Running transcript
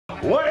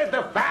What did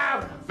the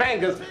five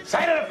fingers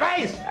say to the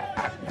face?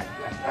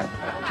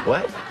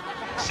 What?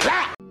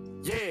 Slap!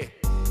 Yeah.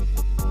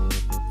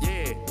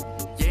 Yeah.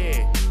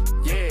 Yeah.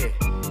 Yeah.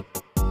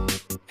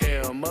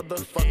 Hell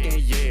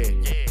motherfucking yeah.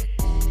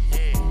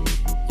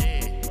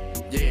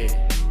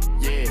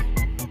 Yeah.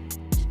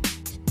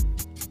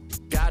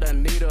 Gotta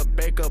need a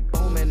Baker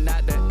booming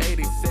out the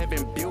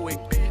 87 Buick.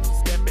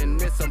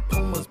 Stepping in some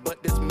Pumas,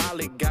 but this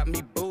Molly got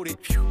me booted.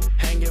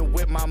 Hanging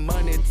with my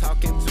money,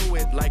 talking to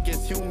it like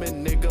it's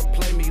human. Nigga,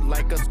 play me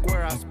like a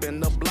square. I spin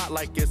the block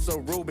like it's a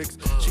Rubik's.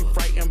 She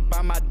frightened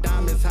by my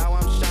diamonds, how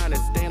I'm shining.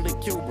 Stanley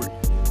Kubrick.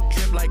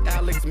 Trip like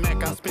Alex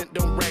Mack, I spent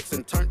them racks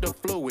and turned to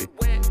fluid.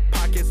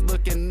 Pockets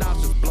looking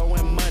nauseous,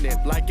 blowing money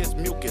like it's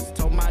mucus.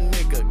 Told my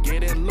nigga,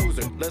 get it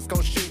loser. Let's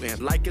go shooting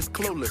like it's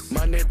clueless.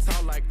 Money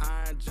tall like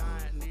Iron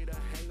Giant. Need a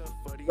hanger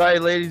for the.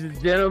 Right, ladies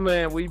and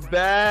gentlemen, we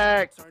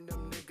back.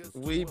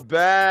 We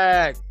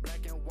back.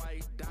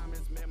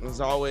 As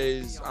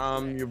always,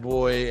 I'm your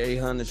boy,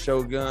 800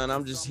 Shogun.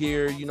 I'm just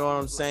here, you know what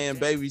I'm saying,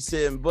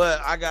 babysitting. But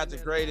I got the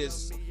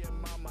greatest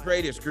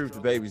group to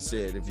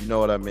babysit, if you know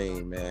what I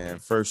mean, man.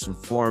 First and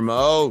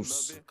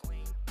foremost,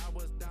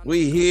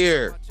 we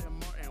here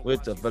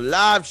with the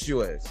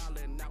voluptuous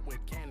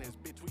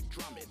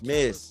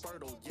Miss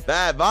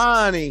Bad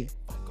Bonnie.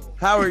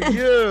 How are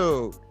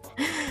you?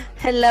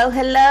 Hello.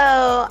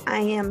 I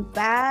am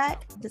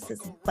back. This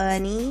is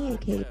Bunny,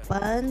 aka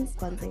Buns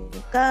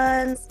and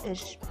Guns,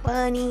 Ish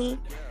Bunny,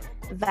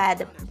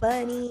 Vad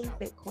Bunny,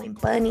 Bitcoin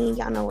Bunny.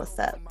 Y'all know what's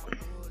up.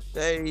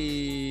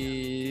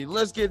 Hey,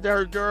 let's get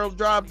her girl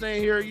dropped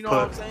in here. You know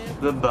what I'm saying?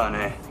 The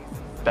bunny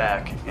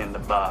back in the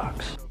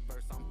box.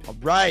 All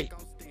right,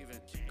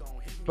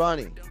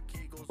 Bunny,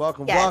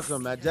 welcome,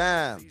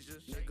 madame.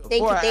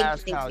 Before I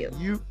ask how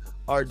you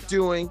are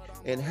doing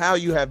and how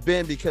you have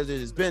been, because it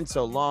has been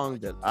so long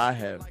that I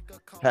have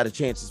had a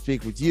chance to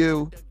speak with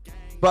you.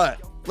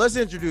 But let's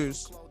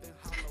introduce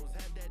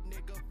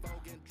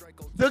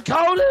the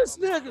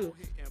coldest nigga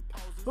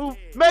who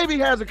maybe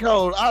has a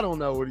cold. I don't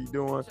know what he's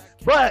doing,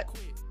 but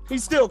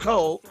he's still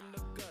cold.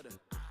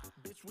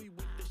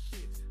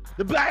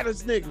 The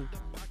baddest nigga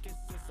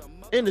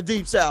in the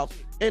deep south,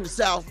 in the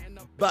south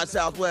by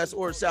southwest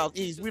or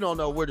southeast. We don't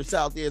know where the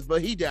south is,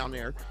 but he down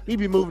there. He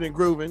be moving and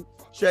grooving,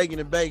 shaking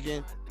and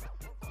baking.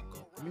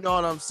 You know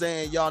what I'm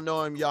saying? Y'all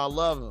know him. Y'all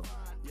love him.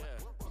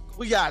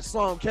 We got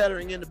Sloan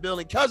Kettering in the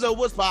building. Cuzzo,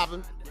 what's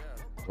popping?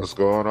 What's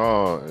going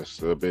on? It's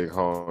the big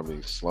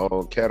homie,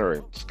 Sloan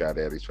Kettering, Scott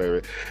Daddy's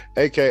favorite,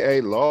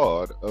 a.k.a.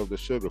 Lord of the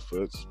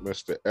Sugarfoots,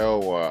 Mr.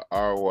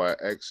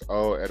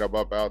 LYRYXO, and I'm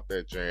about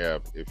that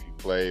jam. If you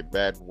play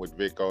Madden with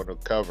Vic on the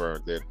cover,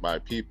 then my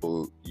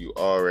people, you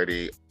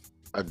already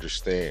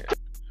understand.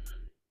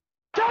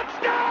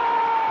 Touchdown!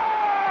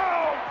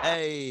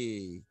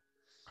 Hey.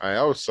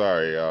 I'm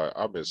sorry,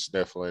 I've been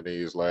sniffling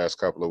these last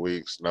couple of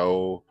weeks.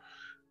 No,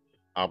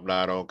 I'm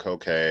not on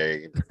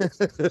cocaine.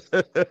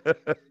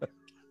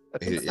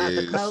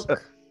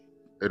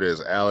 It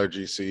is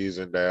allergy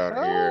season down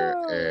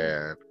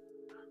here,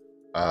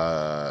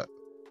 and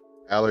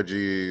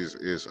allergies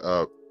is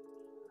up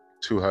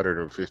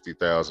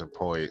 250,000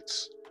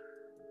 points.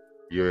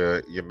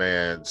 Your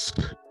man's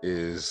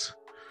is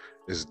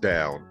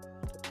down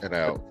and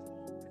out.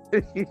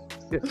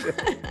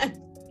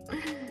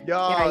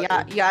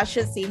 Y'all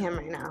should see him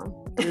right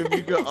now. If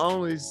you could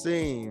only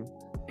see him.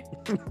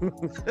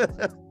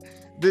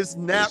 This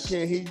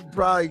napkin he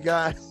probably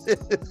got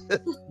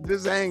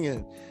just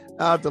hanging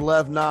out the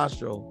left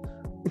nostril.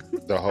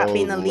 The whole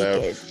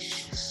left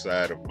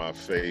side of my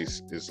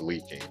face is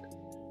leaking.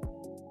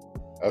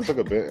 I took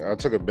a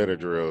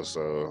Benadryl,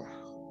 so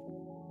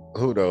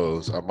who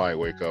knows? I might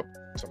wake up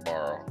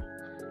tomorrow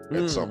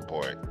at some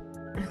point.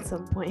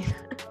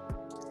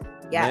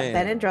 Yeah,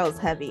 Benadryl's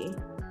heavy.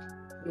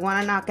 You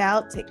want to knock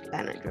out? Take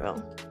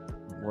Benadryl.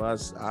 Well,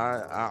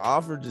 I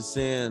offered to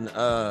send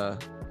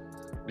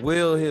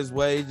Will his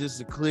way just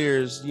to clear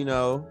his,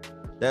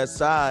 that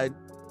side.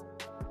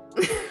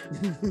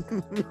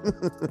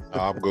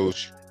 I'm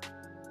Gooch.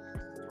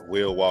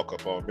 Will walk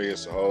up on me.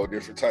 It's a whole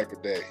different type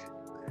of day.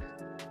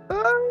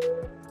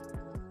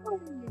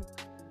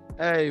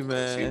 Hey,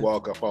 man. She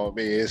walk up on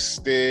me. It's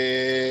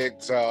stick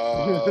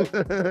talk.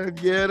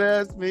 Yeah,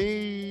 that's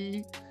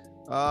me.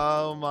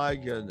 Oh, my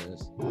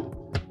goodness.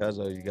 That's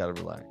how you got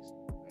to relax.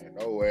 Ain't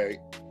no way.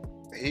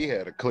 He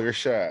had a clear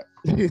shot.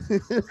 He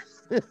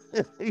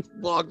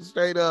walked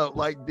straight up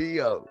like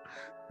Dio.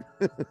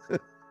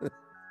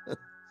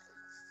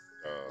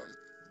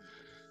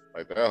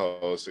 Like that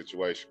whole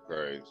situation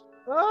crazy.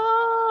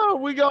 Oh,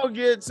 we gonna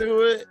get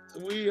to it.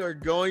 We are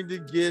going to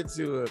get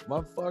to it.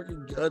 My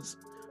fucking guts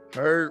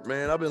hurt,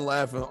 man. I've been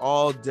laughing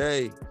all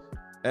day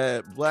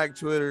at Black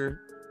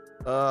Twitter,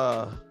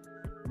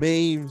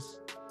 memes,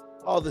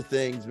 all the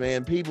things,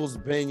 man. People's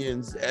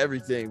opinions,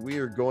 everything. We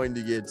are going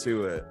to get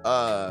to it.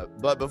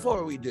 But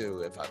before we do,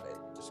 if I may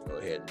just go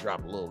ahead and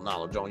drop a little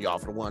knowledge on y'all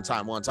for the one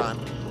time.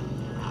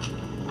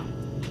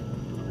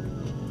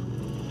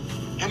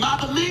 Am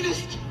I the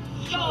meanest?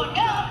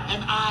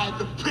 Am I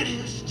the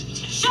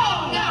prettiest?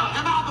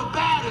 Am I the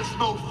baddest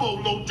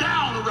mofo low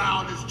down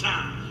around this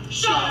town?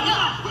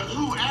 But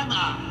who am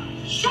I?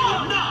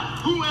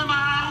 Who am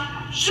I?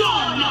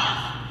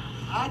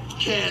 I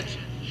can't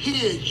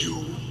hear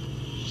you.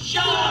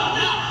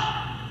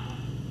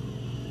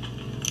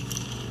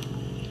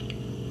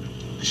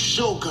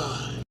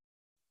 Shogun.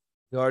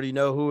 You already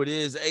know who it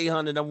is.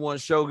 800, number one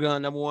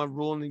Shogun, number one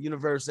rule in the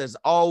universe. As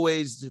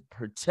always, to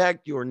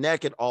protect your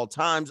neck at all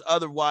times.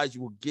 Otherwise,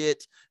 you will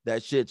get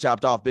that shit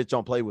chopped off. Bitch,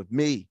 don't play with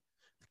me.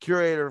 The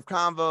curator of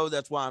Convo.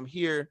 That's why I'm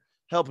here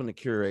helping to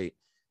curate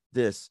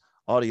this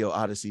audio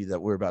odyssey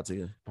that we're about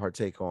to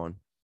partake on.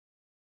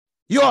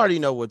 You already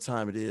know what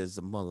time it is.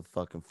 A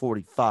motherfucking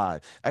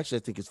 45. Actually,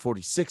 I think it's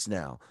 46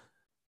 now.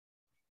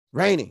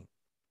 Reigning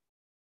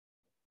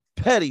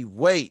petty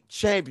weight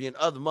champion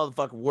of the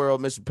motherfucking world,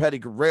 Mr. Petty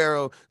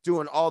Guerrero,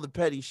 doing all the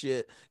petty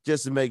shit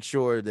just to make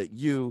sure that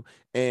you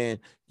and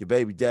your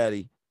baby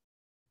daddy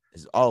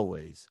is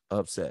always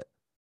upset.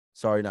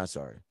 Sorry, not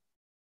sorry.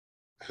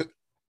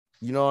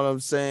 You know what I'm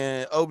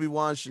saying?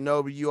 Obi-Wan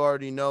Shinobi, you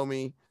already know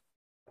me.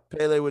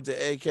 Pele with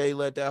the AK,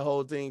 let that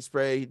whole thing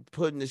spray,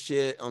 putting the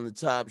shit on the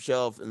top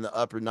shelf in the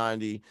upper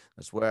 90.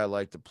 That's where I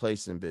like to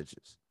place them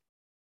bitches.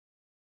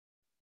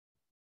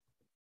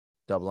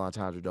 Double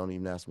entendre, don't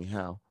even ask me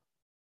how.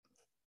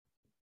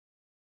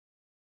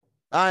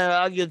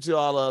 I'll get to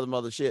all the other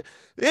mother shit.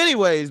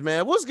 Anyways,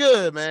 man, what's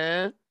good,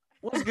 man?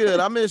 What's good?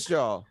 I missed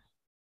y'all.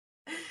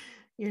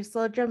 You're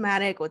so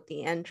dramatic with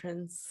the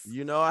entrance.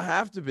 You know I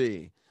have to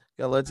be.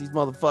 Gotta let these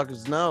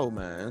motherfuckers know,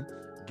 man.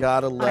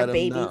 Gotta let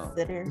them know.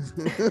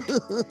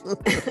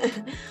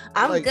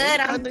 I'm like, good.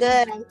 I'm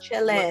good. I'm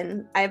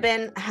chilling. I've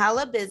been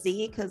hella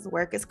busy because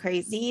work is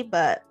crazy,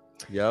 but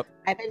yep,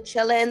 I've been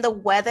chilling. The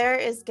weather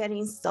is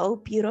getting so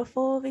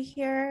beautiful over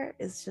here.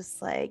 It's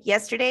just like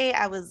yesterday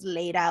I was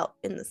laid out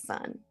in the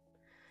sun.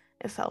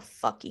 It felt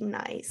fucking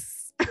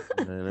nice.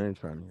 Man, I ain't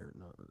trying to hear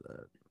none of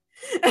that.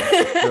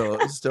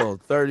 It's still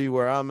 30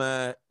 where I'm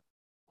at.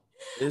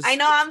 I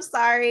know, I'm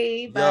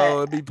sorry, but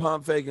it'd be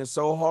pump faking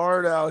so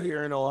hard out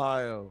here in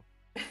Ohio.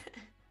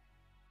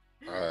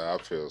 I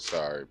feel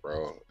sorry,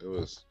 bro. It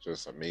was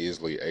just a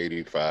measly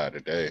 85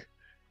 today.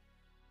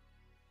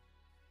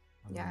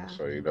 Yeah.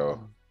 So you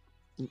know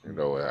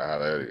how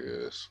that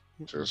is.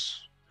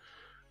 Just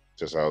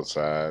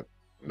outside,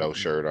 no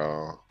shirt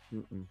on.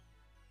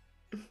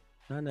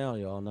 Not now,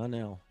 y'all. Not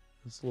now.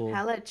 It's a little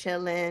hella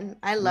chilling.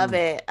 I love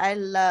it. I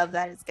love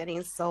that it's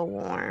getting so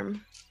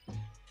warm.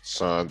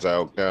 Sun's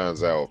out,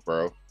 guns out,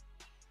 bro.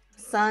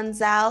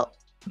 Sun's out,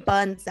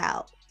 buns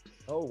out.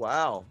 Oh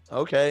wow.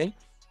 Okay.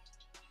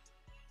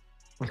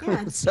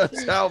 Yeah.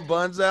 Sun's out,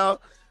 buns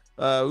out.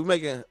 We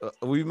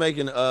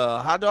making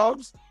hot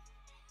dogs?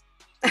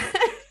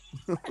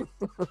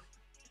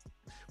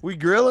 We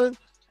grilling?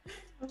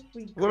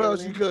 What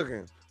else you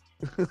cooking?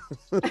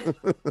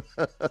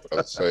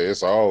 I'd say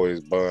it's always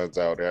buns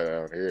out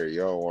down here.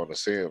 You don't want to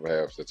see them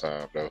half the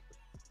time, though.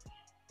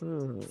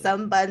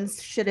 Some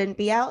buns shouldn't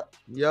be out.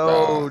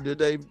 Yo, did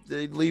they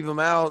leave them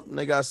out and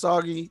they got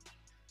soggy?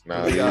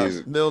 No, they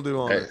got mildew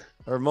on it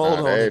or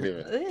mold on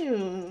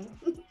it.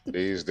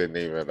 These didn't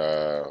even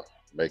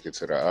make it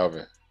to the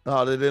oven.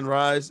 Oh, they didn't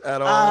rise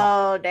at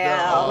all. Oh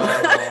damn!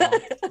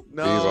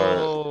 No. These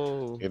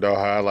are, you know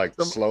how I like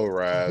the slow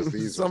rise.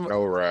 These are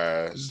no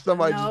rise.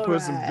 Somebody just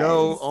put some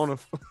dough on a.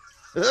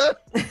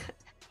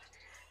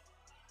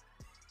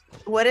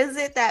 What is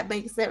it that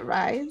makes it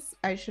rise?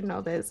 I should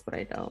know this, but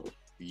I don't.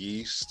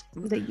 Yeast.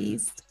 The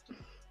yeast.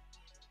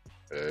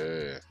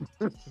 They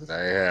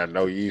had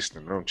no yeast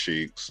in them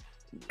cheeks.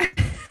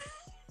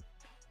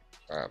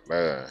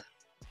 Man.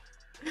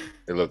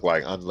 It looked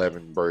like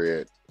unleavened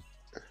bread.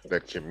 The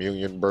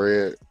communion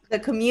bread. The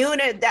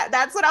communion.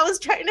 That's what I was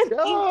trying to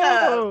think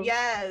of.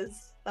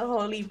 Yes. The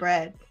holy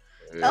bread.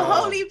 Yeah. The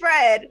holy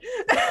bread.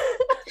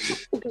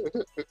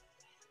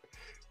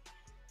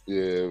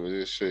 Yeah, but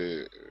this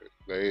shit,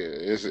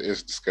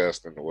 it's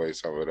disgusting the way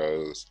some of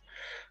those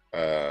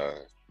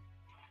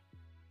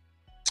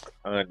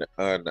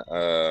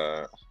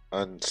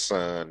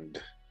unsunned,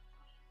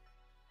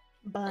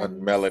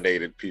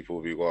 unmelanated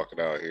people be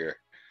walking out here.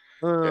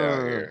 Down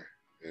here.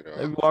 You know,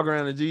 they walk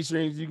around the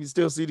G-strings. You can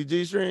still see the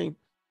G-string.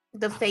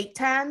 The fake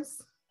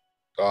tans.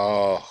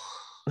 Oh.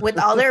 With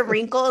all their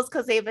wrinkles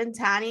because they've been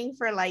tanning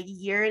for like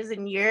years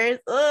and years.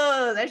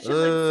 Oh, that shit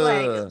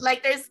looks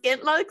like their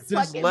skin looks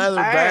just fucking leather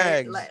burnt.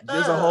 bags. Like,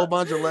 there's a whole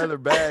bunch of leather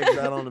bags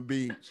out on the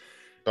beach.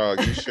 Dog,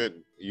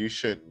 you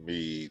shouldn't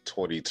be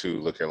 22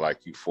 looking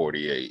like you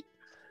 48.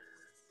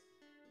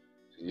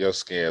 Your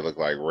skin look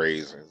like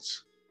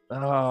raisins.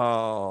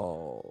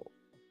 Oh.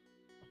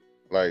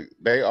 Like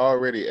they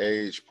already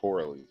age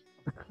poorly.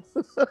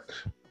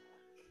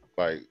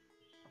 Like,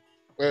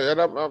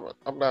 and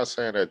I'm not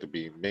saying that to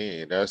be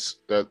mean. That's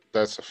a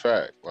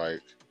fact.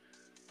 Like,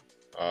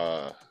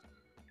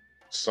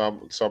 some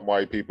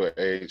white people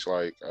age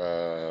like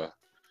I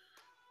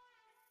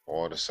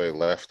want to say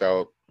left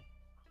out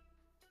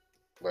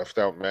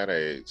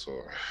mayonnaise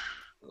or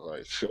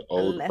like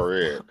old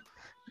bread.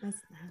 That's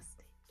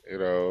nasty. You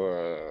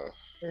know,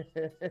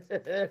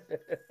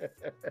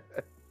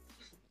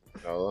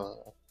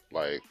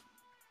 Like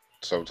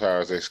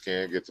sometimes their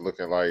skin gets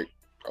looking like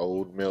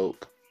old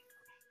milk.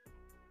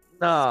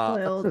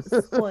 Nah.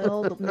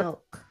 Spoiled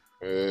milk.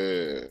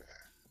 Yeah.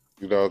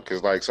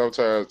 Because like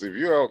sometimes if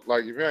you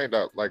ain't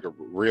not like a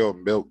real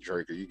milk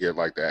drinker, you get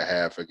like that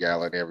half a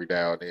gallon every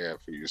now and then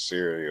for your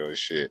cereal and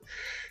shit.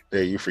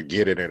 Then you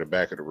forget it in the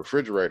back of the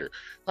refrigerator.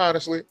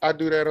 Honestly, I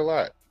do that a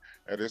lot.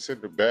 And it's in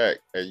the back.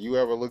 And you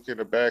ever look in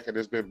the back and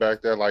it's been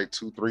back there like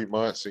 2-3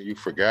 months and you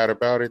forgot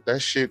about it?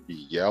 That shit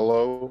be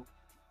yellow.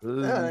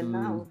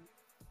 No.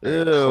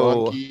 And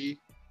clunky.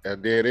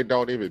 And then it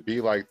don't even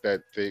be like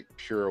that thick,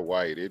 pure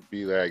white. It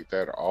be like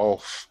that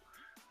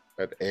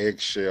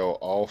eggshell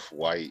off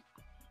white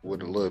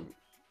with a little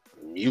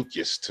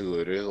mucus to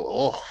it.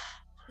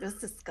 That's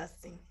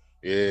disgusting.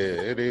 Yeah,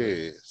 it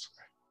is.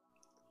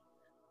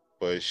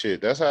 But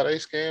shit, that's how they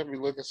skin be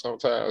looking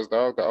sometimes,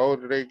 dog. The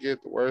older they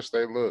get, the worse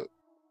they look.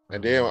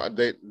 And then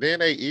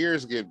their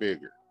ears get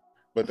bigger,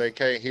 but they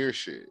can't hear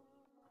shit.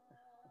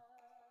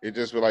 It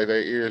just be like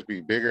their ears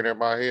be bigger than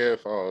my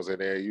headphones,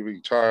 and then you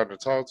be trying to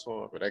talk to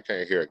them, and they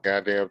can't hear a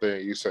goddamn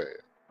thing you say.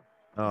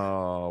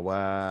 Oh,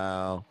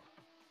 wow.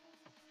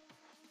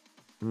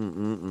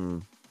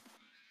 The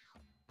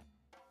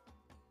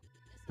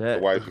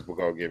white people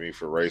gonna get me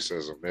for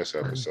racism this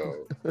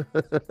episode.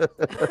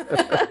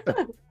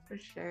 For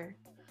sure.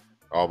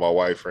 All my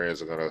white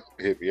friends are gonna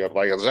hit me up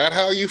like, is that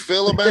how you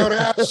feel about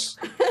us?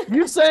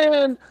 You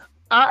saying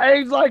I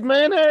age like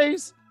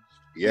mayonnaise?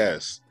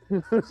 Yes.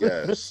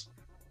 Yes.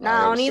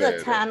 No, only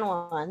the tan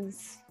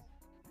ones.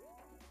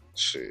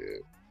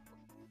 Shit.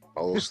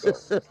 Most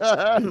of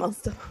them.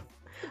 Most of them.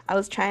 I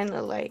was trying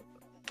to like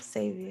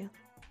save you.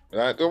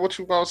 What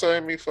you gonna say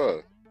to me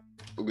for?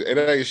 It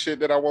ain't shit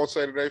that I won't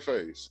say to their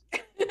face.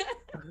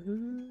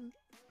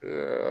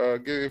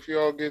 If you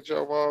don't get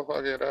your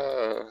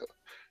motherfucking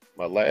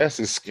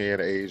molasses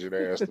skin Asian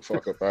ass the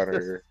fuck up out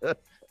of here.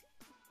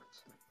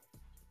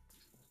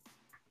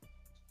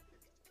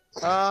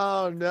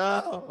 Oh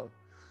no.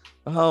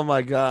 Oh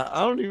my God.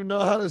 I don't even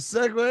know how to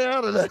segue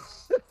out of that.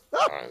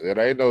 It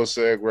ain't no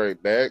segue.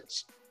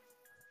 Next.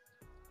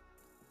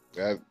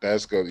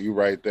 That's good. You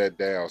write that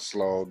down.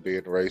 Sloan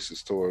being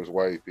racist towards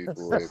white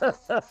people.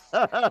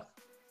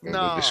 In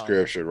the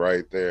description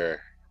right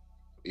there.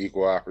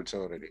 Equal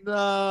opportunity.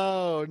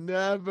 No,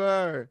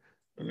 never.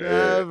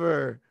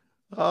 Never.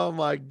 Oh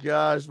my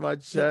gosh, my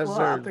chest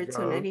hurts.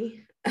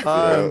 Opportunity.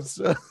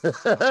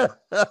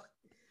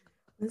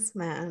 This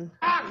man.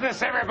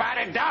 Darkness,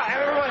 everybody!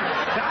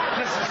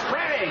 Darkness is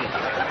spreading.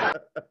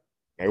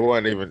 That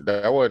wasn't even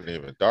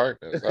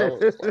darkness. That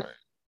was like,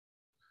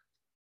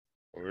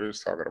 we were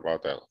just talking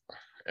about that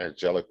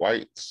angelic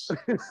whites.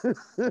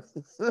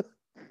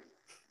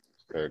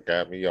 They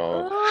got me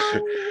on.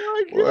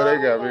 Well, they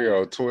got me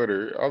on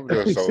Twitter. I'm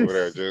just over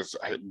there just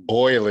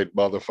boiling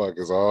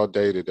motherfuckers all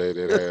day today.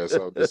 That ass.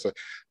 I'm just like,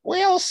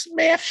 Will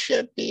Smith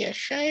should be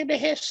ashamed of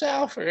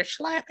himself for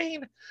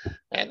slapping,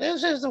 and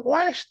this is the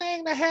worst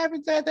thing that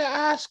happens at the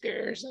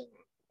Oscars.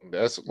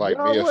 That's like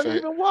I wasn't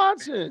even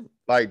watching.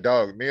 Like,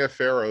 dog, Mia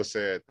Farrow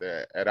said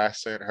that, and I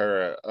sent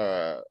her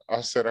a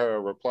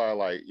reply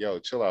like, "Yo,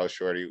 chill out,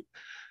 shorty.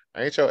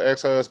 Ain't your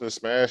ex-husband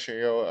smashing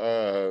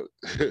your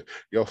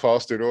your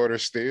foster daughter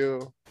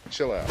still?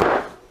 Chill out."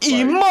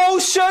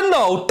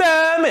 Emotional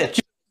damage.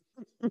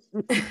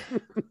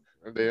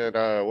 And then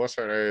what's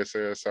her name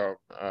said something?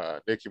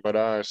 Nicki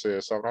Minaj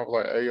said something. I was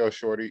like, "Hey, yo,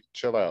 shorty,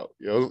 chill out.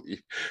 Your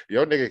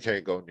nigga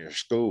can't go near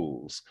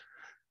schools."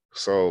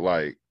 So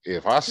like,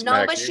 if I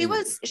smack but she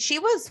was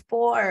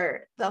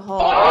for the whole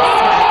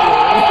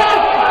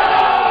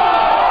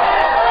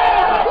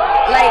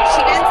like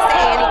she didn't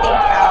say anything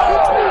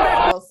foul to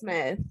Will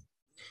Smith.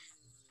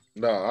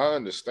 No, I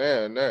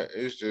understand that.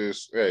 It's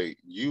just, hey,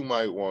 you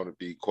might want to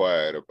be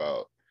quiet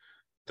about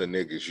the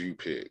niggas you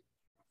pick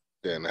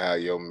than how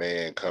your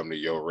man come to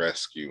your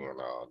rescue and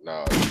all.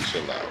 No,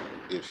 chill out.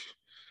 If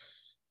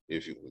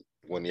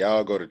when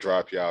y'all go to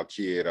drop y'all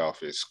kid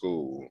off at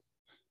school,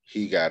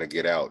 he got to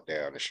get out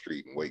down the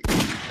street and wait for you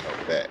to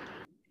come back.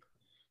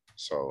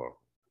 So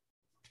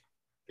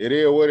it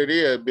is what it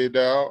is, big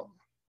dog.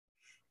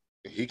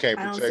 He can't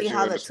protect you. I don't see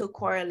how the two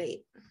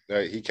correlate.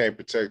 He can't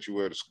protect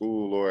you at a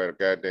school or at a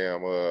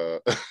goddamn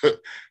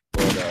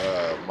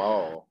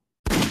mall,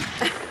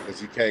 because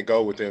you can't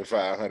go within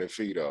 500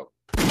 feet of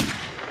him.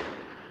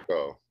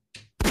 So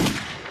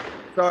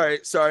sorry.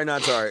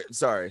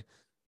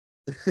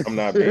 I'm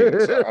not being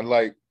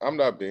sorry. I'm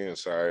not being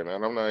sorry,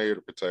 man. I'm not here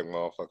to protect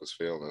motherfuckers'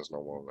 feelings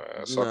no more,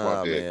 man. Suck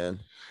my dick. Man.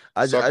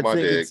 I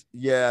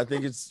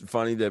think it's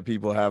funny that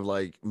people have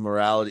like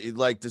morality,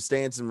 like the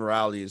stance in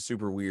morality is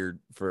super weird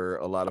for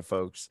a lot of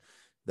folks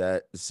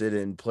that sit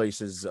in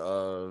places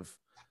of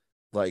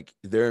like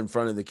they're in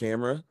front of the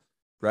camera,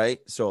 right?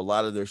 So a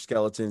lot of their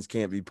skeletons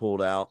can't be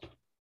pulled out.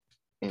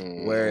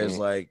 Whereas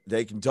like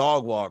they can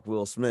dog walk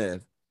Will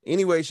Smith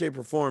any way, shape,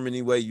 or form,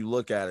 any way you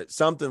look at it.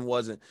 Something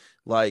wasn't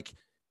like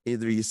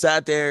either he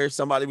sat there,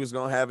 somebody was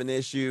gonna have an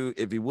issue.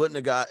 If he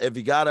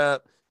got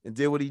up, and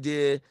did what he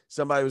did,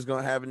 somebody was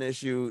gonna have an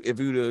issue. If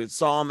you would have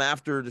saw him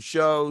after the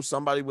show,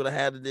 somebody would have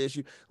had an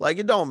issue. Like,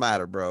 it don't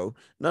matter, bro.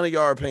 None of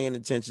y'all are paying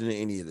attention to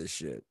any of this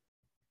shit.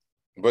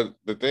 But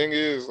the thing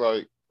is,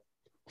 like,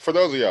 for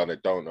those of y'all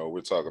that don't know,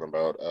 we're talking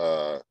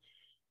about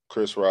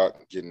Chris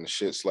Rock getting the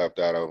shit slapped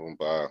out of him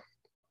by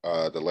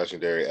the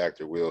legendary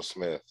actor Will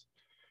Smith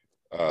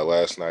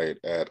last night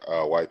at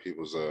white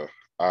people's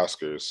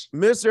Oscars.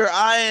 Mr.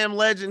 I Am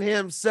Legend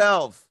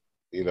himself.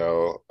 You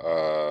know,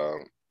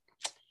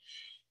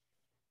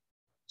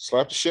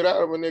 slapped the shit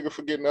out of a nigga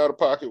for getting out of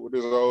pocket with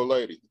his old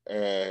lady.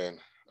 And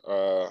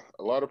a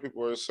lot of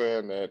people are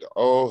saying that,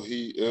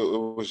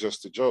 it was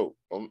just a joke.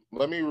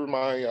 Let me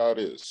remind y'all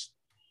this.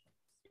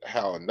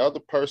 How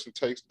another person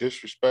takes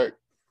disrespect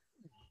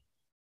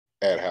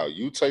and how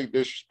you take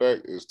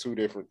disrespect is two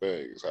different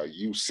things. How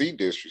you see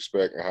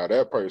disrespect and how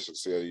that person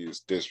sees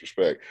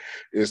disrespect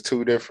is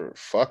two different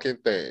fucking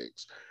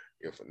things.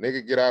 If a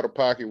nigga get out of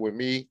pocket with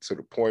me to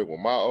the point where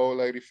my old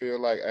lady feel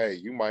like, hey,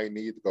 you might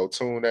need to go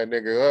tune that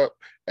nigga up,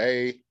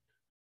 hey,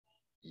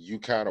 you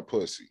kind of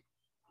pussy.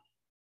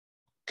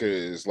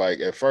 Because, like,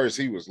 at first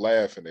he was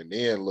laughing and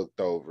then looked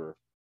over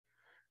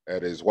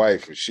at his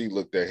wife and she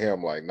looked at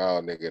him like, nah,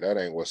 nigga, that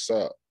ain't what's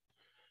up.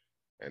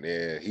 And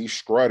then he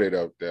strutted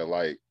up there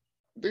like,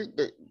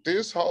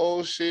 this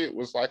whole shit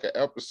was like an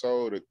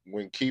episode of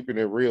When Keeping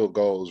It Real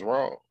Goes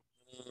Wrong.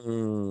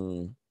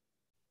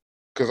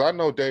 Because I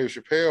know Dave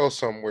Chappelle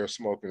somewhere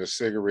smoking a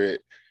cigarette,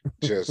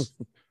 just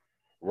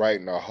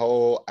writing a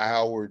whole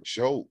hour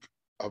joke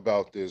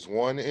about this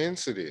one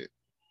incident.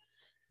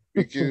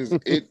 Because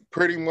it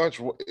pretty much,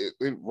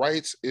 it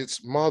writes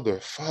its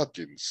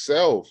motherfucking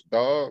self,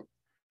 dog.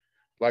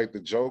 Like,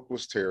 the joke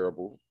was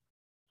terrible.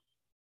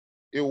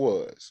 It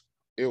was.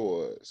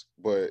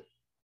 But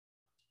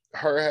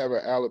her having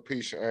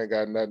alopecia ain't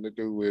got nothing to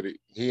do with it.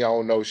 He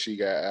don't know she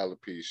got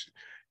alopecia.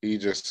 He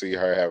just see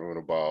her having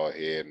a bald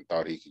head and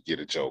thought he could get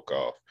a joke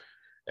off.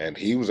 And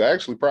he was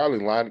actually probably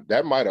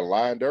that might have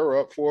lined her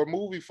up for a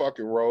movie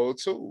fucking role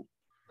too.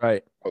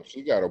 Right. If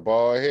she got a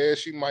bald head,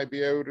 she might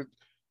be able to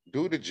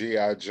do the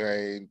G.I.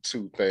 Jane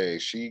 2 thing.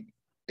 She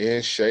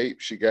in shape.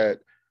 She got,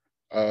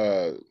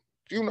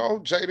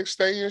 Jada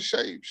stay in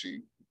shape.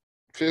 She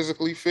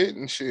physically fit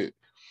and shit.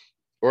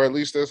 Or at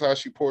least that's how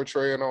she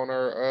portraying on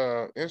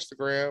her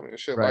Instagram and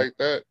shit like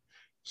that.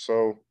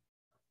 So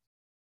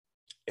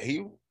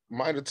he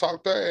might have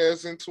talked her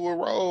ass into a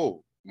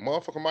role.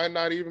 Motherfucker might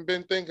not even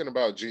been thinking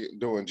about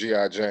doing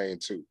G.I. Jane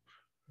 2.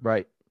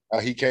 Right.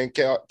 He can't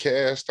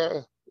cast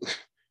her.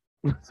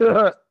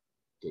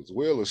 Because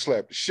Will will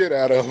slap the shit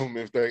out of him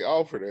if they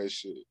offer that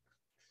shit.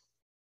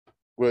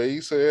 Well,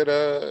 he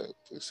said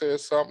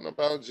something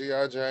about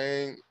G.I.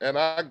 Jane, and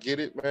I get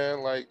it, man.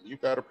 Like, you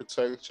gotta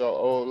protect your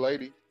old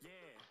lady.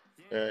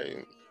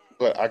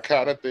 But I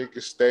kind of think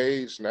it's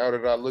staged now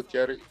that I look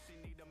at it.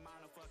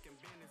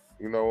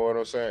 You know what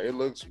I'm saying? It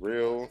looks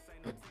real.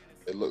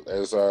 It look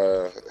as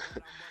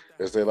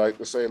they like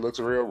to say, it looks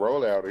real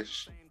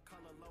rollout-ish.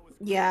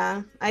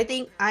 Yeah, I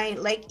think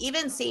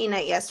even seeing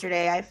it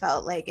yesterday, I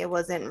felt like it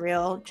wasn't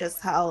real, just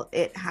how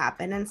it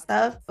happened and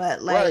stuff.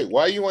 But like, right?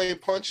 Why you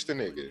ain't punched the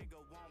nigga?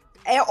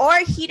 Or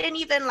he didn't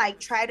even like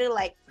try to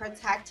like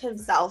protect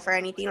himself or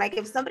anything. Like,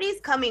 if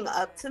somebody's coming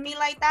up to me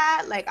like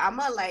that, like, I'm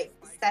gonna like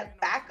step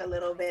back a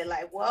little bit.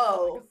 Like,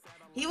 whoa.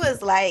 He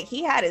was like,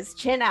 he had his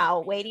chin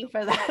out waiting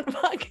for that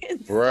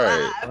fucking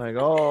right slap. Like,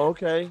 oh,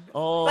 okay.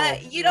 Oh,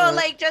 but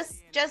like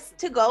just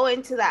to go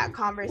into that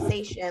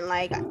conversation,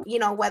 like,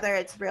 whether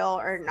it's real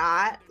or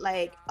not,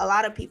 like, a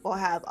lot of people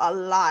have a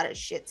lot of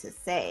shit to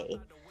say,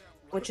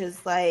 which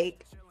is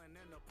like,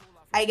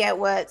 I get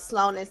what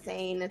Sloan is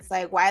saying. It's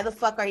like, why the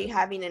fuck are you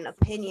having an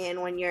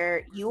opinion when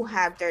you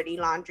have dirty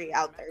laundry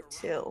out there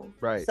too?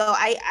 Right. So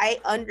I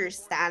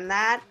understand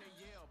that,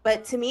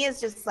 but to me,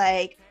 it's just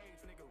like,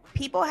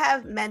 people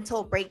have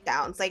mental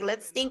breakdowns. Like,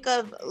 let's think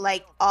of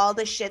like all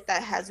the shit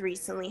that has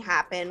recently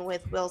happened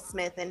with Will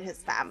Smith and his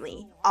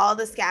family, all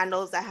the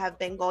scandals that have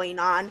been going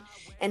on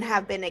and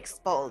have been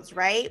exposed,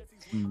 right?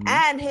 Mm-hmm.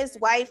 And his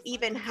wife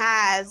even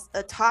has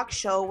a talk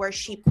show where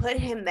she put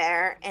him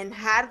there and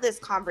had this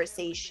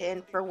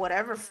conversation for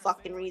whatever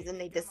fucking reason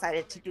they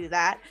decided to do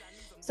that.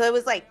 So it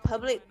was like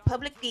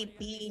publicly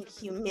being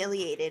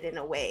humiliated in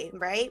a way,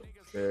 right?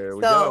 There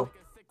we go.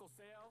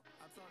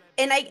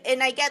 And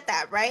I get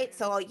that, right?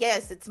 So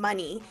yes, it's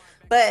money,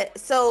 but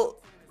so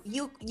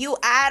you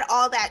add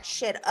all that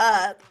shit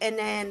up, and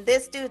then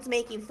this dude's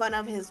making fun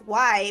of his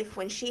wife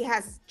when she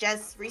has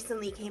just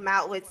recently came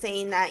out with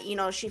saying that,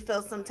 she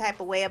feels some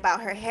type of way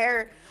about her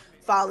hair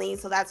falling,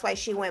 so that's why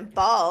she went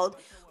bald.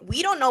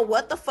 We don't know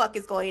what the fuck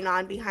is going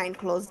on behind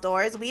closed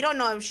doors. We don't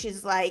know if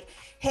she's like,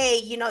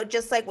 hey,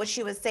 just like what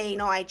she was saying,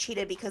 I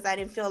cheated because I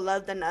didn't feel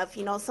loved enough.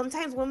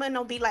 Sometimes women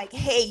will be like,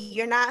 hey,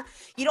 you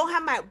don't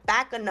have my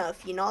back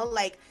enough,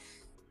 like,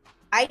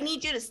 I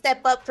need you to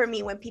step up for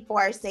me when people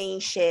are saying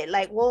shit.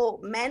 Like, well,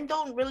 men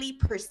don't really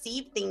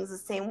perceive things the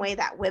same way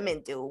that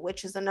women do,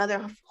 which is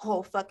another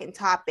whole fucking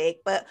topic.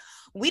 But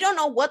we don't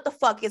know what the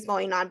fuck is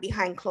going on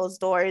behind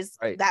closed doors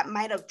that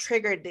might have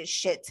triggered this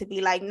shit to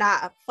be like,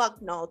 nah, fuck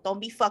no,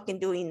 don't be fucking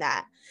doing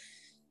that.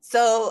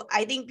 So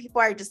I think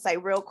people are just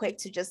like real quick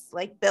to just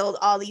like build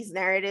all these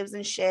narratives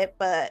and shit.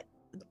 But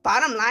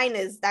bottom line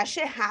is that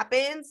shit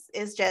happens.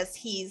 It's just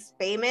he's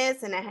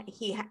famous and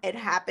it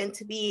happened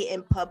to be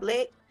in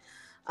public.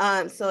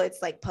 So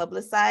it's like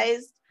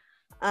publicized.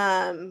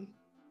 But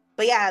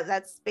yeah,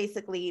 that's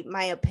basically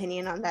my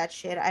opinion on that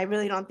shit. I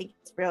really don't think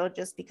it's real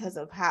just because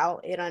of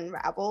how it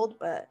unraveled,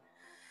 but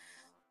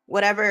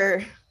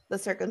whatever the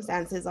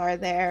circumstances are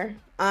there.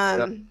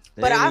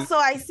 But also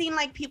I seen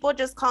like people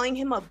just calling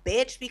him a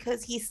bitch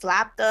because he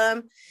slapped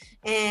them,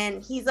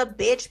 and he's a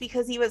bitch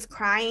because he was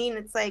crying.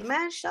 It's like,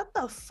 man, shut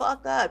the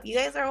fuck up. You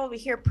guys are over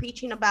here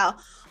preaching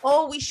about,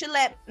 oh, we should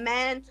let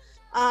men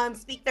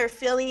speak their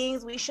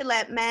feelings. We should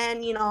let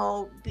men, you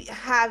know,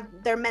 have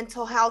their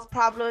mental health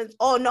problems.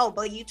 Oh no,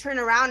 but you turn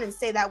around and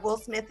say that Will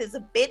Smith is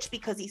a bitch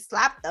because he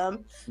slapped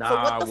them. Nah, so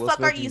what the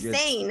fuck are you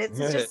saying? It's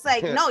just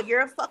like, no,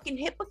 you're a fucking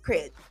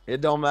hypocrite.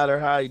 It don't matter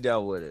how he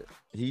dealt with it.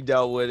 He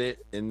dealt with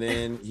it, and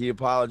then he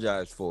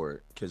apologized for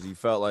it because he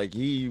felt like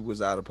he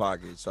was out of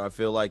pocket. So I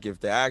feel like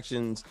if the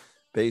actions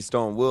based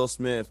on Will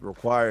Smith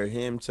require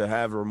him to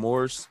have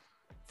remorse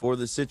for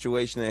the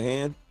situation at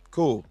hand,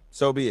 cool,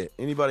 so be it.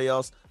 Anybody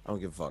else, I don't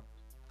give a fuck.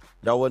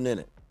 Y'all wasn't in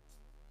it.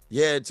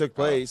 Yeah, it took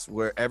place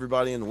where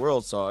everybody in the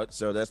world saw it.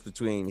 So that's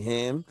between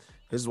him,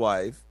 his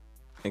wife,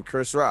 and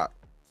Chris Rock.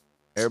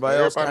 Everybody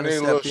else kind of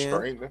stepped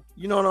in.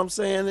 You know what I'm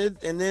saying?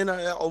 And then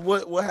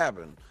what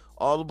happened?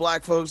 All the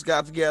black folks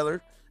got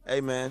together.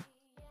 Hey, man,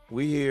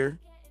 we here.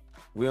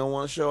 We don't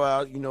want to show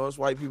out. You know, it's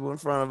white people in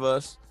front of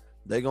us.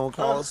 They gonna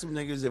call us some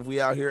niggas if we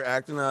out here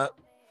acting up.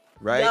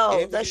 Right.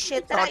 Yo, the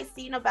shit that I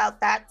seen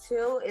about that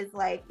too is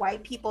like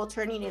white people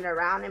turning it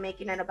around and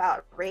making it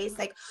about race.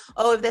 Like,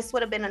 oh, if this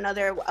would have been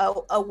another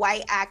a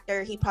white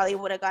actor, he probably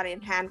would have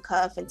gotten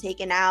handcuffed and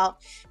taken out,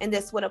 and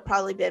this would have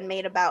probably been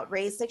made about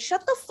race. Like,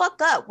 shut the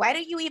fuck up. Why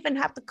do you even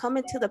have to come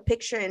into the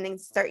picture and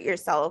insert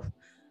yourself,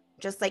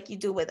 just like you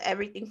do with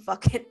everything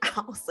fucking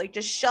else? Like,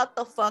 just shut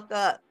the fuck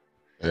up.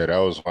 Yeah, that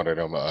was one of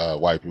them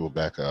white people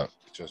back up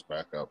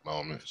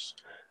moments.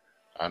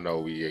 I know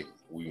we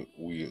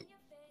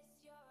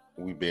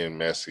being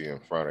messy in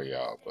front of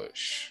y'all, but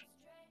shh.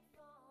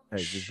 Hey,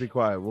 just be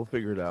quiet. We'll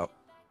figure it out.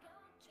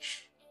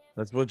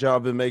 That's what y'all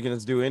been making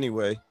us do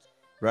anyway,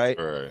 right?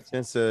 Right.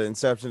 Since the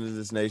inception of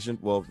this nation.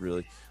 Well,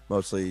 really,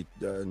 mostly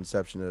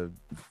inception of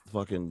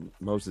fucking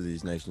most of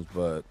these nations,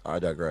 but I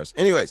digress.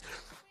 Anyways,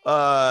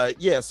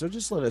 yeah, so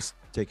just let us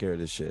take care of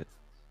this shit,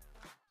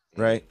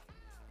 right?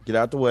 Get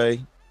out the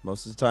way.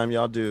 Most of the time,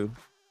 y'all do.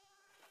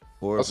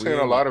 Or I've seen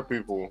a lot of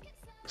people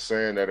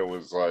saying that it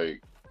was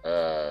like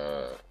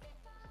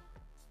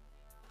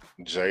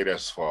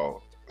Jada's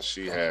fault.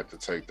 She had to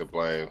take the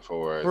blame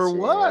for it. For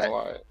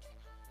what?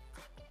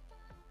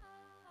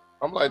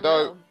 I'm like,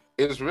 dog,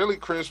 it's really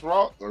Chris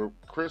Rock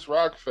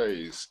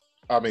face.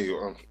 I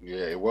mean,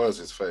 yeah, it was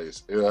his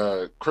face.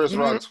 Chris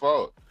Rock's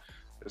fault.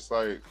 It's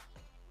like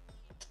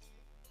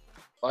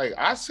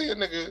I see a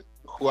nigga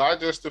who I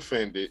just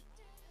offended.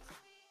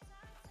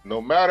 No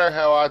matter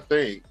how I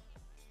think,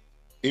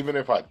 even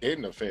if I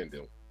didn't offend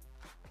him,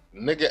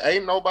 nigga,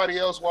 ain't nobody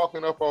else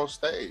walking up on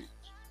stage.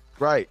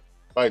 Right.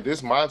 Like,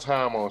 this my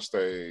time on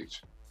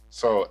stage.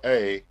 So,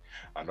 A,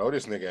 I know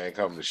this nigga ain't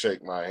coming to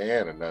shake my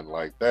hand or nothing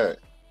like that.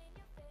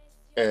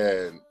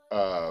 And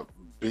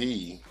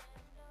B,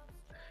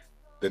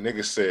 the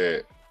nigga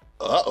said,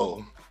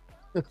 uh-oh.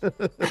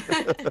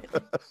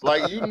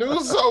 Like, you knew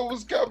something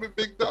was coming,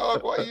 big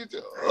dog. Why you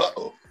just,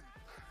 uh-oh.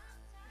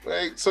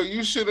 Like, so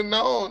you should have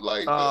known.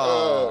 Like,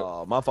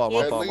 my fault.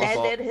 He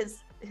extended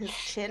his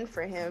chin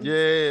for him.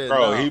 Yeah,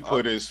 bro, he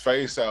put his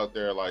face out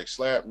there like,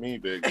 slap me,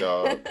 big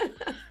dog.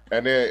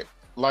 And then,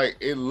 like,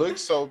 it looks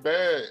so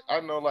bad.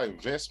 I know,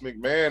 like, Vince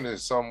McMahon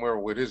is somewhere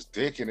with his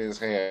dick in his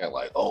hand,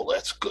 like, oh,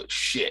 that's good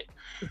shit.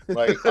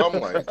 Like,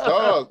 I'm like,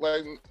 dog,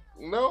 like,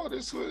 no,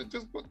 this was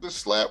just, the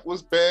slap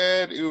was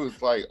bad. It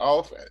was like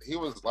off. He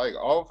was like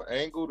off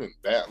angled and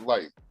that,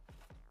 like,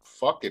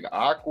 fucking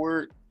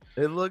awkward.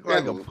 It looked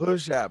like a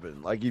push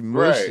happened, like he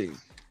mushed him.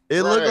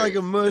 It looked like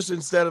a mush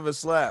instead of a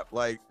slap.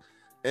 Like,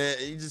 and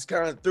he just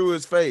kind of threw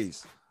his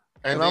face.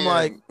 And I'm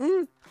like,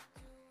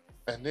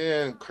 And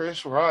then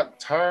Chris Rock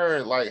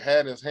turned, like,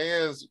 had his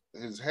hands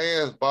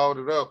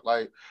balled up,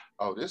 like,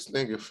 oh, this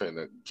nigga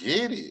finna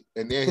get it.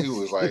 And then he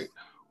was like,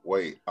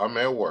 wait, I'm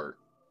at work.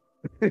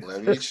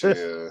 Let me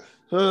chill.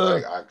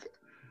 Like,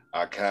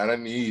 I kind of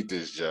need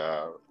this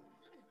job.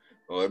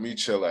 Let me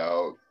chill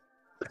out.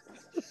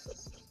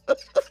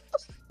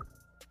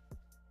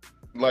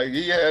 Like,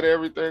 he had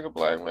everything a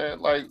black man.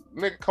 Like,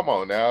 nigga, come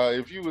on now.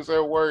 If you was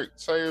at work,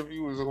 say if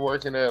you was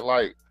working at,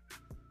 like,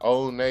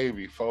 Old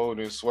Navy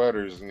folding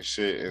sweaters and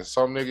shit, and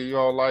some nigga you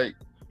don't like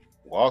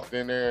walked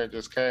in there and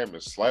just came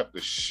and slapped the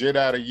shit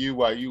out of you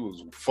while you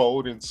was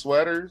folding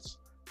sweaters,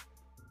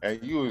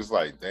 And you was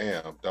like,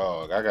 damn,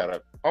 dog,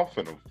 I'm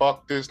finna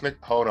fuck this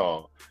nigga. Hold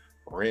on.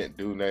 Rent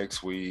due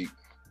next week.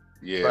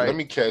 Yeah, Right. let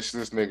me catch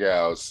this nigga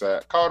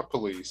outside. Call the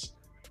police.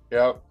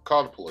 Yep,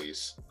 call the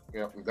police.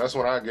 Yep, that's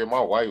when I get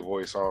my white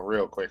voice on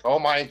real quick. Oh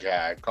my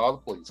God, call the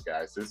police,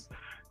 guys.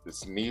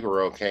 This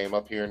Negro came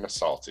up here and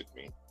assaulted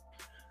me.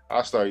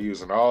 I started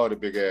using all the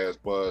big ass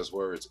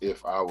buzzwords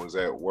if I was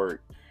at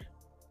work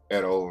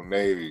at Old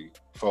Navy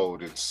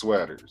folding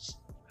sweaters.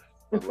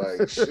 But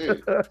like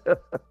shit.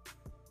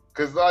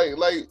 Cause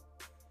like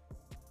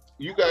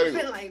you gotta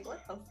been like,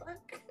 what the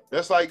fuck?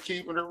 That's like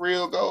keeping it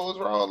real goes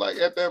wrong. Like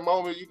at that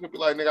moment, you can be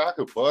like, nigga, I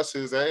could bust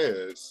his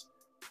ass.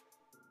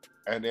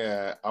 And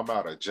then I'm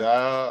out of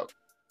job.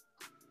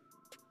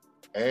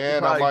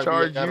 And I might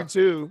charge you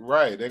too.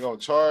 Right. They're gonna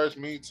charge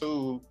me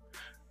too.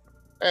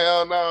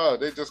 Hell no,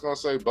 they just gonna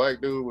say black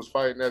dude was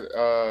fighting at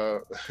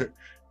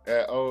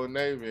at Old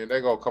Navy, and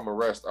they gonna come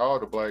arrest all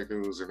the black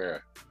dudes in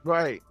there.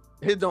 Right.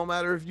 It don't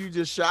matter if you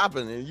just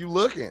shopping and you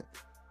looking.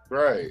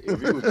 Right.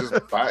 If you was just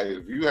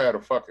if you had a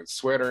fucking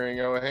sweater in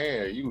your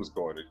hand, you was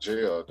going to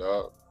jail,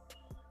 dog.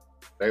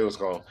 They was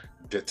gonna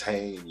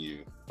detain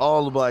you.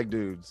 All the black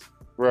dudes.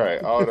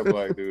 Right. All the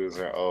black dudes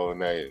in Old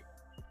Navy.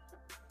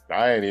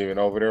 I ain't even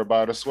over there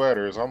by the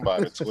sweaters. I'm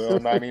by the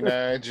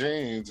 $12.99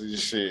 jeans and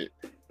shit.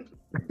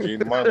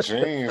 Getting my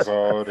jeans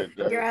on.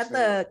 You're at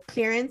the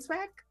clearance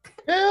rack?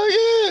 Hell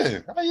yeah.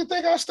 How you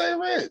think I stay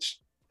rich?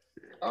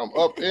 I'm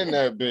up in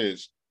that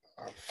bitch.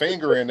 I'm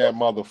fingering that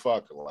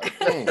motherfucker like,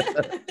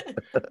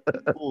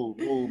 move.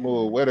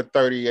 Where the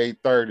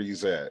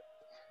 3830s at?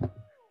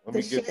 Let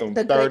me get them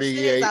 38.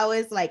 Is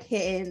always like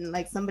hitting,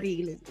 like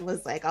somebody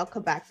was like, I'll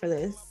come back for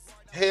this.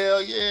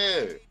 Hell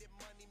yeah.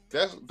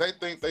 They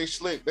think they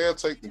slick. They'll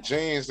take the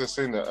jeans that's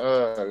in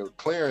the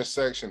clearance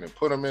section and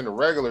put them in the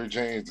regular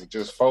jeans and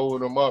just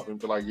fold them up and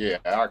be like, yeah,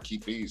 I'll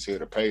keep these here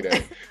to pay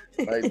that.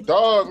 Like,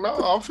 dog, no,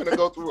 I'm finna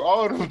go through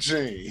all them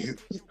jeans.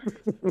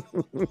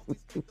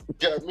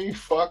 Got me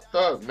fucked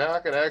up. Now I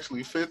can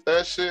actually fit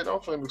that shit. I'm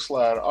finna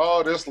slide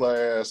all this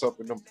ass up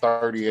in them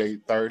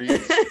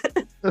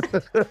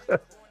 3830s.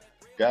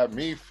 Got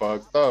me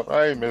fucked up.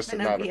 I ain't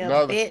missing out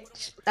another.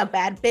 Bitch, a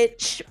bad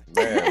bitch.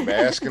 Man,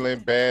 masculine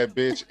bad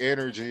bitch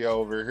energy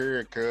over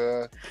here,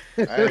 cuz.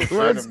 I ain't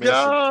finna miss it.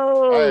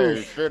 I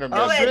ain't finna miss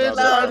I've been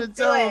trying to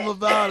tell him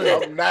about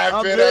it. I'm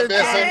not finna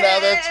miss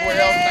another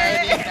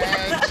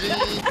 $12.99 G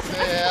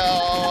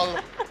sale.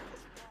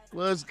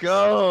 Let's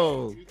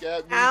go. You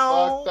got me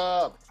fucked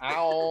up. I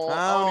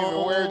don't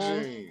even wear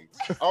jeans.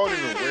 I don't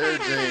even wear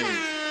jeans.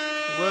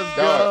 Let's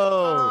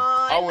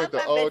go. I went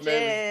to Old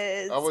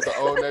Navy. I went to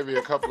Old Navy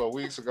a couple of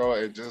weeks ago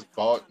and just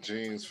bought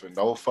jeans for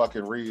no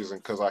fucking reason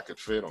because I could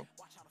fit them.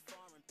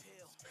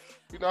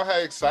 You know how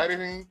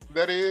exciting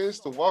that is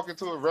to walk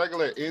into a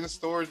regular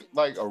in-store,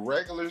 like a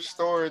regular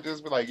store, and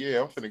just be like,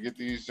 yeah, I'm finna get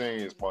these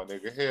jeans, my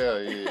nigga.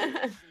 Hell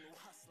yeah.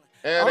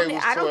 And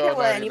I don't care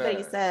what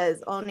anybody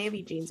says. Old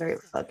Navy jeans are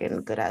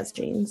fucking good ass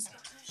jeans.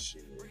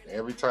 Shit.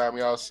 Every time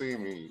y'all see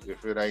me,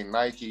 if it ain't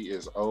Nike,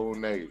 it's Old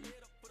Navy.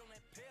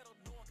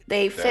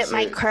 They fit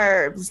my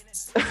curves.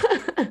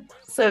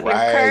 So if you're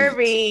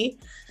curvy,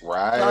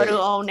 go to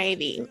Old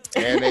Navy.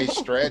 And they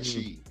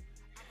stretchy.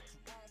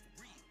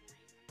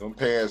 Them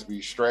pants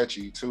be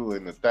stretchy too,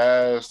 and the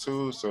thighs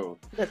too. So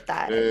the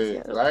thighs.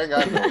 I ain't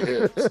got no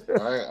hips.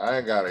 I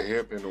ain't got a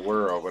hip in the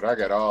world, but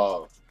I'm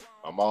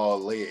all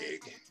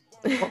leg.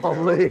 All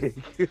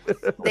leg.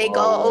 They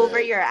go over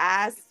your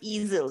ass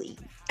easily.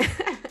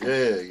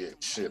 Yeah,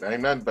 shit.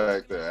 Ain't nothing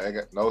back there. I ain't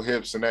got no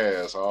hips and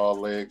ass, all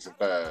legs and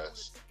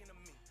thighs.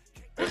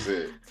 That's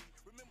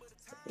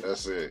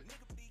it.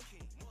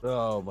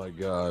 Oh my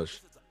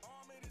gosh.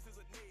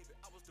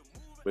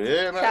 But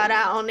yeah, shout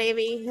out Old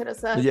Navy. Hit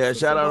us up. Yeah,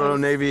 shout out Old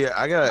Navy.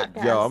 I'm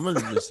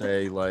gonna just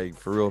say, like,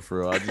 for real,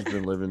 I just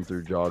been living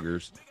through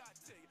joggers.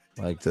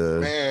 Like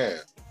joggers.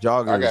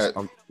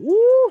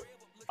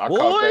 I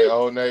caught that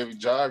Old Navy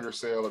jogger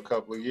sale a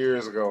couple of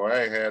years ago.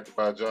 I ain't had to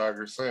buy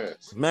joggers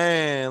since.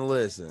 Man,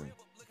 listen.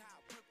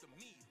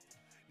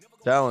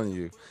 Telling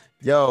you.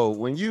 Yo,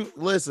 when you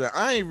listen,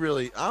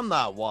 I'm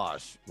not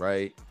washed,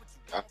 right?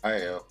 I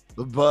am.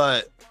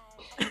 But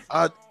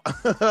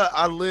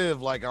I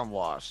live like I'm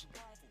washed.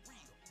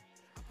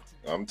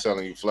 I'm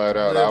telling you flat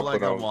out,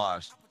 I'm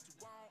washed.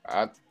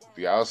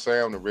 I'll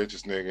say I'm the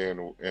richest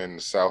nigga in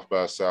the South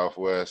by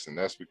Southwest, and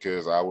that's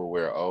because I would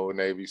wear Old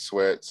Navy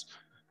sweats,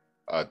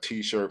 a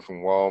t-shirt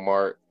from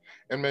Walmart,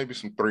 and maybe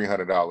some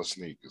 $300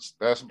 sneakers.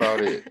 That's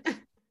about it.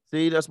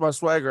 See, that's my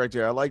swag right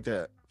there. I like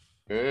that.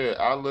 Yeah,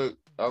 I look.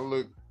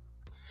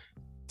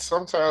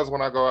 Sometimes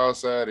when I go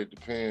outside, it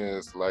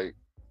depends. Like,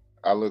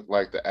 I look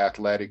like the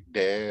athletic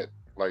dad.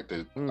 Like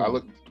I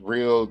look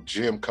real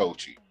gym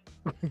coachy.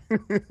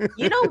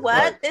 You know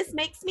what? This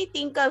makes me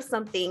think of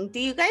something. Do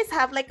you guys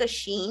have like a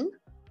Sheen?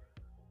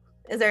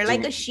 Is there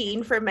like a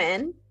Sheen for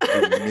men?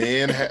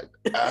 Men have.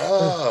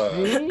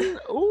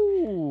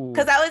 Ooh.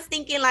 Because I was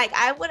thinking like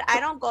I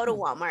don't go to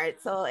Walmart,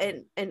 so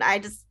and I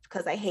just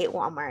because I hate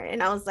Walmart,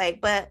 and I was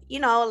like, but you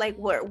know, like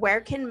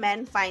where can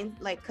men find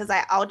like? Because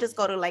I'll just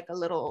go to like a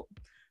little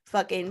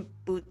fucking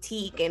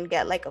boutique and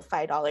get like a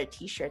 $5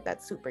 t-shirt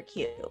that's super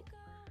cute.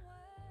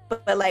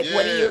 But like,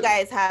 what do you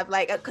guys have?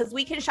 Like, because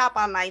we can shop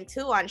online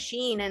too on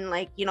Shein, and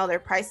like, you know, their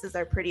prices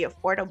are pretty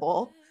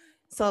affordable.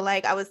 So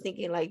like, I was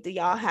thinking, like, do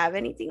y'all have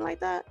anything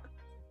like that?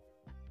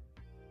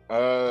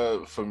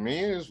 For me,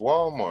 it's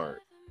Walmart.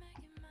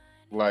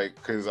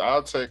 Like, cause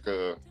I'll take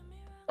all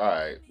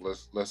right,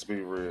 let's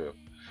be real.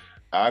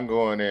 I'm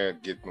going there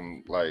and get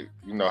them, like,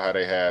 you know how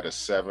they had a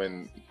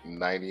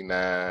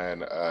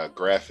 $7.99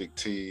 graphic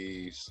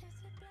tees,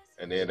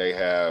 and then they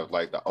have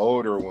like the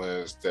older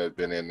ones that have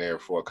been in there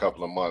for a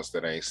couple of months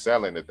that ain't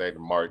selling, that they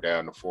marked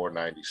down to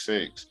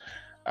 $4.96.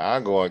 I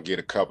go and get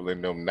a couple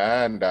of them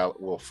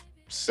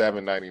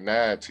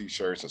 $7.99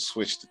 t-shirts and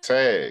switch the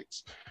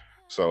tags.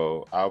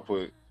 So I'll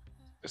put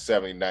the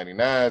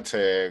 $7.99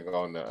 tag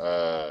on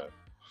the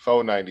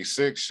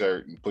 $4.96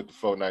 shirt and put the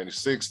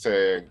 $4.96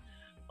 tag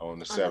on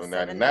the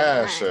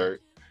 $7.99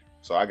 shirt.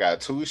 So I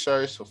got 2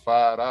 shirts for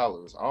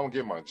 $5. I don't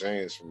get my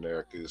jeans from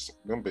there because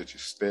them bitches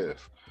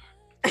stiff.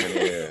 And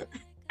then,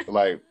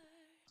 like,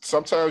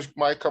 sometimes you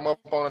might come up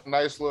on a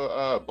nice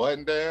little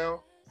button down,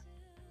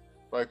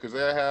 like, cause they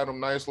had them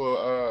nice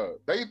little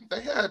they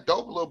had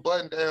dope little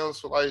button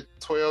downs for like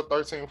 $12,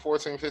 $13,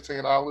 $14,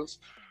 $15.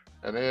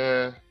 And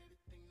then,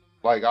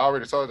 like, I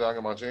already told you I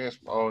got my jeans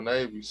from Old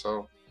Navy,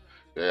 so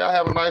yeah, I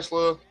have a nice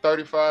little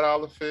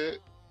 $35 fit.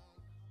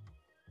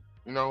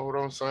 You know what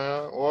I'm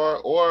saying?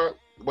 Or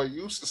what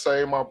used to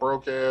save my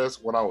broke ass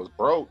when I was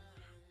broke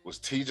was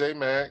TJ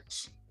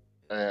Maxx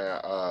and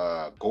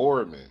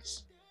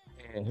Gorman's.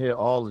 And hit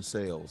all the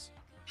sales.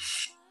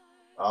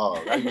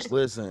 Oh,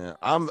 listen,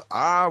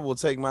 I will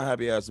take my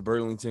happy ass to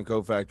Burlington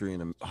Coat Factory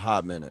in a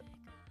hot minute.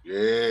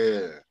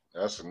 Yeah,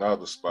 that's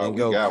another spot. And We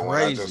got crazy.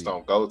 one. I just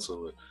don't go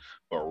to it.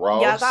 But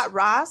Ross, Y'all got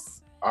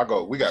Ross?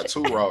 We got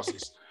 2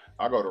 Rosses.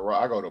 I go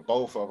to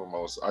both of them.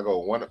 I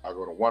go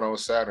to one on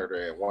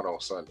Saturday and one on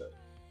Sunday.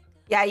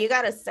 Yeah, you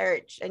gotta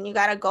search, and you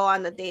gotta go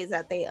on the days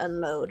that they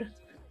unload.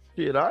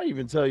 Shit, I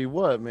even tell you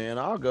what, man.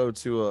 I'll go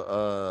to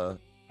a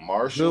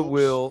Marshalls,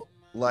 Goodwill,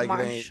 like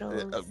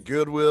Marshalls. it ain't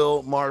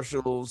Goodwill,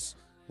 Marshalls,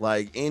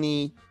 like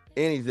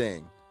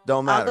anything.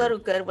 Don't matter. I'll go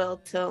to Goodwill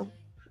too.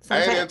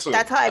 Sometimes,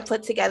 that's how I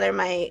put together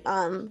my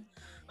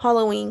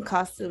Halloween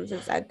costumes,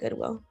 is at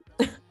Goodwill.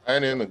 I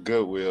ain't in the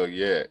Goodwill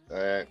yet.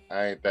 I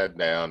ain't that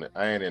down.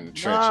 I ain't in the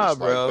trenches. Nah,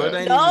 bro. Like it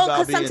ain't No,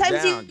 because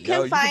sometimes you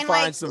can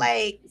find some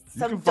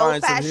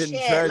dope ass shit,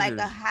 treasures. like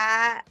a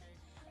hat,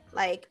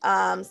 like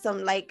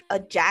some like a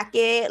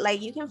jacket.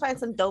 Like, you can find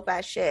some dope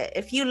ass shit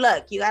if you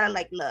look. You gotta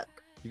look.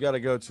 You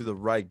gotta go to the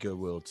right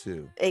Goodwill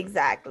too.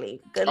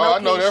 Exactly. Good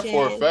location. I know that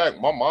for a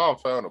fact. My mom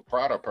found a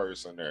Prada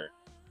purse in there.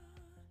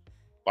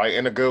 Like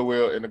in the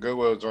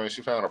Goodwill joint,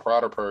 she found a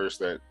Prada purse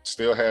that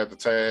still had the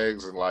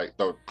tags and like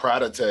the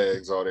Prada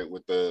tags on it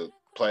with the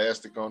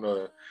plastic on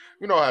the,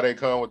 you know how they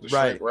come with the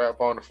shrink wrap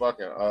on the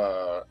fucking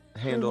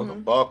handle, the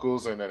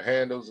buckles and the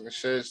handles and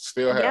shit.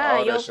 Still had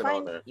all that shit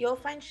on there. You'll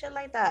find shit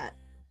like that.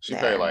 She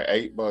paid like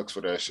 $8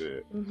 for that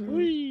shit.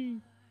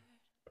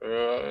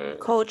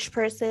 Coach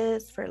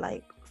purses for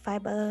like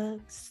 $5,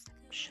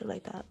 shit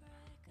like that.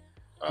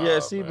 Yeah,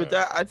 see, man. But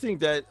I think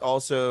that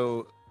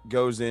also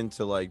goes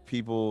into like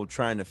people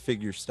trying to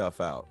figure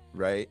stuff out,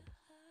 right?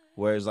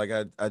 Whereas like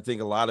I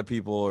think a lot of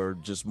people are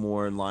just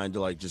more in line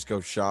to like just go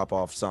shop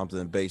off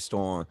something based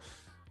on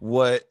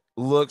what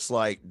looks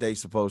like they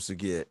supposed to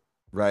get,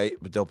 right?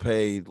 But they'll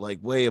pay like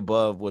way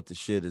above what the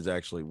shit is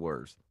actually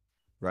worth,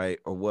 right?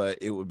 Or what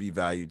it would be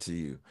valued to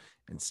you,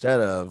 instead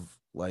of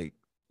like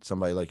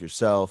somebody like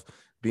yourself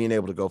being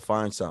able to go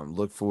find something,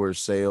 look for a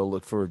sale,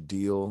 look for a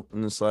deal.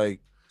 And it's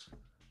like,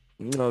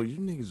 you know, you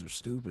niggas are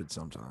stupid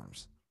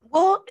sometimes.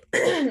 Well,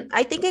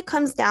 I think it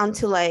comes down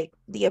to like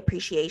the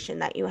appreciation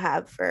that you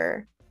have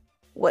for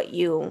what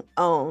you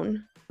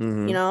own.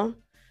 You know,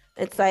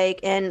 it's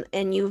like, and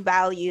you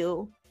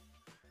value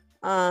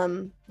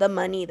the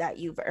money that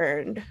you've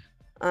earned.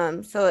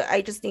 So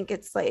I just think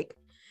it's like,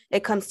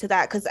 it comes to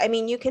that. Cause I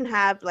mean, you can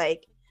have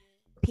like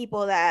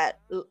people that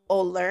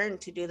will learn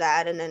to do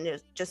that and then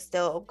just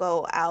still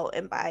go out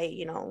and buy,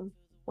 you know,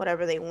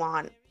 whatever they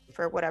want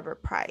for whatever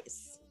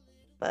price.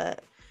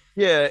 But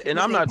yeah, and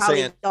I'm not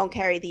saying don't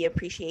carry the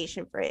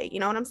appreciation for it.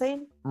 You know what I'm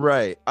saying?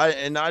 Right. I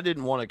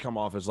didn't want to come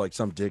off as like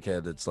some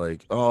dickhead that's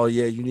like, oh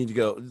yeah, you need to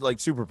go like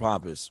super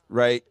pompous,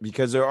 right?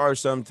 Because there are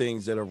some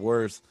things that are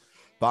worth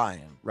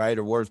buying, right,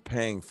 or worth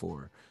paying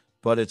for.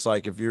 But it's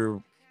like, if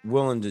you're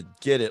willing to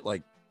get it,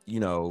 like, you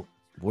know,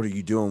 what are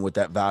you doing with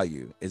that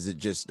value? Is it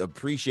just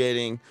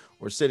appreciating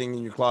or sitting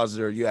in your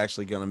closet, or are you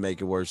actually gonna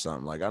make it worth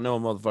something? Like, I know a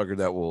motherfucker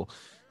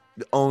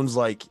that owns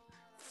like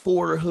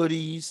 4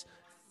 hoodies,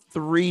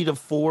 3 to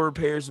 4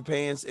 pairs of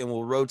pants, and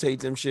will rotate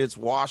them shits,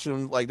 wash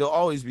them, like they'll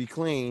always be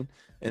clean,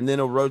 and then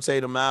he'll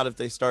rotate them out if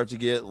they start to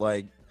get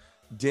like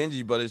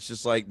dingy. But it's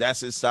just like, that's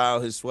his style,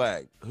 his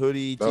swag,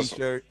 hoodie,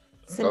 t-shirt.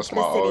 That's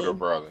my older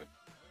brother.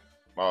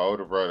 My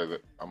older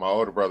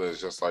brother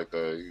is just like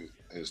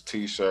his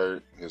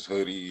t-shirt, his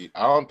hoodie.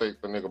 I don't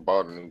think the nigga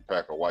bought a new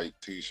pack of white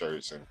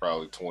t-shirts in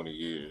probably 20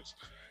 years.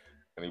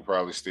 and he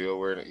probably still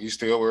wear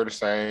the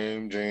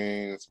same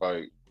jeans.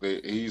 Like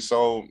he's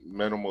so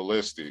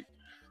minimalistic,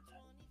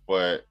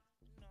 but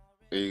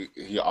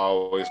he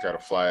always got a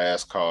fly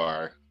ass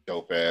car,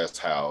 dope ass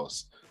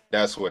house.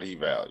 That's what he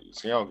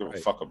values. He don't give a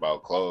fuck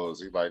about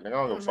clothes. He's like, I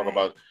don't give a fuck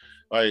about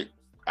like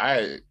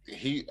I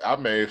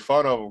made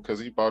fun of him because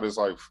he bought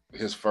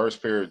his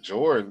first pair of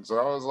Jordans. And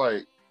I was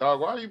like, dog,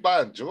 why are you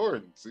buying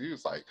Jordans? He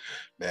was like,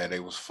 man,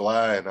 they was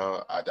flying.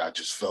 I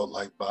just felt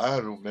like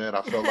buying them, man.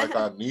 I felt like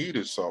I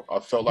needed something. I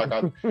felt like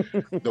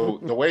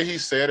the way he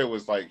said it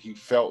was like he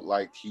felt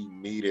like he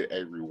needed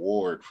a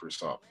reward for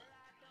something.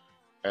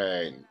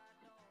 And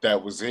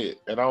that was it.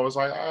 And I was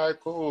like, all right,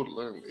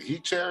 cool. He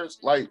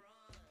cherished, like,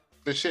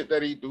 the shit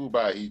that he do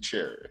buy, he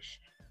cherish.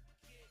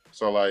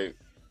 So, like,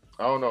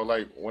 I don't know,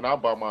 like, when I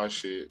buy my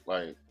shit,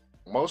 like,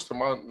 most of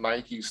my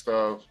Nike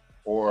stuff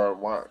or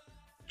my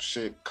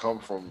shit come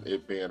from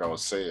it being on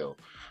sale.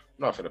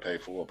 I'm not finna pay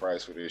full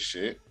price for this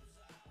shit.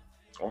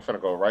 I'm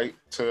finna go right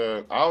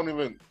to,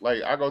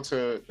 I go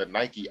to the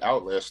Nike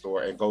outlet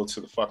store and go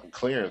to the fucking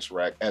clearance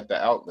rack at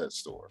the outlet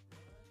store.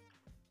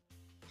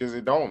 Because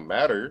it don't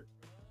matter.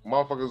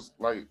 Motherfuckers,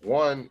 like,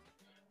 one,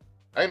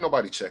 ain't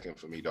nobody checking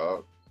for me,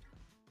 dog.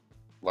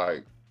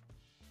 Like,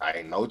 I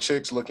ain't no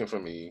chicks looking for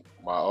me.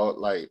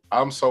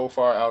 I'm so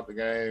far out the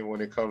game when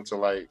it comes to,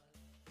 like,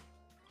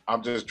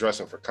 I'm just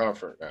dressing for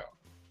comfort now.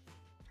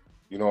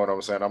 You know what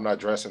I'm saying? I'm not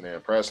dressing to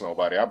impress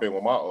nobody. I've been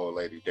with my old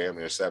lady damn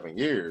near 7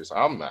 years.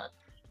 I'm not.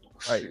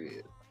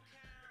 Shit.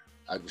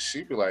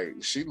 She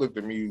looked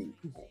at me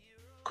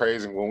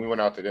crazy when we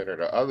went out to dinner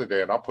the other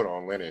day and I put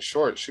on linen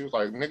shorts. She was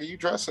like, nigga, you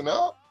dressing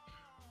up?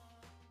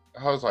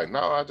 I was like,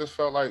 no, I just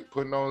felt like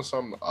putting on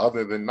something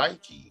other than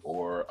Nike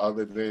or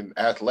other than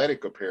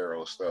athletic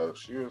apparel stuff.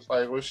 She was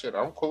like, well, shit,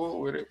 I'm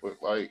cool with it. But,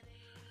 like,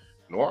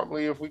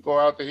 normally if we go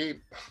out to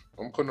eat,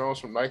 I'm putting on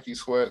some Nike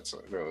sweats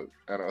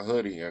and a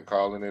hoodie and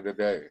calling it a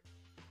day.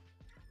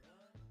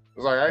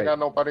 It's like, I ain't got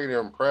nobody to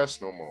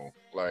impress no more.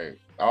 Like,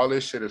 all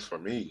this shit is for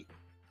me.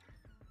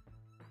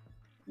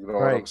 You know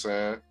what I'm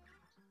saying?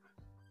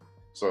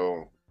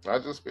 So I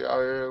just be out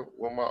here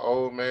with my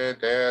old man,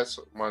 dad's.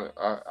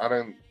 I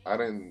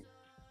didn't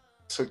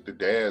took the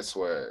dad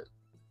swag.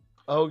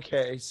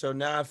 Okay, so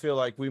now I feel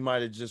like we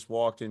might have just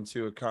walked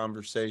into a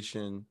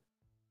conversation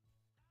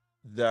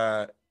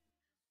that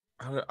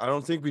I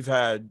don't think we've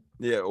had,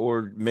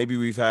 or maybe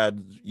we've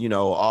had,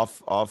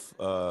 off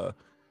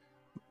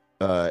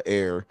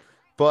air.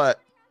 But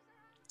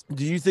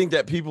do you think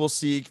that people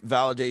seek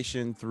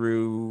validation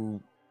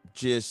through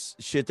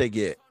just shit they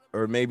get,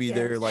 or maybe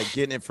they're like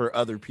getting it for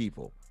other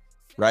people,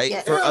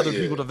 right? For other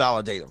people to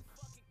validate them.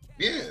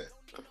 Yeah.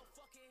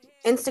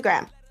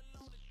 Instagram.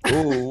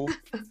 Ooh,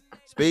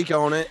 speak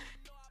on it.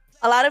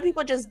 A lot of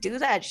people just do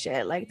that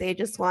shit. Like, they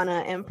just want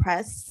to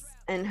impress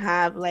and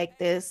have like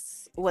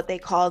this, what they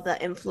call the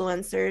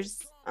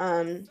influencers.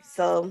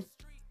 So,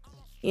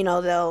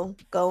 they'll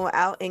go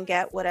out and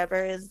get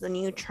whatever is the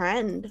new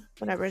trend,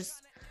 whatever's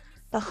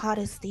the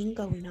hottest thing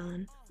going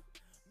on,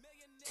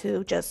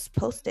 to just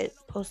post it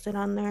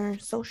on their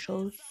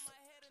socials,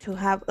 to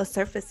have a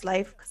surface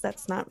life, because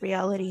that's not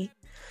reality.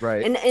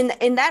 Right.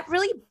 And that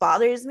really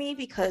bothers me,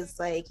 because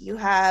like you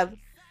have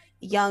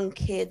young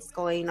kids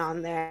going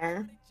on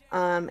there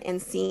and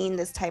seeing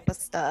this type of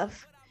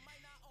stuff,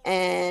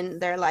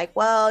 and they're like,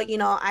 well,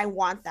 I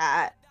want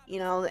that,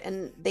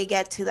 and they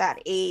get to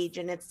that age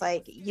and it's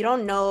like, you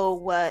don't know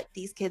what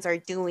these kids are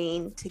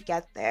doing to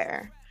get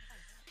there.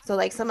 So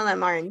like some of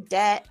them are in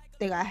debt.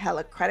 They got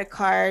hella credit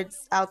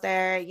cards out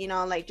there,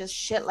 like just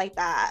shit like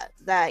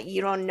that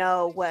you don't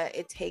know what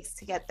it takes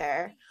to get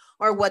there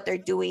or what they're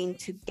doing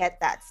to get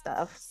that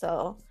stuff.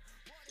 So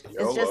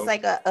it's just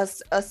like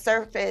a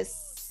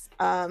surface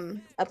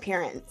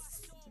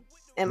appearance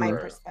in my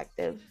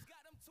perspective.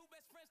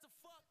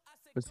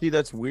 But see,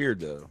 that's weird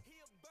though,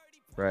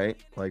 right?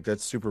 Like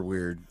that's super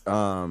weird.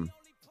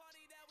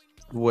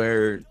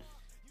 Where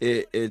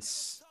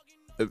it's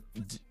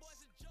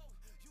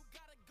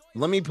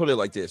let me put it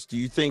like this. Do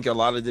you think a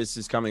lot of this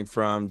is coming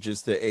from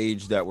just the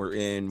age that we're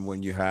in,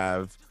 when you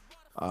have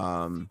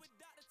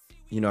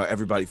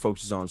everybody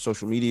focuses on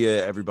social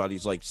media,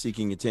 everybody's like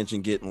seeking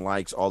attention, getting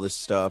likes, all this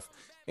stuff,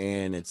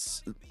 and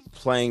it's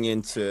playing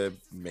into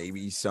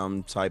maybe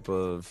some type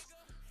of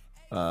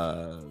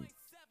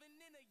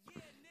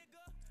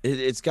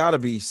it's got to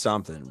be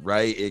something,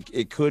 right?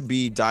 It could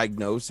be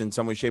diagnosed in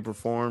some way, shape, or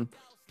form,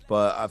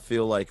 but I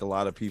feel like a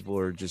lot of people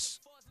are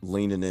just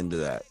leaning into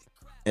that,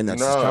 and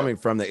that's just coming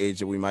from the age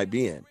that we might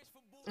be in.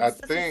 I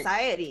think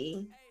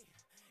society.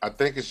 I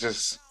think it's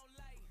just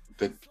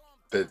the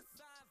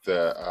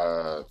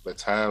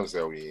times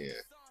that we in.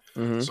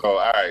 Mm-hmm. So,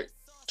 all right,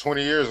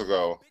 20 years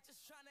ago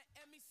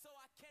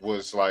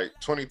was like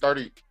 20,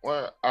 30.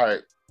 Well, all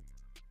right,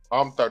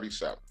 I'm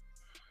 37.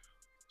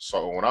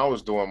 So when I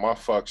was doing my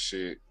fuck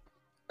shit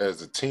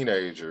as a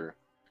teenager,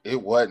 it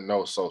wasn't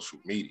no social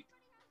media.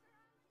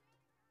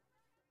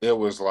 It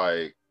was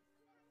like,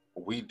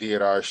 we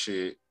did our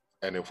shit,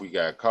 and if we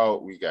got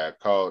caught, we got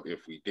caught.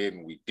 If we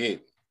didn't, we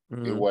didn't.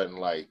 Mm-hmm. It wasn't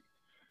like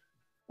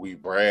we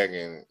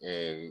bragging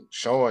and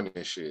showing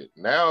this shit.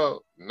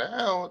 Now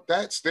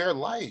that's their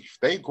life.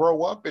 They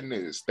grow up in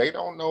this. They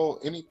don't know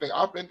anything.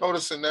 I've been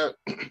noticing that.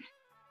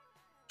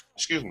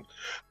 Excuse me.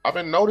 I've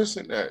been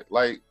noticing that.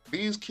 Like,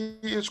 these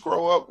kids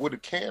grow up with a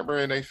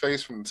camera in their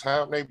face from the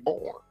time they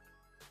born.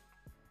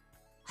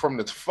 From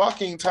the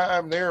fucking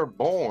time they're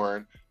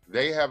born,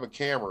 they have a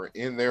camera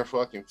in their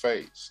fucking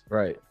face.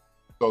 Right.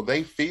 So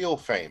they feel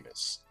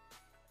famous,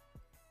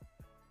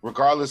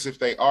 regardless if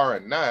they are or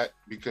not,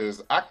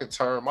 because I could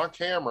turn my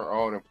camera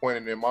on and point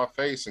it in my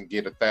face and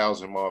get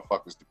 1,000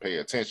 motherfuckers to pay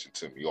attention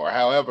to me, or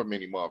however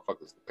many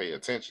motherfuckers to pay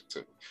attention to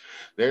me.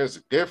 There's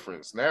a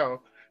difference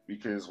now,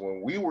 because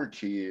when we were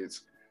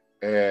kids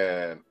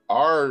and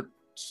our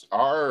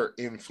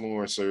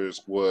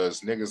influencers was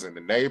niggas in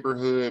the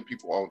neighborhood,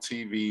 people on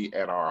TV,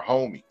 and our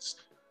homies,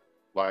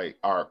 like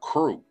our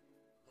crew.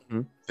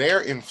 Mm-hmm.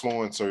 Their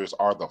influencers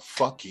are the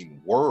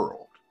fucking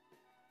world.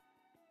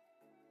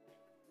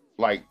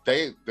 Like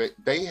they're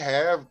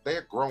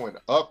growing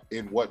up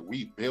in what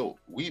we built.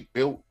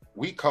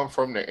 We come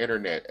from the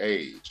internet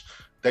age.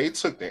 They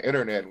took the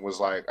internet and was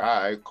like,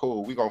 all right,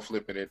 cool, we gonna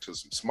flip it into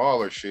some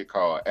smaller shit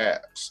called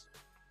apps.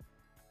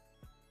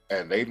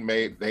 And they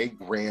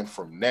ran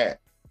from that.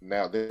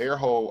 Now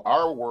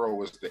our world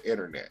was the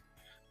internet.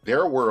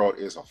 Their world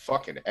is a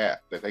fucking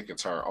app that they can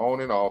turn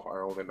on and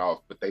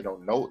off, but they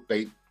don't know,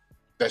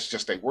 that's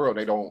just their world.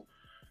 They don't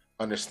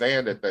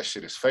understand that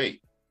shit is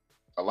fake.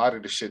 A lot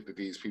of the shit that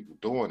these people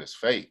doing is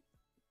fake.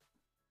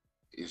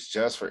 It's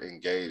just for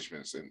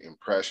engagements and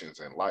impressions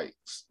and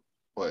likes.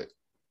 But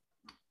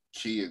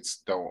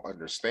kids don't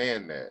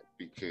understand that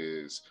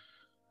because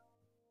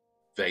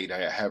they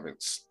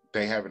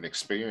haven't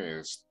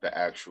experienced the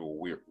actual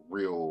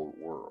real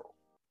world.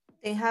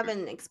 They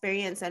haven't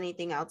experienced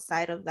anything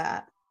outside of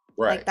that.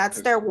 Right. Like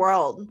that's their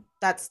world.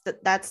 That's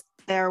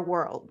their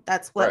world.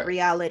 That's what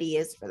reality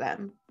is for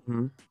them.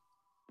 Mm-hmm.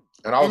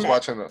 And I was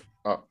watching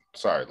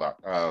sorry, not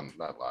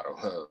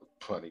Lotto.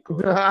 Funny. Cool.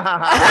 You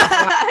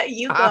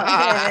go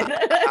ahead.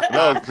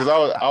 No, because I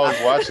was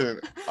watching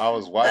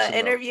the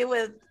interview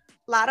with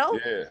Lotto.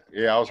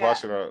 Yeah. I was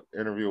watching an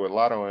interview with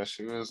Lotto, and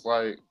she was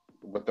like,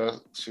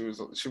 she was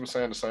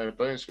saying the same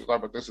thing. She was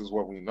like, but this is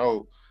what we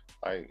know.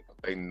 Like,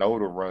 they know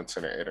to run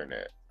to the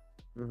internet.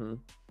 Mm-hmm.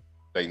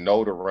 They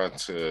know to run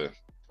to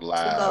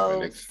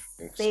live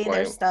and say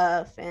their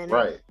stuff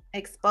and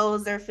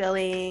expose their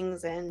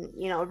feelings and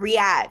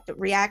react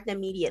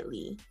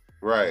immediately.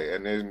 Right.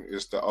 And then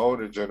it's the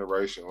older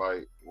generation,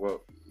 like,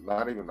 well,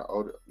 not even the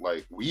older,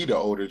 like, we the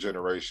older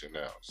generation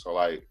now. So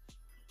like,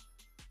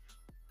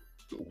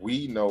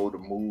 we know to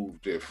move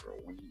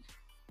different.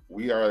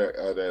 We are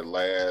at that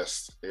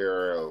last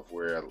era of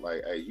where,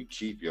 like, hey, you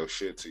keep your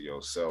shit to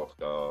yourself,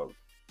 dog,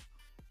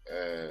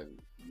 and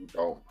you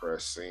don't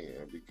press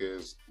send,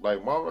 because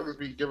like motherfuckers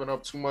be giving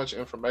up too much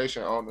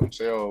information on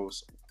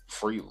themselves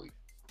freely.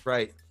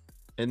 Right.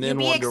 And then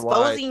you be wonder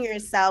exposing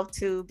yourself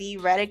to be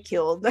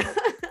ridiculed.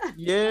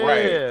 Yeah.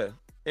 Right.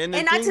 And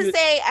not to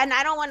say, and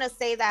I don't want to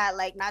say that,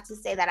 like, not to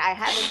say that I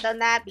haven't done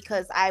that,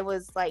 because I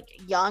was like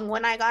young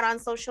when I got on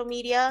social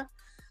media.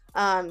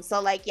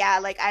 So like, yeah,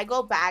 like I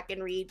go back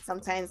and read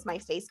sometimes my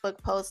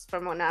Facebook posts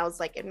from when I was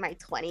like in my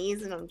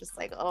 20s, and I'm just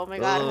like, oh my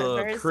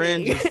God,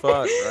 cringe as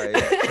fuck,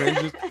 right?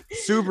 Cringe,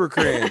 super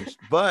cringe.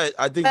 But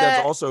I think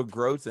that's also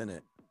growth in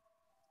it.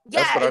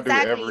 Yeah,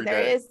 exactly.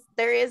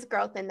 There is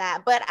growth in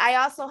that. But I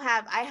also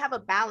have a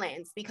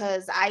balance,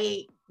 because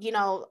I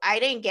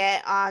didn't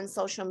get on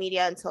social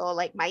media until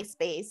like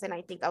MySpace, and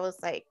I think I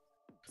was like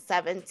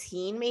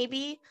 17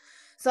 maybe.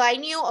 So I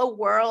knew a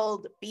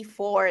world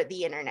before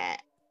the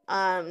internet.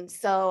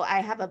 So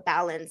I have a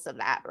balance of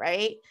that,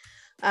 right?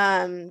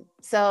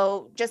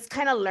 So just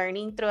kind of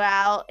learning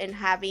throughout and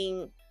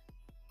having,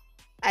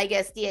 I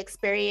guess, the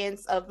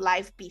experience of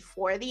life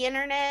before the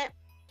internet,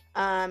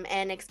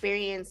 and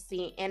experience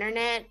the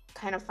internet,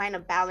 kind of find a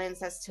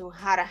balance as to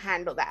how to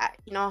handle that,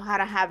 how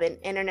to have an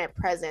internet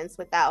presence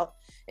without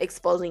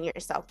exposing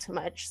yourself too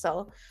much.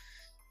 So,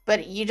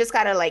 but you just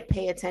got to like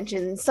pay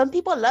attention. Some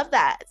people love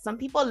that. Some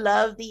people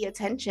love the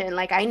attention.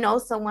 Like I know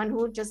someone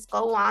who just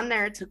go on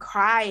there to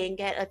cry and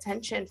get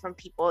attention from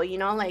people,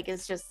 like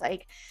it's just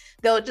like,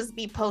 they'll just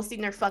be posting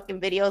their fucking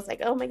videos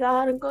like, oh my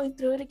God, I'm going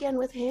through it again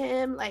with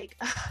him.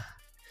 Like,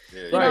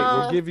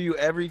 Will give you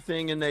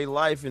everything in their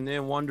life and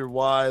then wonder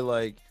why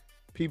like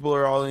people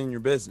are all in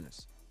your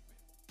business.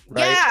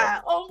 Right?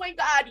 Yeah. Oh my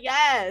God.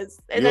 Yes.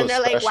 And then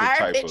they're like, why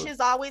are bitches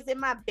always in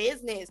my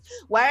business?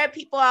 Why are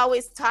people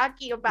always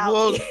talking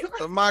about me?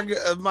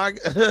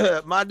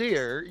 my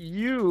dear,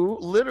 you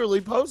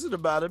literally posted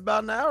about it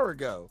about an hour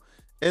ago,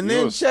 and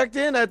then checked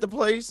in at the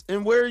place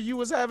and where you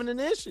was having an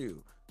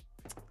issue.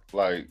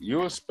 Like,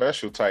 you're a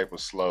special type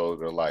of slow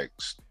to like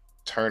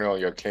turn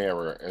on your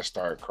camera and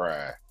start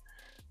crying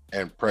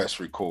and press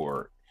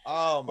record.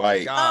 Oh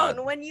my God.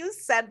 Oh, when you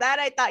said that,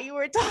 I thought you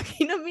were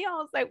talking to me. I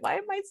was like, why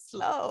am I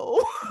slow?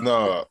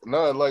 No,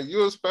 like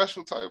you're a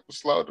special type of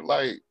slow to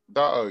like,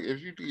 dog,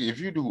 if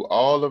you do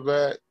all of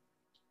that,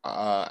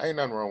 ain't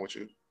nothing wrong with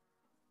you.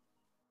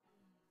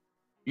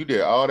 You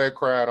did all that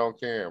crying on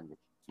camera.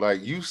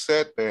 Like you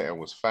sat there and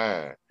was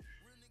fine,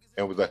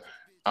 and was like,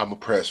 "I'm gonna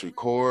press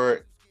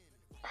record."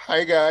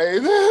 Hi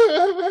guys.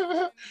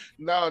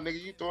 No, nigga,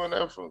 you doing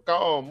that for? Go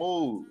on,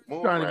 move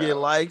Trying around. to get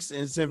likes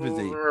and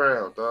sympathy. Move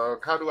around,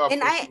 dog. How do I?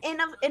 And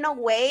in a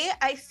way,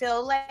 I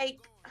feel that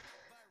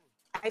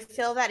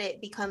it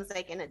becomes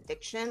like an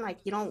addiction. Like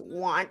you don't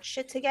want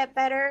shit to get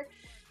better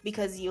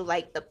because you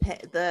like the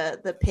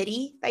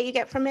pity that you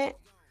get from it.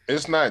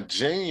 It's not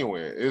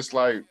genuine. It's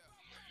like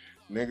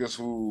niggas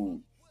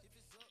who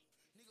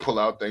pull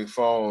out their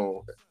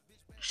phone,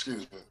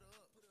 excuse me,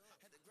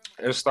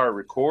 and start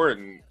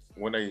recording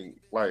when they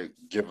like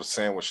give a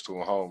sandwich to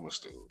a homeless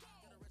dude.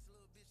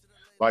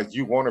 Like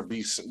you want to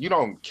be, you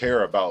don't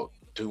care about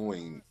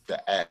doing the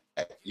act.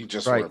 You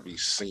just want to be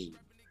seen.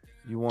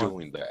 You want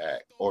doing the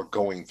act or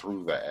going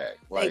through the act.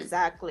 Like,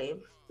 exactly.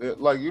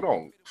 Like you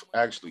don't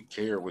actually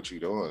care what you're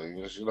doing.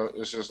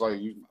 It's just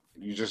like you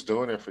just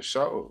doing it for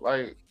show.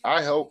 Like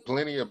I help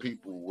plenty of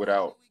people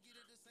without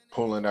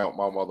pulling out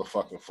my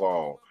motherfucking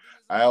phone.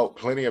 I help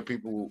plenty of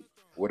people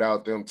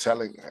without them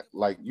telling,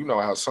 like, you know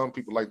how some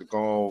people like to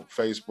go on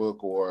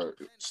Facebook or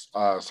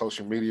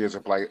social medias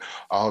and be like,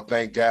 oh,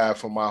 thank God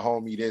for my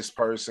homie, this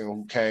person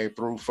who came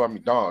through for me.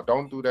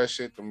 Don't do that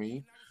shit to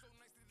me.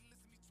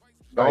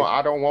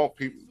 I don't want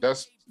people,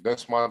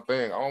 that's my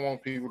thing. I don't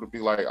want people to be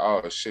like,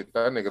 oh shit,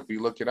 that nigga be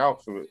looking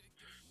out for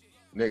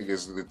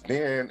niggas.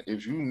 Then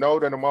if you know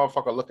that a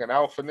motherfucker looking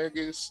out for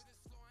niggas,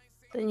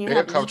 then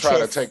they'll come try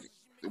to take,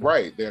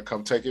 they'll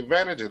come take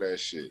advantage of that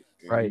shit.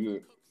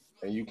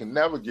 And you can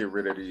never get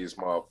rid of these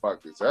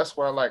motherfuckers. That's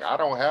why, like, I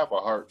don't have a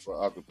heart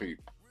for other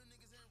people.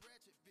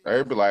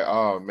 They be like,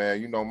 oh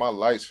man, you know my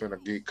lights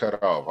finna get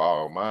cut off.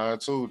 Oh, mine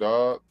too,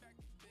 dog.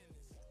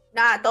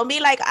 Nah, don't be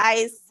like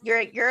Ice. You're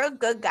a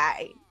good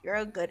guy. You're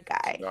a good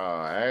guy.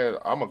 Nah,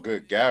 I'm a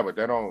good guy, but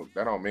that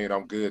don't mean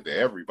I'm good to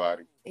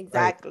everybody.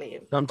 Exactly.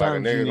 Right.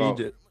 Sometimes you need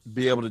to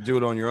be able to do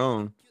it on your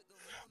own.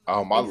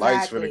 Oh, my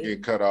lights finna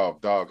get cut off,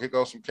 dog. Here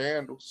goes some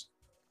candles.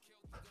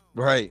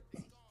 Right.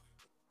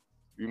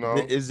 You know,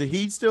 is the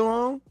heat still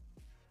on?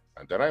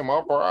 That ain't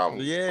my problem.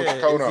 Yeah,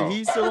 is the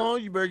heat still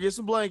on? You better get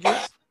some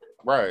blankets.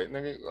 Right,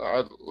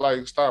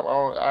 nigga. Stop.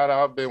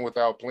 I've been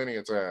without plenty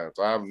of times.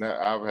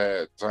 I've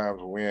had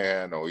times when we ain't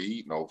had no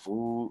heat, no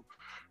food.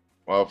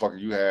 Motherfucker,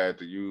 you had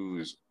to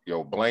use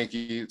your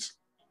blankets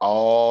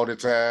all the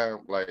time.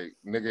 Like,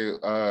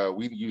 nigga,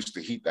 we used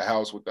to heat the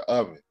house with the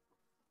oven.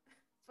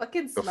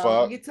 Fucking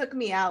slow. You took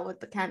me out with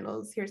the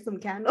candles. Here's some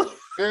candles.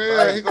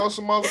 Yeah, here goes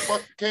some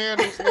motherfucking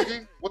candles,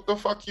 nigga. What the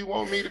fuck you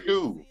want me to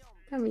do?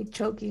 Got me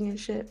choking and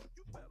shit.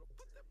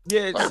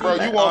 Yeah, like, bro,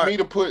 you want me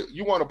to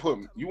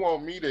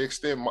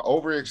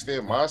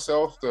overextend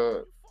myself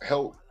to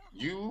help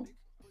you?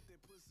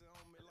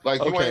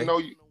 Like you ain't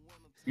know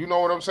you know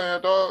what I'm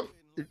saying, dog?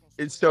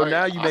 It's so like,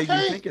 now you make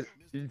me think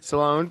it.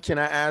 Sloan, can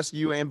I ask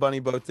you and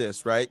Bunny both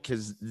this, right?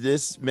 Because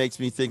this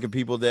makes me think of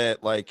people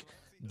that like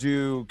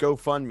do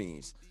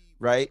GoFundMes,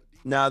 right?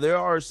 Now there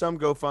are some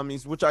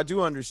GoFundMes, which I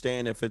do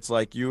understand if it's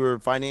like you're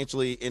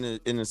financially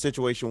in a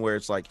situation where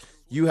it's like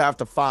you have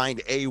to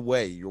find a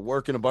way. You're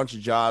working a bunch of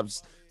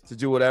jobs to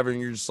do whatever,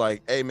 and you're just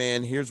like, hey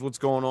man, here's what's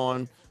going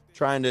on,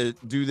 trying to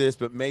do this,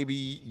 but maybe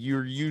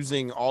you're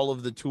using all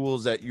of the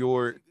tools at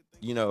your,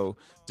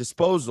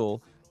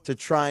 disposal to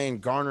try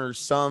and garner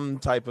some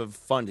type of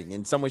funding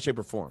in some way, shape,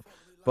 or form.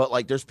 But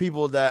like there's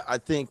people that I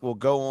think will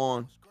go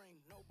on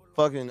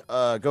fucking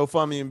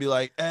GoFundMe and be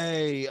like,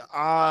 hey,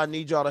 I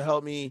need y'all to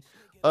help me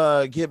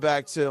get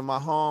back to my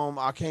home.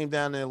 I came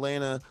down to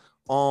Atlanta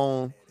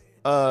on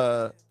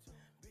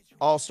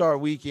All-Star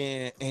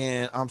Weekend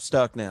and I'm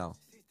stuck now.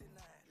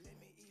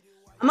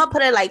 I'm gonna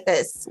put it like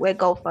this with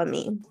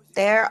GoFundMe.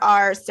 There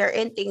are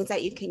certain things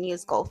that you can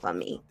use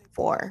GoFundMe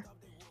for.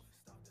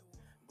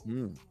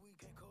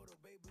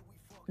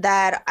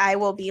 That I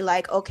will be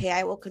like, okay,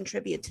 I will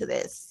contribute to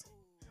this.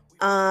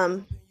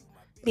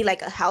 Be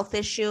like a health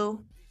issue.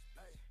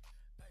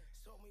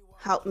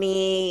 Help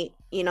me,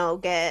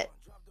 get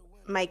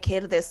my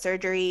kid this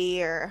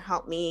surgery, or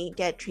help me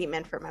get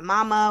treatment for my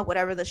mama,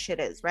 whatever the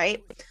shit is,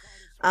 right?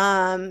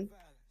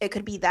 It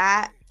could be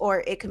that,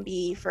 or it can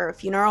be for a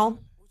funeral,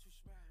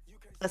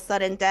 a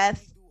sudden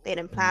death. They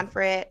didn't plan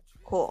for it.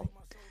 Cool.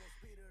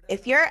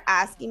 If you're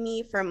asking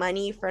me for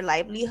money for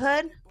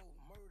livelihood,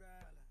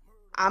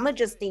 I'ma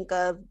just think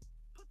of,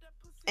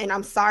 and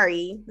I'm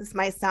sorry, this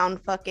might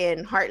sound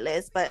fucking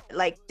heartless, but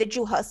like, did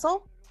you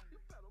hustle?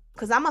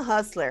 Because I'm a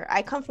hustler.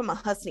 I come from a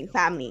hustling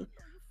family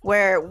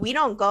where we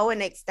don't go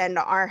and extend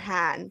our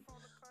hand.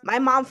 My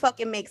mom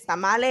fucking makes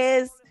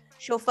tamales.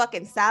 She'll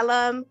fucking sell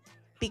them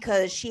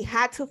because she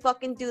had to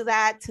fucking do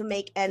that to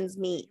make ends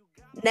meet.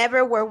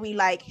 Never were we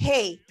like,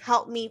 hey,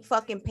 help me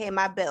fucking pay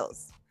my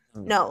bills.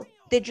 No.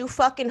 Did you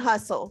fucking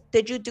hustle?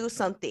 Did you do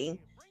something?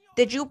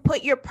 Did you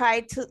put your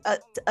pride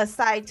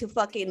aside to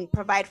fucking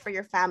provide for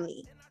your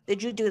family?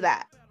 Did you do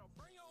that?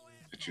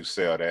 Did you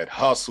sell that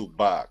hustle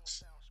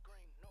box?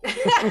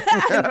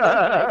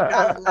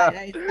 I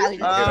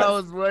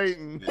was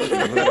waiting. You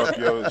hit up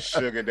your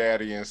sugar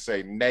daddy and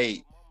say,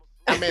 Nate,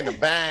 I'm in the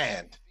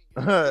band.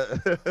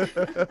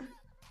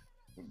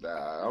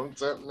 Nah, I'm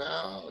telling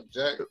now,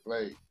 Jack.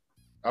 Like,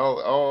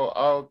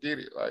 I'll get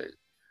it.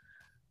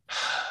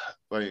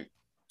 Like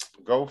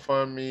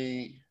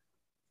GoFundMe.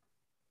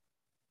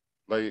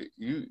 Like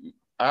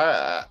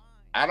I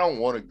don't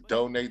want to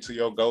donate to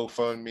your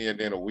GoFundMe, and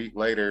then a week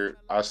later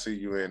I see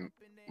you in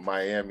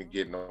Miami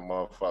getting a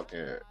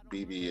motherfucking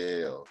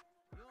BBL,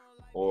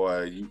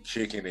 or you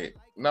kicking it.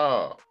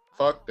 No,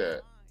 fuck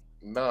that.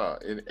 No,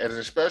 and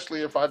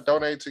especially if I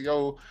donate to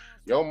your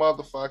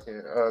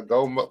motherfucking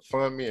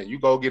GoFundMe and you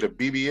go get a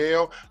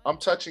BBL, I'm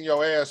touching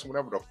your ass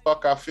whenever the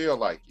fuck I feel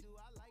like it.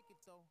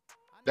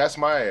 That's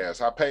my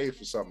ass. I paid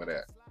for some of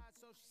that.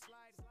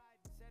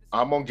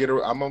 I'm gonna get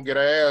an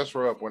ass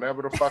rub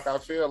whenever the fuck I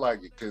feel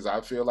like it, because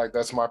I feel like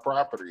that's my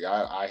property.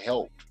 I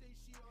helped.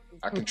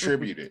 I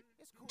contributed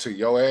to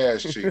your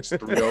ass cheeks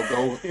through your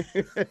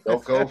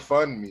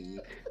GoFundMe.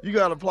 You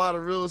got to apply the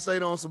real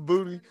estate on some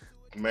booty.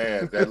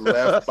 Man, that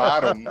left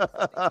bottom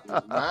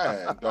is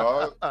mine,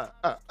 dog.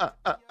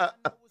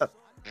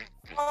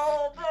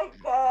 Oh my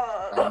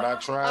god! I'm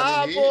not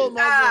trying to pull hit.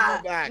 Nah.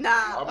 I'm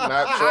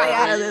not Stay trying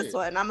out to of hit. this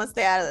one. I'm gonna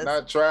stay out of this.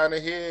 Not trying to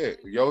hit.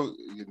 Yo,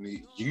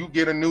 you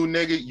get a new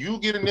nigga. You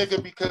get a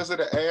nigga because of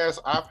the ass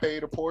I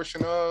paid a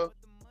portion of.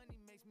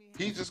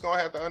 He's just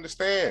gonna have to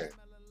understand.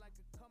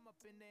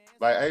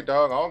 Like, hey,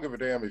 dog, I don't give a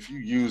damn if you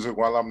use it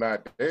while I'm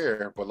not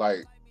there, but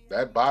like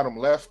that bottom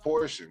left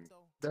portion,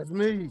 That's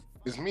me.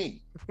 is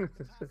me.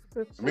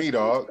 It's me,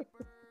 dog.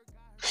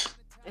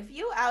 If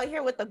you out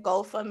here with the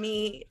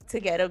GoFundMe to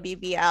get a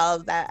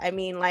BBL, that I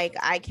mean, like,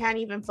 I can't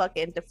even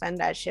fucking defend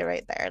that shit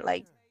right there.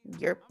 Like,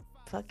 you're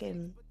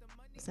fucking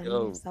sending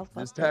Yo, yourself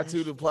up. this for that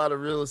tattoo to apply to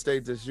real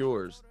estate that's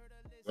yours.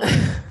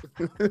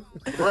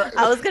 Right.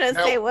 I was gonna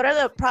Now- say, what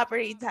are the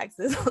property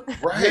taxes?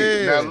 Right.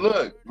 Yeah.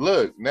 Now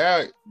look,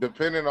 now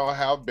depending on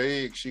how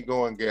big she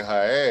go and get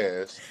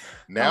her ass,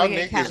 now Don't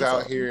get niggas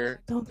out canceled.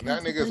 here, Don't now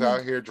cancel niggas money.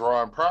 out here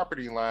drawing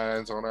property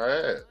lines on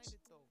her ass.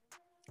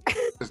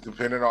 It's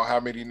depending on how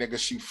many niggas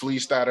she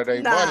fleeced out of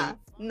their money,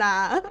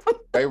 Nah.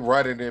 they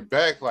running it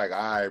back like,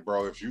 all right,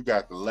 bro, if you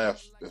got the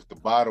left, if the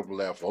bottom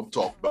left, I'm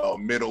talking about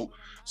middle,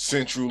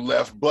 central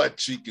left butt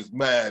cheek is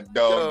mine,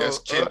 dog.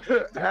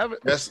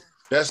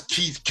 That's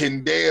Keith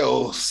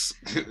Kendall's,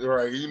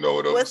 right? You know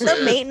what I'm What's saying?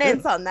 the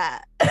maintenance on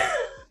that?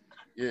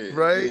 Yeah,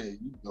 Right? Yeah,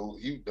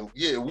 you know.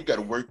 Yeah, we got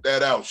to work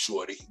that out,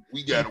 shorty.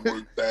 We got to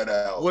work that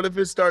out, What if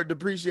it start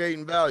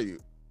depreciating value?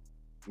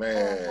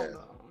 man.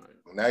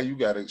 Now you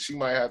got to. She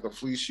might have to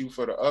fleece you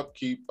for the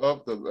upkeep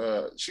of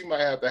the. She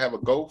might have to have a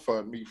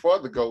GoFundMe for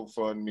the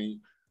GoFundMe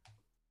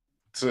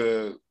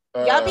to.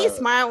 Y'all be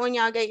smart when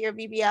y'all get your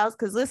BBLs,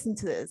 because listen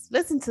to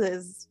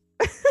this.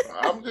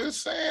 I'm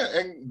just saying,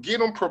 and get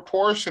them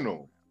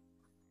proportional.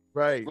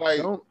 Right.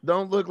 Like-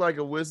 don't look like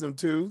a wisdom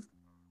tooth.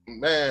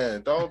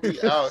 Man, don't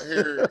be out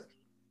here,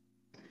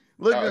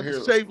 Look Out at here-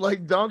 the shape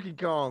like Donkey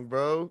Kong,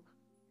 bro.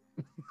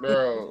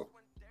 bro.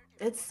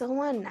 It's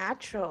so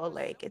unnatural.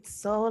 Like, it's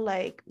so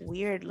like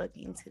weird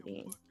looking to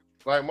me.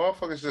 Like,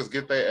 motherfuckers just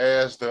get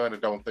their ass done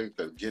and don't think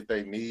to get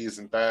their knees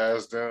and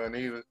thighs done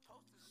either.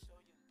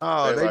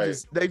 Oh, They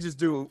they just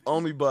do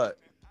only butt.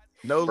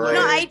 No Bro.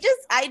 legs. No,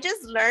 I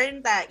just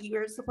learned that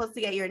you're supposed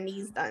to get your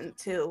knees done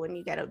too when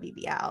you get a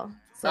BBL.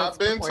 So I've it's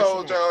been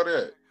told proportionate. y'all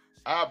that.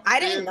 I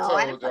didn't know.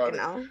 I didn't fucking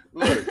know.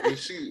 Look, if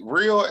she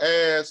real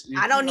ass,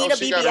 I don't need a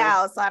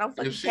BBL, so I don't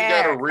fucking If she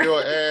care. got a real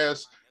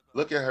ass,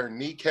 look at her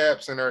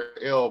kneecaps and her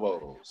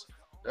elbows.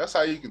 That's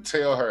how you can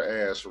tell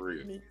her ass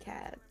real.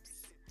 Kneecaps.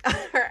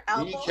 Her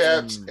elbows.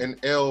 Kneecaps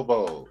and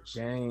elbows.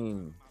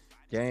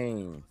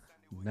 Gain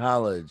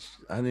knowledge.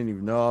 I didn't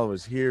even know I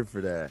was here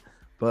for that.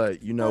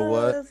 But you know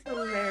what? That's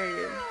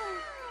hilarious.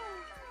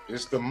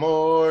 It's the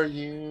more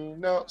you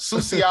know.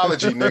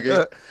 Sociology,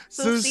 nigga.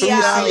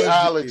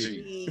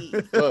 Sociology.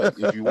 Look,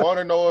 if you want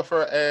to know if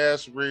her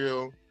ass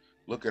real,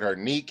 look at her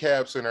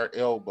kneecaps and her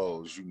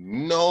elbows. You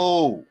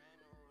know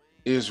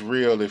it's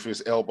real if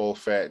it's elbow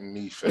fat and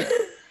knee fat.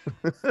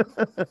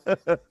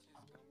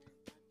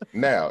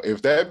 Now,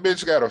 if that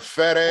bitch got a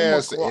fat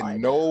ass God.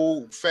 and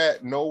no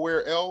fat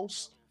nowhere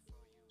else,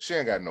 she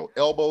ain't got no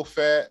elbow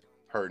fat,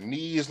 her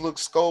knees look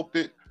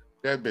sculpted,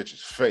 that bitch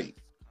is fake.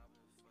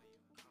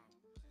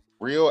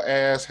 Real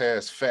ass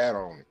has fat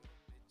on it.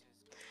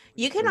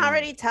 You can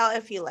already tell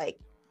if you like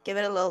give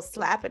it a little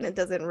slap and it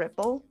doesn't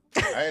ripple.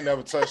 I ain't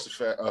never touched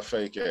a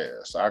fake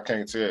ass. I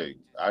can't tell you.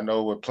 I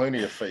know what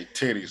plenty of fake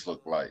titties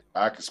look like.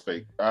 I can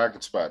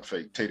spot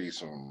fake titties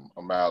from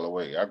a mile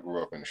away. I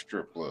grew up in a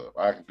strip club.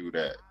 I can do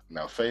that.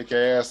 Now, fake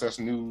ass, that's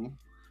new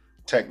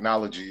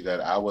technology that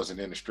I wasn't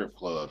in the strip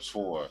clubs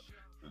for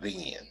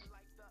then.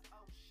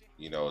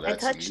 You know, I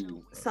that's touched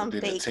new some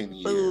within the fake 10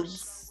 years.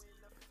 boobs,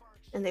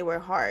 and they were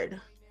hard.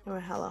 They were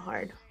hella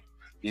hard.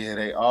 Yeah,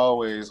 they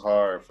always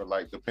hard for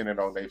like depending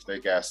on if they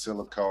got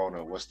silicone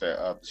or what's that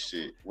other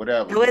shit.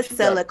 Whatever. It was You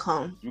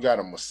silicone. You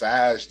gotta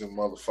massage them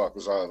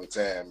motherfuckers all the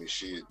time and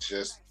shit.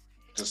 Just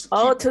to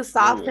Oh, keep to it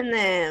soften fluid.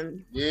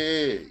 them.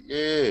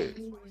 Yeah.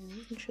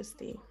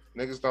 Interesting.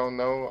 Niggas don't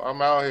know.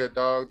 I'm out here,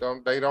 dog.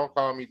 They don't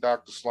call me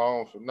Dr.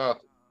 Sloan for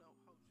nothing.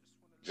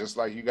 Just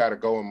like you gotta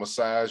go and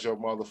massage your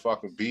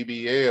motherfucking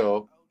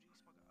BBL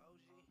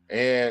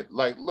And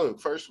like, look,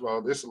 first of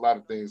all, there's a lot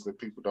of things that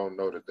people don't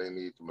know that they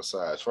need to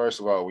massage. First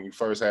of all, when you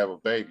first have a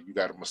baby, you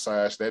got to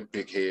massage that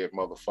big head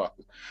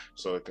motherfucker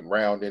so it can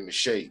round into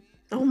shape.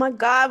 Oh my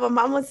God, my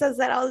mama says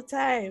that all the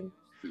time.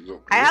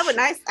 I have a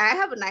nice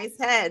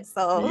head,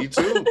 so me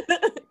too.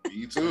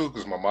 Me too,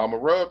 because my mama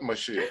rubbed my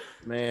shit.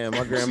 Man,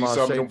 my grandma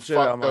shaped shit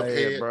out my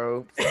head,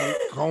 bro.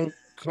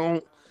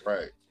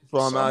 Right. So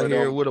I'm out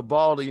here with a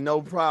baldy,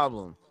 no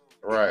problem.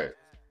 Right.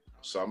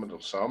 Some of them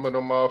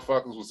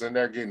motherfuckers was in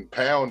there getting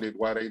pounded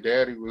while they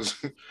daddy was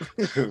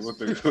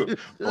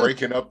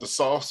breaking up the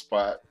soft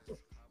spot.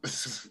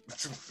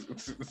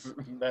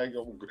 Now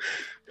your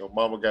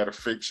mama gotta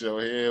fix your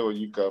hair when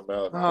you come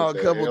out.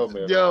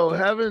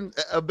 Having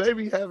a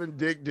baby having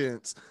dick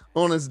dents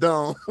on his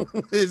dome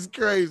is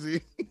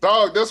crazy.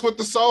 Dog, that's what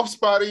the soft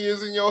spot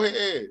is in your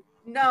head.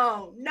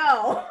 No.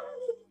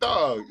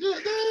 Dog, yeah,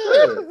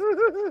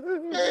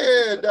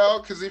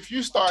 dog. Because if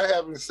you start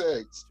having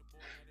sex,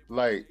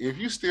 like if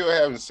you still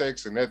having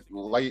sex in that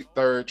late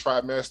third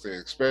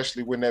trimester,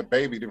 especially when that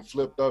baby then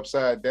flipped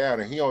upside down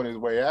and he on his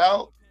way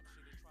out.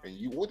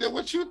 And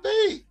what you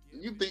think?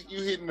 You think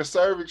you hitting the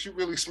cervix? You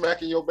really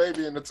smacking your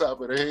baby in the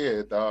top of the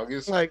head, dog.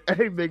 It's like,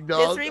 hey, big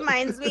dog. This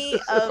reminds me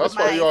of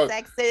my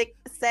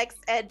sex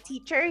ed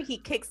teacher. He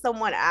kicked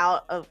someone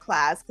out of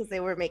class because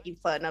they were making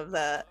fun of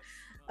the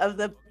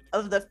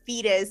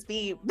fetus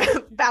be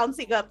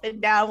bouncing up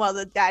and down while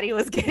the daddy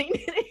was getting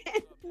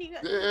it. He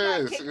got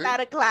kicked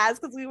out of class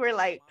because we were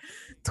like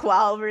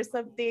 12 or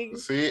something.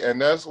 See,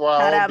 and that's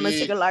why I don't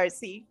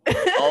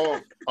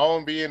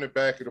be in the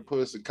back of the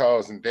pussy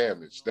causing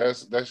damage.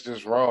 That's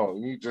just wrong.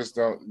 You just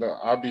don't know.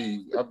 I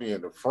be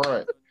in the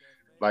front.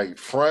 Like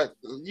front.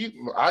 He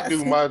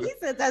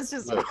said that's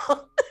just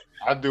wrong.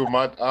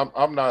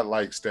 I'm not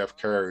like Steph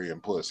Curry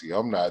and pussy.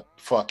 I'm not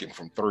fucking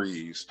from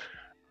threes.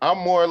 I'm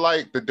more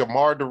like the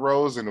DeMar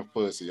DeRozan of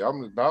pussy.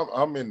 I'm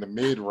in the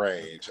mid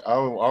range.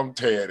 I'm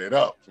tearing it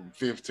up from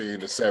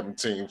 15 to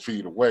 17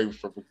 feet away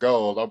from the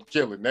goal. I'm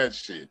killing that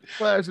shit.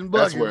 Flashing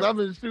buckets. I've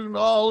been shooting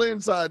all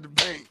inside the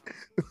paint.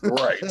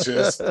 Right.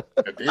 Just at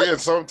the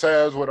end,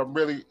 sometimes when I'm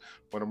really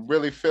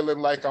feeling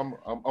like I'm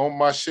on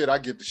my shit, I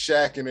get the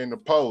shacking in the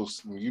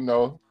post. You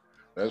know,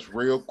 that's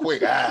real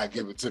quick.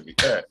 Give it to me.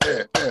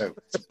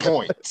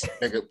 Points,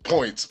 nigga.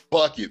 Points,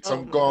 buckets.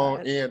 I'm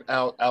going in,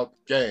 out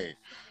the game.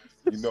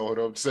 You know what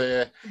I'm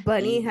saying?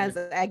 Bunny has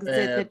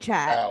exited the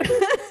chat.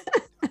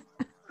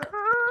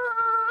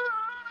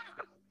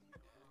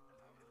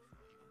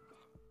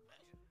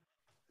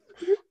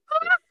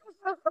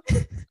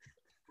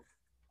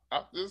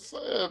 I'm just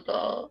saying,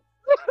 dog.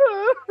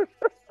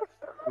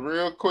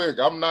 Real quick,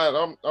 I'm not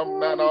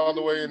all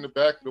the way in the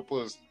back of the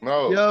pussy.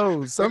 No.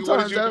 Yo,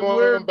 sometimes that's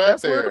where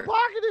the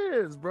pocket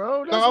is,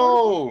 bro.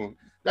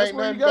 Ain't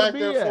nothing back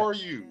there for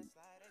you.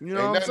 You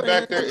know what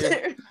I'm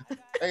saying?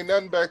 Ain't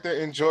nothing back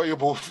there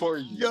enjoyable for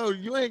you. Yo,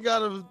 you ain't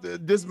gotta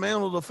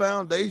dismantle the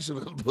foundation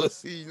of the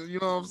pussy. You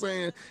know what I'm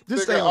saying?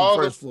 Just stay on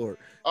the first floor.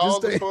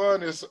 All the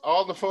fun is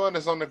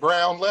on the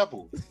ground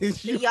level. Do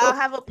y'all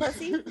have a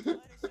pussy?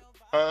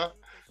 Huh?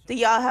 Do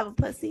y'all have a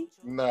pussy?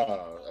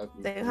 No.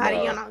 Then how do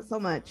y'all know so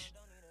much?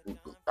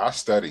 I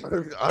study.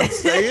 I'm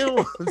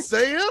saying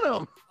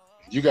them.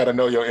 You got to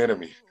know your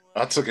enemy.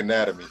 I took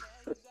anatomy.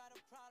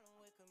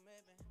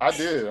 I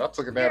did. I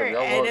took anatomy.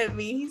 Your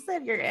enemy. He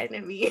said your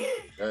enemy.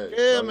 Hey,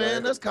 yeah,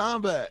 man. That's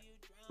combat.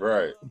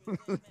 Right.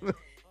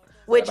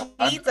 Which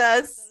leads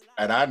us.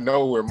 And I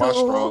know where my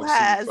strong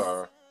suits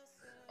are.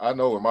 I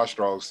know where my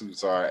strong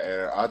suits are.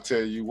 And I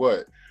tell you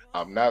what,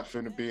 I'm not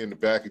finna be in the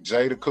back of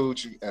Jada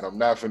Coochie, and I'm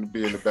not finna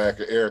be in the back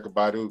of Erykah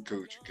Badu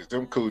Coochie, because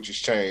them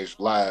Coochies changed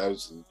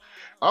lives. And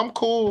I'm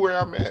cool where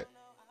I'm at.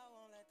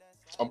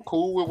 I'm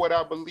cool with what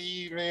I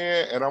believe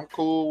in, and I'm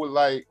cool with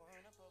like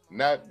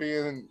not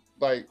being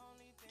like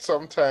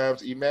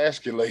sometimes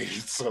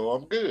emasculated. So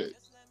I'm good.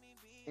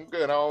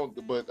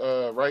 But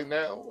right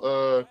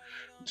now,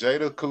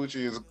 Jada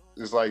Coochie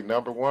is like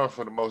number one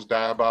for the most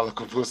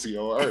diabolical pussy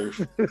on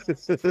earth.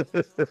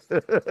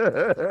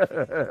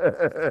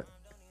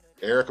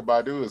 Erykah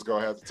Badu is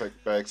gonna have to take the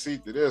back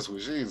seat to this,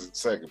 which she's in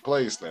second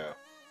place now.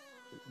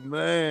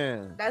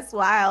 Man, that's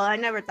wild. I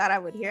never thought I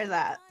would hear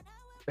that.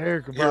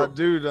 Erykah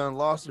Badu done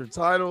lost her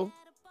title.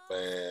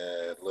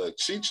 Man, look,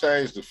 she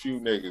changed a few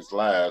niggas'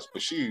 lives,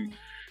 but she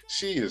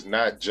is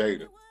not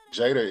Jada.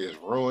 Jada is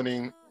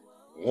ruining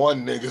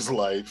one nigga's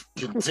life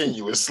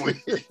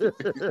continuously.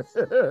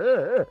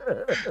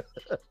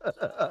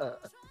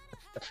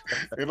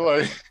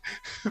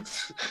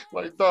 It's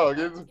like dog,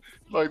 it's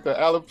like the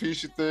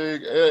alopecia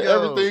thing.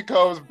 Everything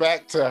comes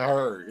back to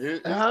her.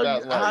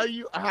 How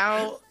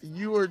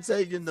you were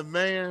taking the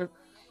man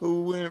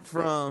who went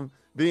from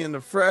being the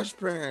Fresh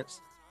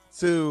Prince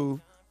to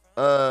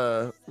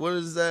what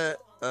is that?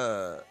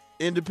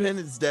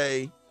 Independence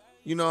Day.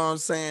 You know what I'm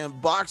saying?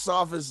 Box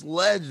office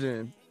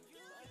legend.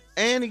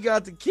 And he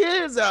got the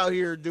kids out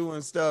here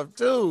doing stuff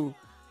too.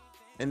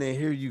 And then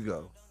here you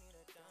go.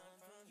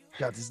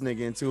 Got this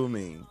nigga into a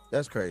meme.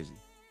 That's crazy.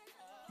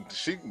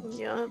 She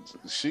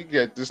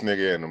get this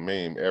nigga in a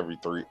meme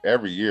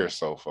every year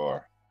so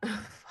far.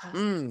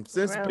 Since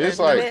the Really? It's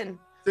like- When?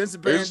 since the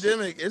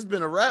pandemic, it's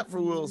been a wrap for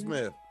Will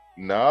Smith.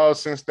 No,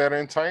 since that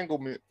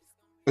entanglement,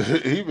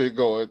 he been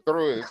going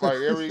through it. It's like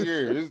every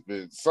year, it's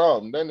been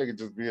something. That nigga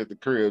just be at the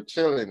crib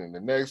chilling, and the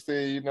next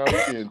thing you know,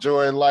 he be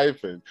enjoying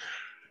life. And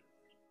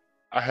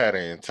I had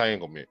an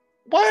entanglement.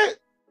 What?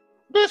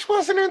 Bitch,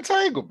 what's an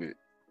entanglement?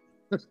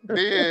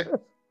 then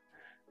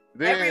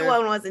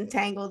Everyone was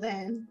entangled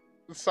then.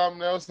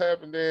 something else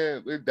happened.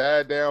 Then it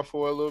died down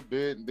for a little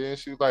bit, and then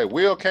she was like,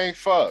 "Will can't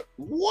fuck."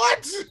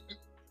 What?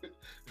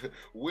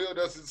 Will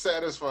doesn't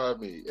satisfy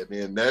me, and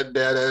then that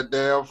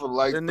down for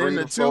like And 3 then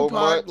the to 4 Tupac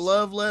months.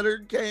 love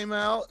letter came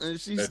out, and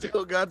she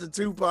still got the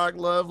Tupac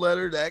love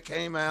letter that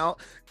came out.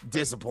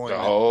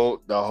 Disappointment.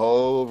 The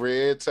whole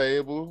red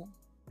table.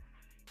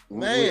 We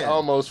Man.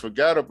 almost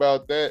forgot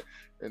about that,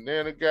 and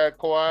then it got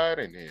quiet,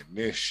 and then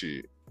this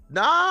shit.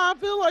 Nah, I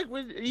feel like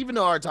even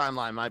though our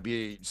timeline might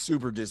be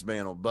super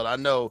dismantled, but I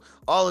know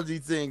all of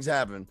these things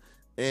happen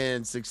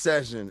in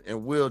succession,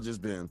 and Will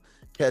just been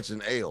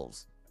catching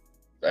L's.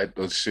 That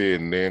was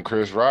shit, and then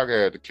Chris Rock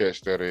had to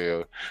catch that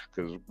L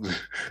because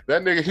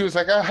that nigga, he was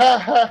like, ah, ha,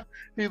 ha.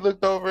 He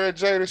looked over at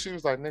Jada. She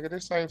was like, nigga,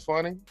 this ain't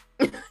funny.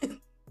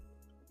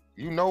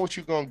 You know what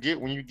you gonna get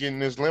when you get in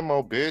this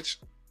limo, bitch.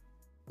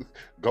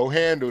 Go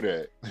handle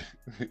that.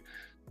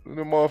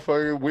 The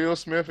motherfucker Will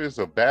Smith is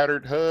a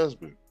battered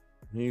husband.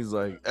 He's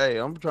like, hey,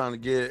 I'm trying to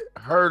get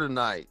her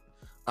tonight.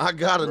 I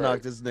gotta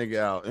knock this nigga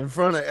out in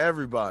front of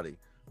everybody.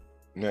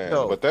 Man,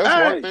 Yo, but that's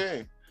hey. one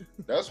thing.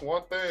 That's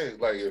one thing.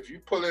 Like, if you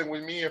pull in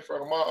with me in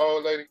front of my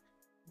old lady,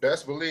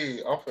 best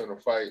believe I'm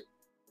finna fight.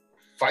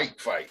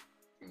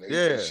 Nigga.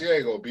 Yeah. She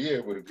ain't gonna be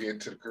able to get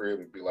into the crib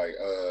and be like,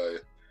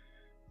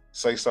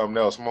 say something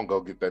else. I'm gonna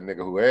go get that nigga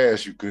who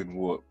ass you couldn't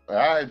whoop. All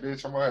right,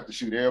 bitch, I'm gonna have to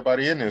shoot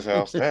everybody in this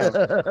house now.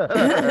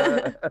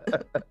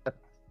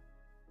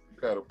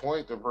 Got a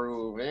point to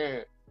prove,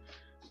 man.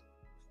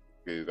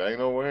 Cause ain't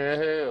nowhere in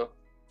hell.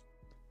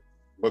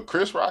 But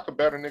Chris Rock a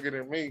better nigga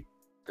than me,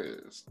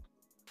 cause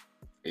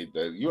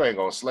you ain't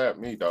gonna slap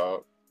me,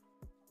 dog.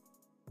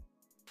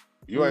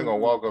 You ain't gonna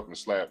walk up and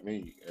slap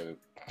me and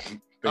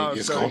think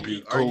it's so gonna be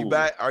cool.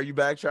 Are you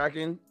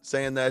backtracking,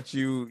 saying that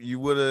you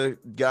would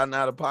have gotten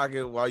out of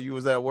pocket while you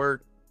was at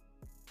work?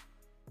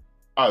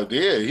 Oh,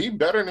 yeah, he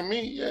better than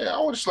me. Yeah,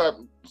 I would have slapped.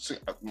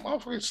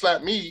 Motherfucker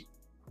slapped me.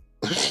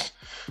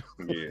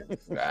 Yeah.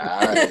 All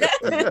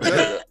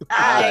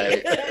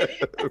right.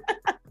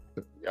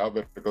 Y'all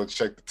better go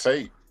check the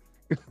tape.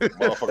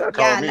 Motherfucker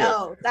call me.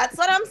 No, that's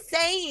what I'm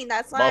saying.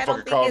 That's why I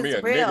don't think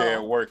it's real. Nigga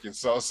at work and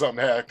saw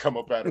something had come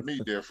up out of me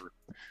different.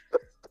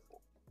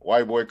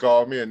 White boy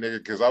called me a nigga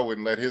because I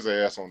wouldn't let his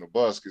ass on the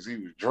bus because he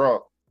was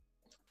drunk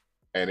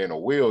and in a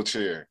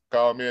wheelchair.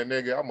 Called me a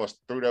nigga. I must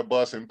have threw that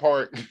bus in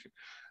park,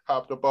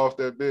 hopped up off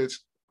that bitch.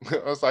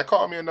 I was like,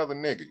 call me another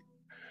nigga.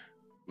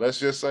 Let's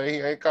just say he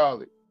ain't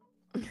call it.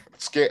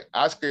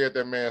 I scared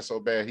that man so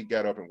bad he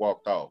got up and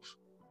walked off.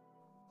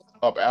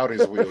 Up out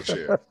his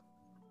wheelchair.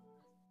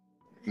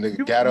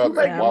 Nigga got up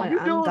and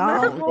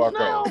walked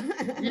off.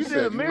 He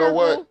said, you know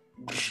what?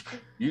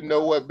 You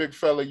know what, big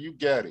fella, you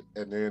got it.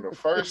 And then the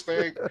first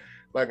thing,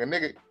 like a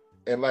nigga,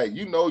 and like,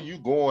 you know, you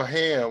going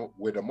ham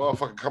when the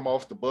motherfucker come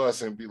off the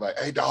bus and be like,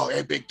 hey dog,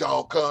 hey big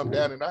dog, calm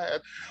down. And I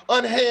had,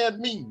 unhand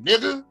me,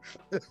 nigga.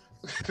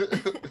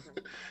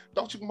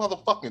 Don't you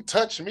motherfucking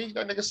touch me.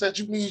 That nigga said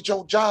you need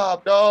your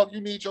job, dog.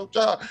 You need your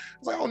job. I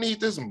was like, I don't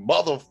need this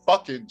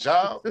motherfucking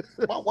job.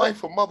 My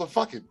wife a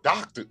motherfucking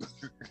doctor.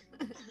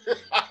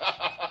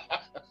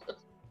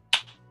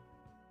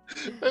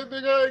 That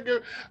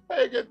nigga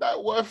I ain't get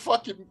not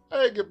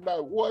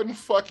one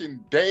fucking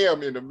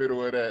damn in the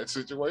middle of that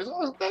situation.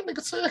 That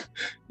nigga said,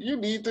 you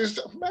need this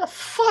job. Man,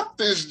 fuck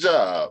this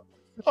job.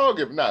 I don't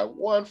give not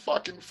one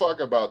fucking fuck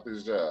about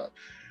this job.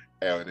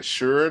 And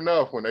sure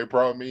enough, when they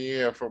brought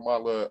me in for my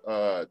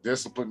little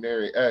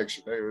disciplinary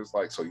action, they was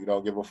like, so you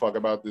don't give a fuck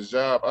about this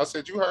job? I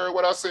said, you heard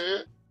what I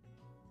said?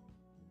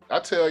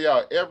 I tell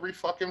y'all every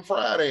fucking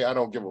Friday, I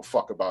don't give a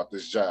fuck about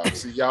this job.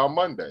 See y'all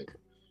Monday.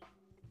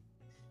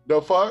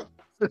 The fuck?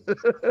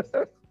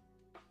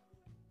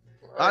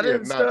 I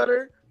didn't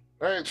stutter.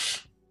 I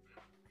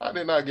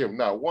did not give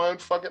not one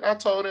fucking. I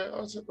told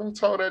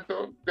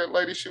that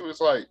lady, she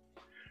was like,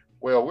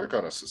 well, we're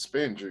gonna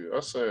suspend you. I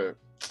said,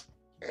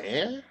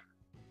 and?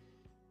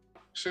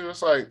 She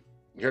was like,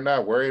 you're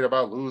not worried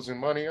about losing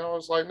money? I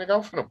was like, nigga,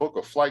 I'm finna book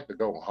a flight to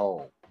go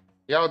home.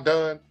 Y'all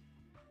done?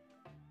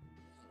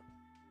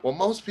 Well,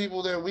 most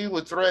people that we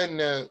would threaten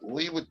that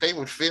they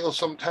would feel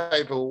some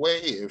type of way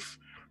if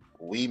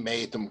we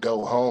made them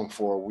go home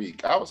for a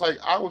week. I was like,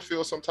 I would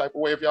feel some type of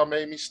way if y'all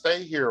made me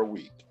stay here a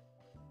week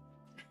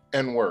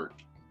and work.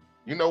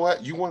 You know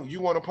what? You want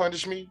to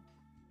punish me?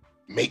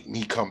 Make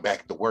me come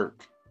back to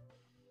work.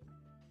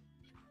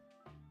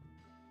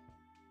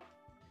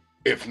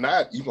 If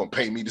not, you're gonna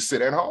pay me to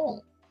sit at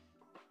home.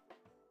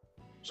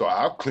 So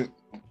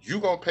you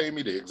gonna pay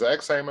me the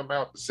exact same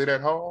amount to sit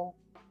at home?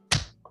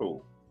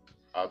 Cool.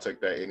 I'll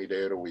take that any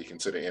day of the week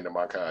until the end of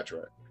my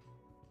contract.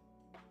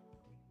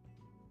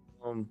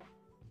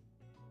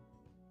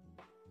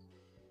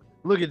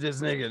 Look at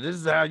this nigga. This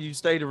is how you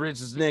stay the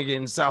richest nigga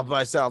in South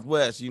by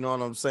Southwest. You know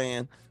what I'm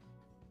saying?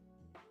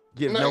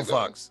 Give no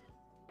fucks.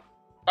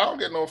 I don't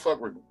get no fuck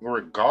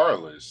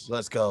regardless.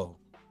 Let's go.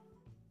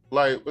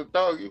 Like, but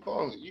dog, you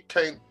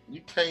can't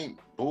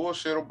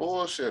bullshit a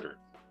bullshitter.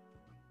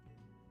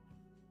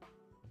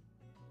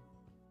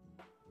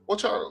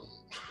 What y'all?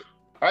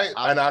 I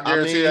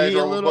guarantee I ain't he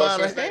a gonna little bust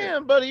out his of hand.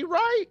 hand, but he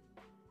right.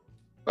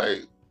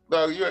 Like,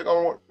 dog, you ain't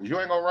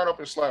gonna run up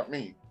and slap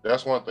me.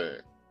 That's one thing.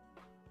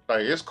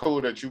 Like, it's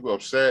cool that you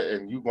upset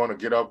and you want to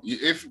get up.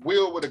 If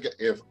Will would have,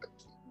 if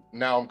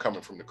now I'm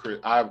coming from the Chris,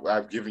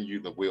 I've given you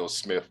the Will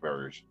Smith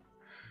version.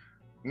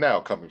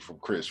 Now coming from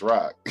Chris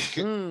Rock,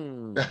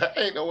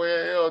 ain't no way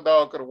in hell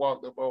dog could have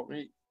walked up on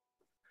me.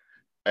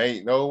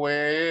 Ain't no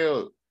way in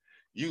hell.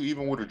 You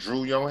even would have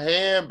drew your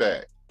hand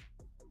back.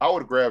 I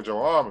would have grabbed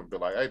your arm and be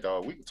like, "Hey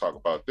dog, we can talk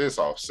about this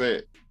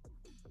offset."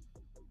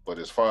 But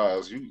as far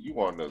as you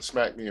want to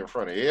smack me in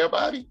front of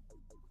everybody,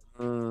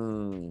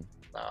 nah,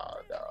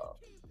 dog.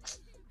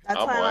 That's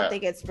why I don't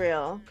think it's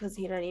real, because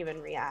he didn't even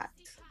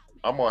react.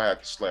 I'm gonna have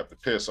to slap the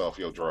piss off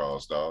your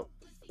drawers, dog.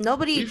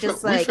 Nobody we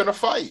just we finna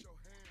fight.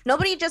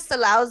 Nobody just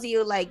allows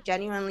you like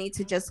genuinely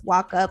to just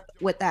walk up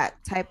with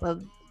that type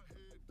of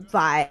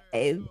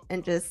vibe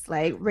and just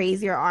like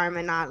raise your arm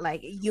and not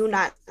like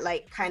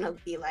kind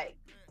of be like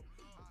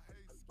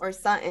or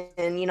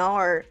something, you know,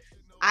 or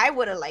I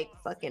would have like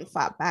fucking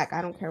fought back.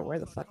 I don't care where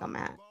the fuck I'm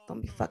at.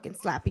 Don't be fucking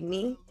slapping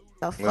me.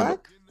 The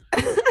fuck?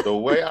 The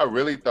way I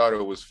really thought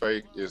it was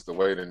fake is the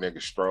way the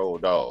nigga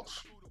strolled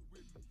off.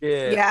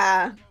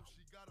 Yeah.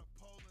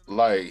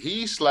 Like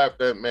he slapped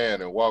that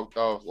man and walked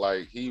off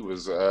like he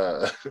was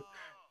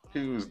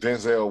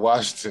Denzel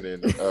Washington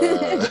in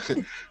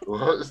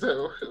what was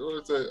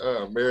that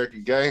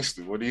American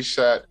Gangster when he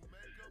shot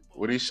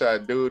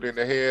dude in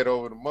the head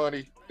over the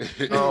money.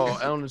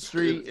 On the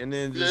street and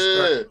then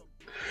just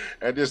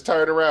and just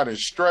turned around and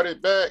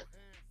strutted back.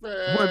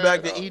 Man, went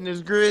back to eating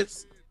his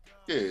grits.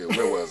 Yeah,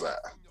 where was I?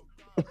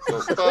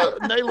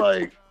 They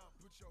like,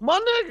 my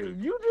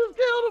nigga, you just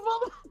killed a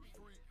mother.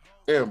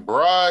 In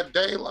broad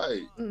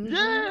daylight.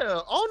 Yeah,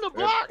 on the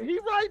block. He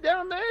right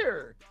down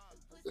there.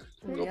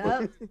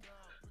 Yep.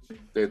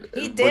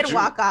 He did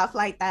walk off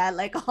like that,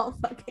 like all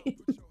fucking.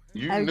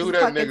 You knew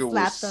that nigga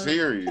was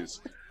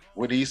serious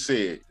when he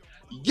said,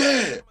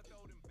 "Yeah,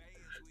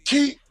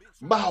 keep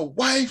my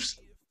wife's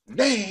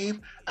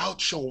name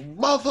out your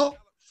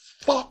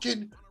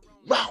motherfucking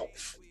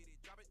mouth."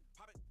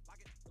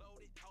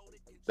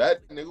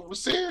 That nigga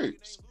was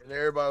serious. And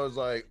everybody was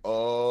like,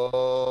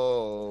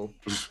 oh.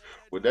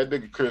 When that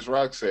nigga Chris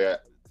Rock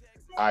said,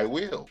 "I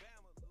will."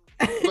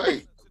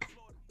 Like,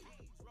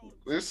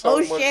 it's so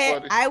much shit,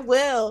 funny. I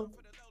will.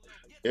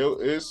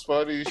 It's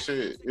funny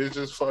shit. It's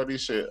just funny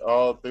shit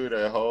all through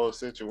that whole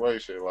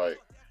situation. Like,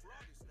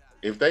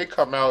 if they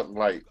come out in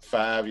like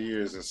 5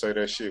 years and say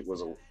that shit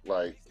was a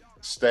like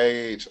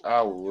stage,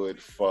 I would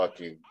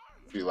fucking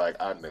be like,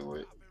 I knew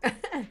it.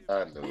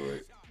 I knew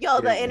it. Yo,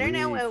 the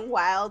internet went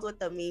wild with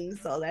the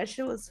memes, so that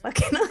shit was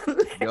fucking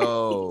hilarious.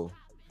 Yo,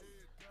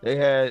 they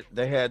had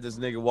this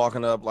nigga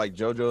walking up like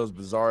JoJo's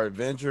Bizarre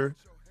Adventure,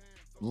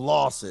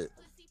 lost it.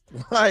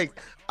 Like,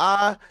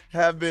 I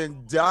have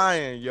been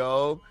dying,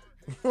 yo.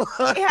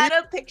 He had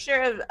a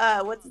picture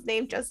of what's his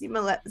name, Jussie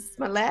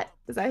Smollett.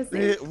 Is that his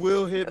name? It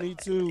will hit me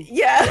too.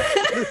 Yeah.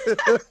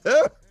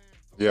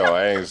 Yo,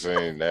 I ain't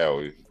seen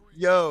that.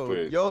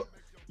 Yo,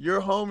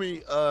 your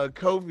homie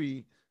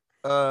Kobe,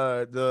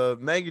 the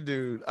mega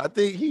dude, I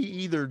think he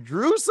either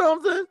drew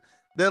something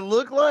that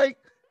looked like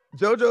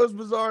JoJo's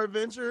Bizarre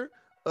Adventure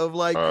of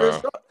like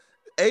Chris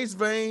Ace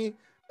Vane.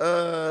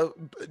 I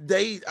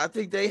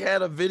think they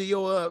had a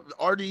video up.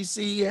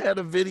 RDC had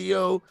a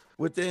video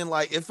within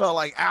like, it felt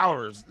like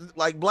hours.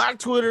 Like Black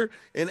Twitter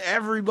and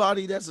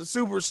everybody that's a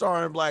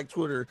superstar in Black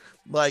Twitter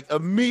like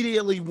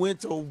immediately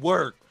went to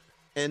work,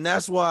 and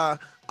that's why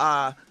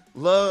I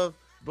love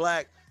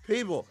Black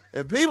people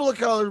and people of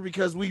color,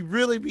 because we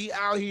really be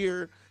out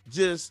here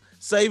just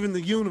saving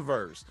the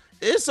universe.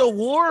 It's a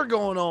war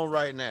going on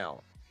right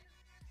now.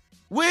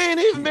 We ain't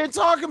even been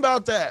talking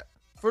about that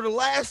for the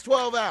last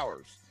 12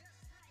 hours.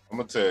 I'm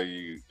gonna tell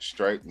you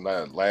straight,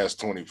 last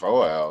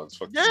 24 hours.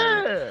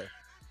 Yeah.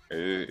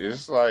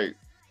 It's like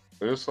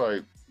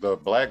the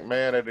Black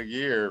Man of the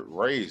Year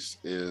race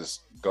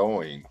is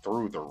going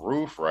through the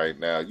roof right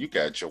now. You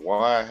got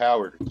Juwan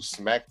Howard who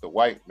smacked the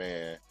white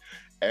man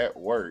at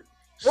work,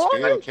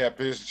 still kept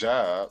his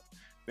job.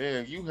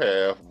 Then you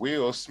have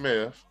Will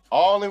Smith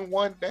all in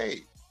one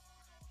day.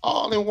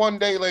 All in one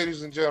day,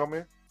 ladies and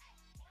gentlemen.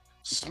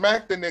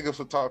 Smacked the nigga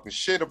for talking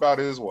shit about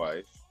his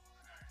wife.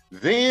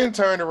 Then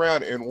turned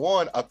around and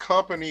won a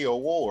company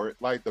award,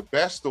 like the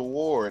best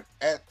award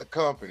at the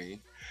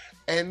company.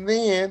 And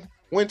then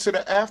went to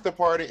the after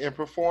party and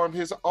performed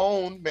his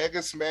own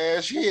mega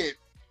smash hit,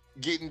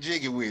 Getting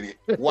Jiggy With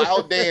It,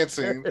 while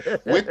dancing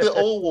with the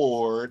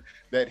award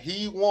that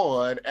he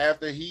won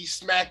after he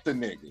smacked the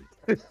nigga.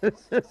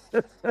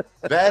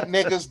 That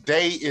nigga's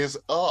day is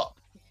up.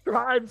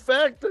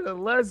 Trifecta,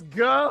 let's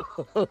go.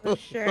 For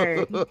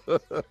sure.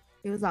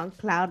 He was on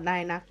cloud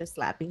 9 after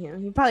slapping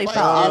him. He probably Like,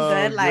 felt all Oh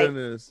good, like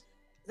goodness.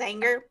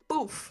 anger,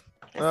 poof.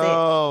 That's it.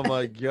 Oh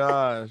my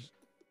gosh.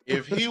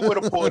 if he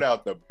would have pulled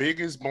out the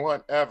biggest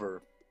blunt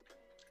ever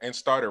and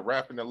started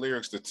rapping the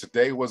lyrics that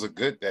today was a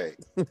good day,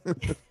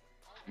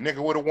 nigga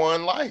would have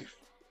won life.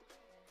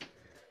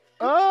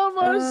 Oh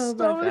my Oh, my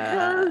stomach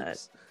God.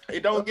 hurts.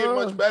 It don't get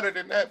much better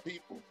than that,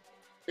 people.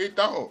 It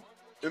don't.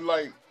 It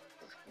like,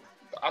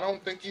 I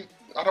don't think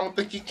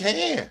he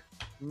can.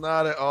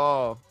 Not at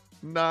all.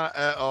 Not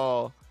at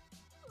all.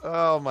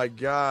 Oh my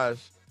gosh.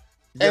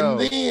 And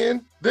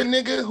then the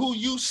nigga who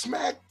you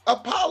smacked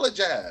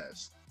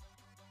apologized.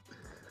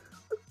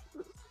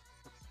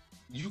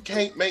 You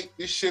can't make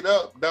this shit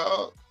up,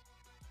 dog.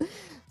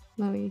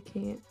 No, you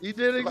can't. He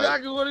did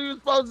exactly what he was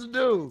supposed to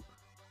do.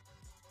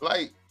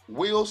 Like,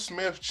 Will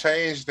Smith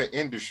changed the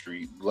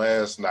industry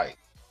last night.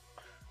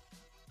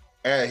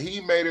 And he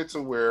made it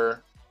to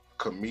where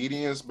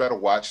comedians better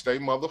watch their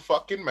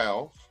motherfucking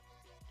mouth.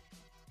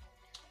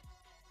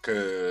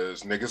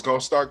 Cause niggas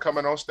gonna start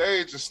coming on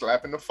stage and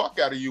slapping the fuck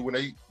out of you when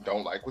they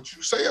don't like what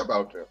you say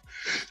about them.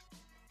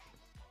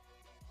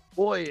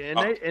 Boy,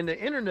 and the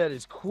internet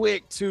is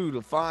quick too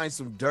to find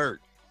some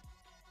dirt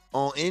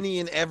on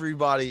any and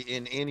everybody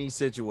in any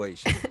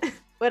situation.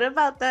 What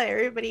about that?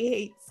 Everybody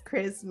hates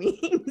Chris memes.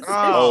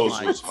 Oh,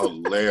 Those was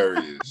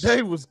hilarious.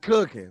 They was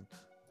cooking.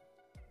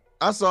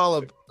 I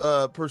saw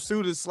a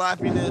pursuit of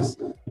slappiness.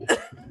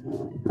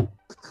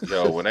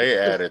 Yo, when they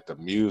added the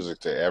music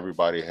to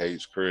Everybody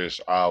Hates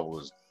Chris, I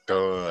was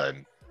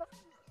done.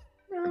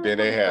 Then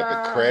they had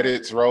the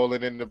credits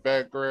rolling in the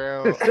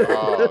background.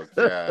 Oh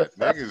God,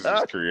 niggas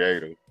is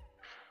creative.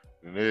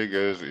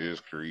 Niggas is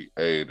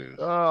creative.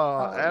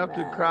 Oh,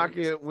 after man.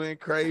 Crockett went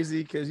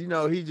crazy because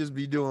he just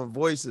be doing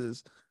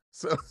voices.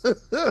 So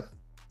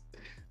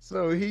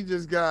so he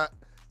just got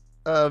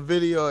a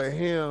video of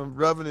him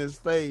rubbing his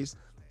face,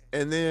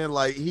 and then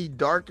like he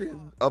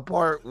darkened a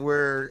part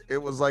where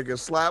it was like a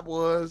slap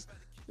was.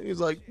 He's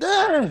like,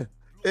 "Nah!"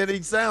 And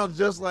he sounds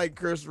just like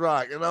Chris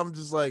Rock. And I'm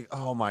just like,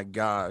 oh my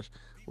gosh.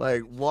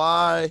 Like,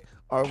 why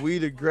are we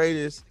the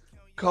greatest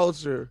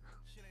culture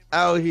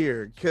out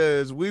here?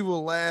 Because we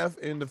will laugh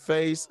in the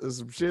face of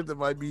some shit that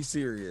might be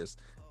serious,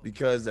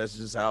 because that's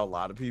just how a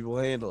lot of people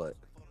handle it.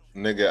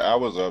 Nigga, I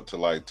was up to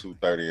like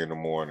 2:30 in the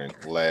morning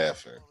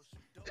laughing.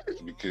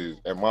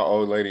 And my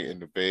old lady in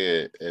the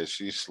bed as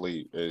she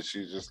sleep, and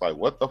she's just like,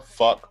 what the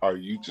fuck are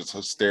you just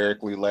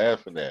hysterically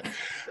laughing at?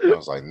 I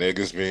was like,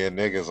 niggas being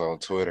niggas on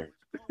Twitter.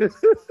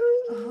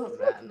 Oh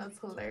man, that's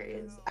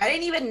hilarious. I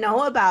didn't even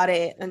know about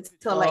it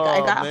until I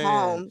got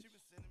home,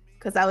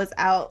 because I was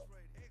out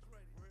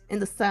in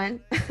the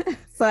sun.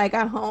 So I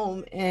got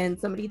home and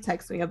somebody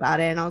texted me about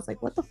it, and I was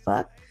like, what the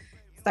fuck?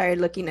 Started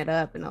looking it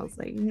up, and I was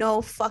like,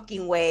 no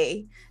fucking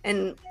way.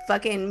 And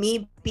fucking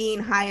me being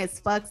high as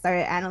fuck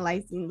started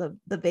analyzing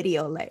the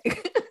video,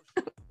 like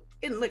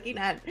and looking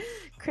at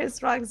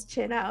Chris Rock's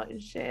chin out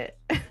and shit.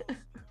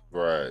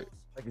 Right.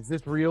 Like, is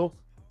this real?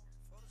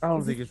 I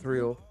don't think it's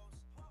real.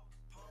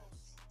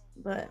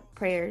 But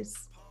prayers.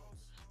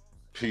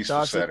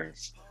 Peaceful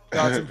settings.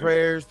 Thoughts and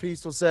prayers,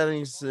 peaceful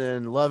settings,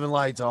 and love and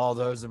light to all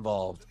those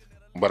involved.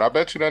 But I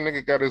bet you that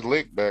nigga got his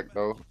lick back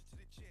though.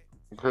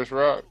 Chris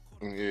Rock.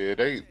 Yeah,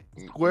 they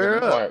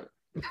square up.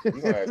 You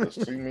gonna have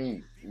to see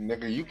me,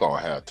 nigga. You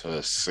gonna have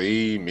to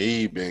see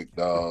me, big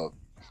dog.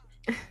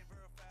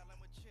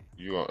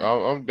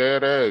 I'm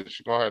dead ass.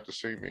 You gonna have to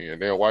see me. And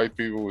then white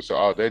people would say,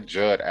 "Oh, that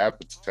Judd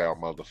Apatow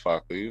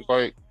motherfucker." He was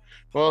like,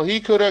 "Well,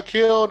 he could have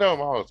killed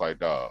him." I was like,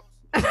 "Dog."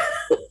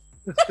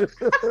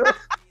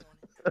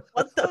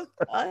 What the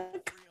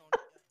fuck?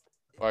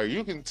 Like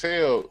you can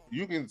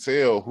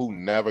tell who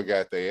never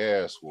got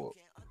their ass whooped.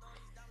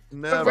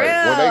 Never.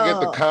 Like, when they get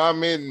the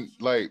comment,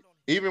 like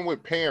even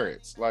with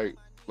parents, like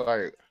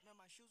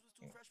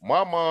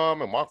my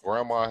mom and my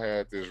grandma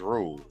had this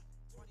rule: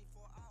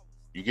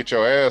 you get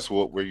your ass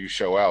whooped where you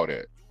show out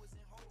at.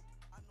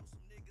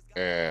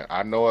 And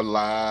I know a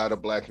lot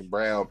of black and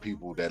brown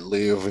people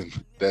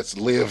that's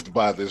lived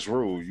by this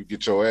rule: you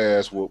get your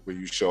ass whooped where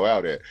you show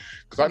out at.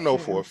 Because I know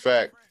for a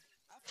fact,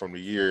 from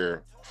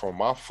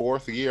my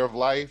 4th year of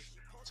life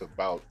to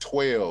about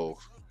 12,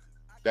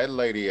 that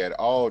lady at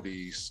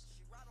Aldi's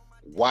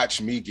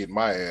watched me get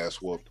my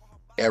ass whooped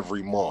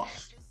every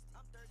month.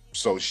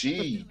 So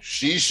she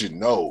should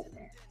know.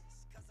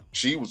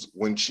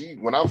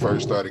 When I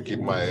first started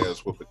getting my ass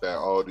whooped at that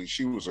Aldi,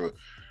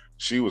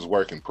 she was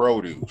working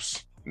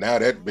produce. Now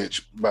that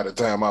bitch, by the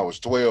time I was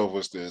 12,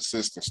 was the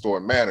assistant store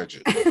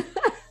manager.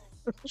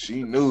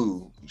 She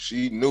knew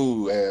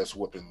ass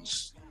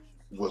whoopings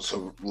was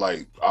a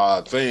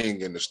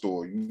thing in the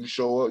store. You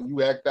show up,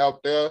 you act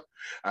out there.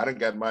 I done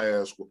got my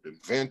ass whooped in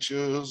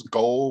Ventures,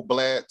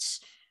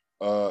 Goldblatt's.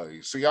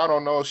 See, I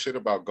don't know shit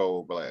about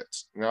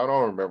Goldblatt's. I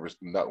don't remember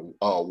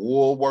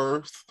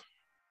Woolworth.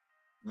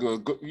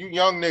 You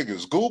young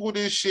niggas, Google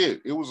this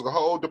shit. It was a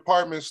whole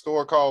department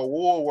store called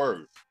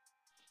Woolworth.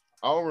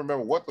 I don't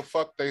remember what the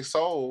fuck they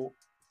sold.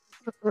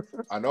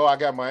 I know I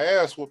got my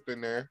ass whooped in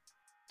there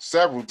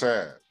several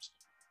times.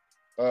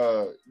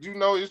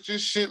 It's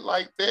just shit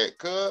like that,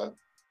 cuz.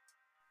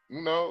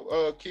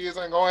 kids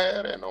ain't gonna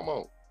have that no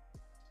more.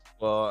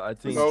 Well, I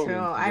think it's true.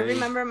 I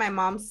remember my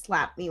mom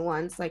slapped me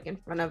once, like in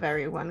front of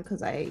everyone,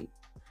 because I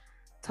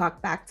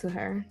talked back to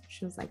her.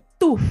 She was like,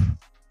 "Doof."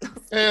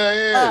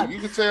 Yeah, you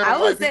can tell.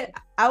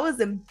 I was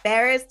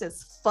embarrassed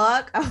as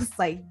fuck. I was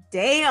like,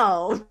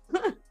 "Damn."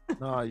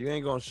 No, you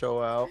ain't gonna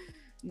show out.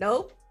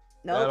 Nope.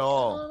 At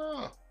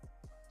all.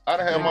 I'd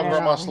have had my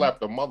grandma slap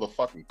the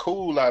motherfucking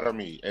cool out of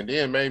me and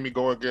then made me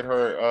go and get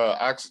her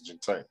oxygen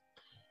tank.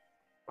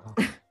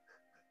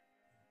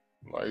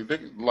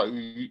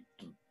 like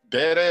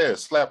dead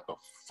ass slapped the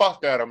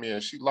fuck out of me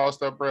and she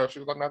lost her breath. She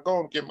was like, "Now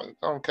go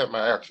and cut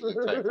my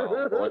oxygen tank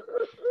on, boy."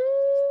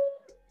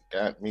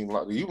 Got me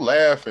like, you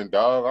laughing,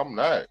 dog. I'm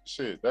not.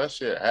 Shit, that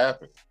shit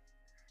happened.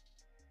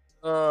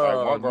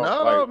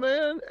 No,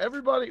 man.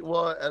 Everybody,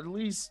 well, at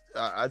least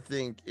I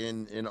think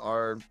in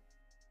our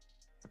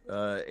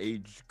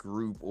age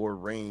group or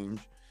range,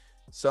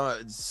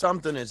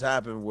 something has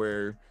happened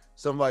where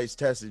somebody's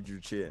tested your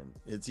chin.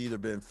 It's either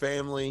been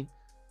family,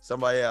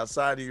 somebody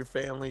outside of your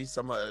family,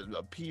 somebody,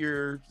 a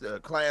peer, a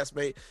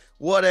classmate,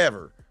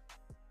 whatever.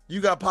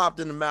 You got popped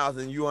in the mouth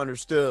and you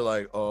understood,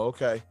 like, oh,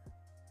 okay,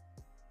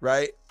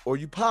 right? Or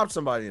you popped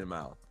somebody in the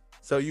mouth,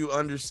 so you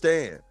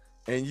understand,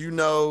 and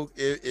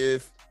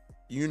if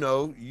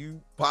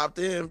you popped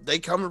in, they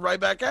coming right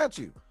back at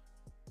you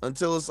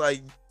until it's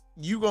like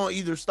you gonna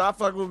either stop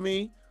fucking with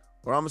me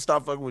or I'm gonna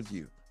stop fucking with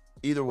you.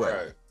 Either way.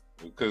 Right.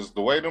 Because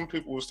the way them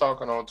people was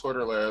talking on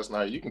Twitter last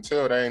night, you can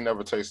tell they ain't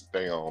never tasted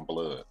their own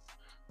blood.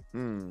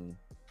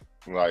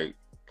 Like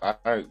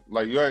I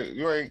like you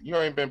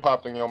ain't been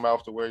popped in your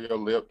mouth to where your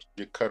lips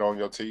get cut on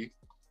your teeth.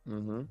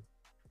 You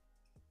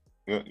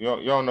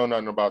don't know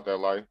nothing about that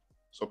life.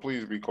 So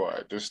please be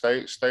quiet. Just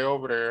stay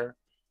over there,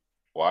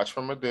 watch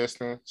from a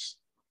distance,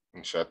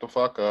 and shut the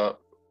fuck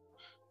up.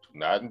 Do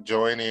not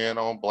join in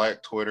on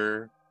Black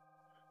Twitter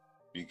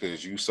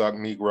because you suck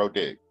Negro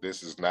dick.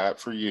 This is not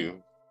for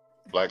you.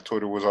 Black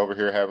Twitter was over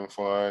here having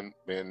fun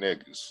being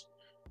niggas.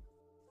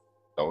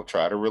 Don't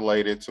try to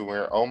relate it to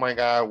where, oh my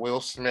God,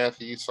 Will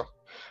Smith,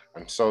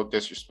 I'm so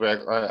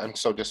disappointed.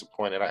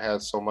 I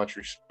had so much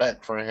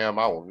respect for him.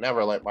 I will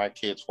never let my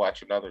kids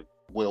watch another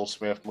Will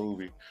Smith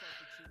movie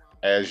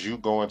as you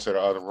go into the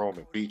other room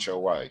and beat your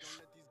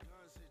wife.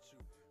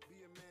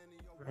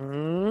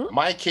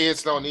 My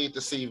kids don't need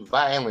to see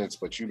violence,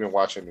 but you've been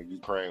watching the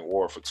Ukraine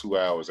war for 2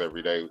 hours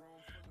every day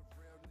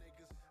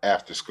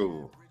after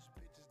school.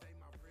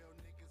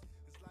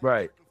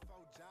 Right.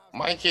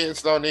 My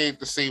kids don't need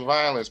to see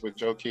violence, but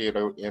your kid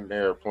in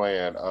there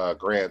playing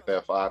Grand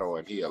Theft Auto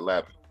and he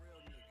 11.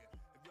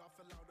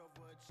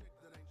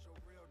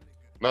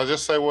 Now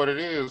just say what it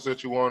is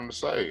that you wanted to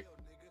say.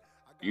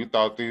 You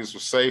thought these were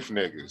safe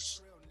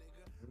niggas.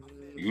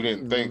 You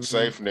didn't think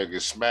safe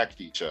niggas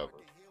smacked each other.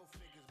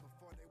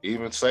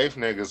 Even safe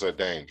niggas are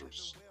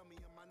dangerous.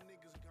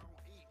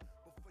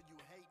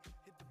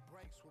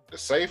 The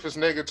safest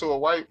nigga to a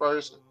white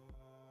person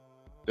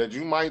that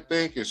you might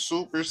think is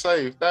super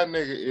safe, that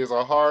nigga is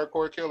a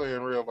hardcore killer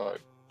in real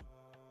life.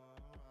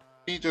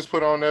 He just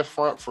put on that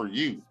front for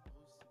you.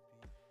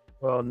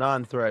 Well,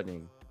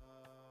 non-threatening.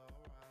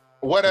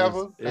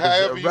 Whatever.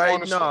 However you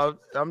want to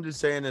say. I'm just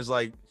saying is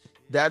like,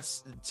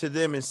 that's to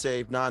them is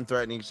safe,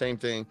 non-threatening, same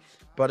thing.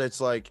 But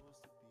it's like,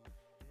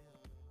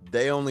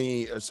 they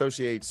only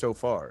associate so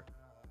far,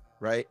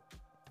 right?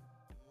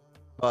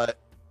 But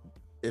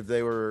if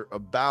they were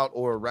about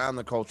or around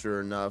the culture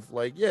enough,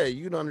 like, yeah,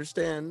 you'd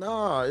understand,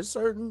 nah, it's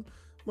certain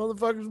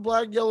motherfuckers,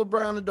 black, yellow,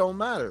 brown, it don't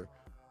matter.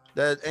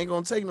 That ain't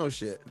gonna take no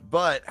shit.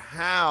 But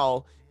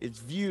how it's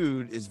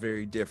viewed is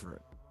very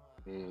different.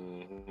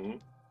 And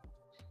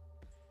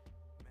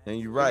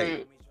you're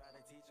right.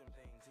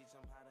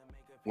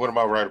 What am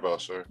I right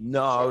about, sir?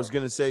 No, I was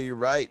gonna say you're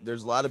right.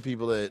 There's a lot of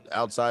people that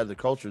outside the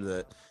culture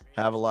that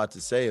have a lot to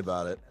say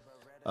about it,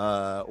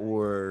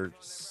 or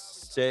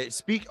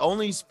speak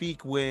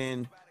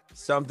when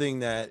something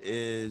that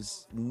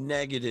is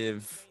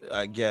negative,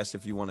 I guess,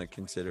 if you want to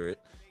consider it,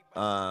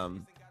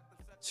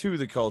 to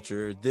the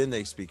culture, then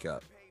they speak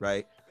up,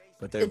 right?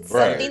 But it's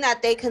something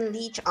that they can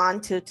leech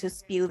onto to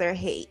spew their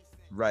hate.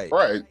 Right.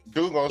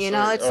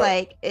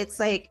 It's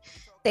like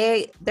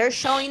they're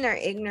showing their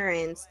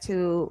ignorance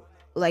to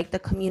like the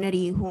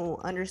community who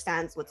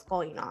understands what's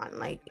going on.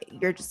 Like,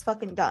 you're just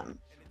fucking dumb.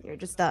 You're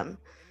just dumb,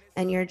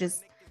 and you're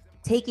just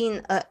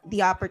taking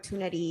the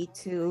opportunity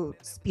to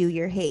spew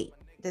your hate.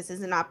 This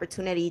is an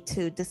opportunity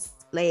to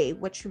display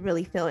what you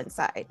really feel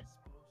inside.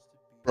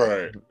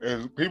 Right.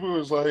 And people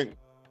was like,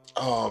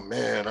 oh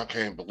man, I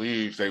can't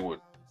believe they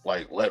would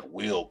like let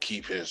Will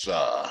keep his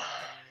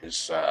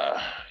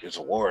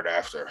award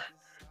after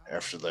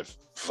the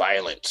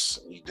violence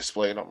he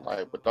displayed. I'm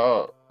like, but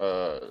dog,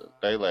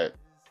 they let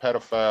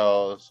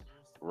pedophiles,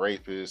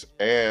 rapists,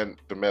 and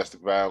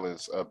domestic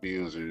violence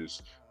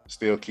abusers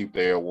still keep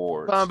their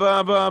awards.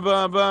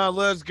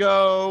 Let's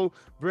go.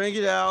 Bring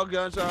it out,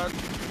 gunshots.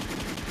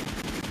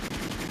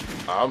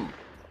 I'm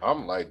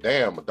like,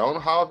 damn, but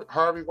don't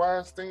Harvey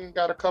Weinstein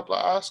got a couple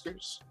of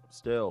Oscars?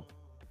 Still.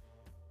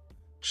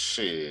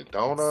 Shit,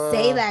 don't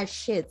say that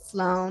shit,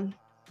 Sloan.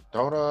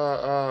 Don't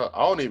I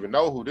don't even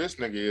know who this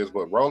nigga is,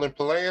 but Roland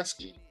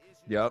Polanski.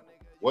 Yep.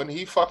 Wasn't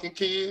he fucking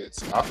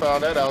kids? I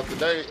found that out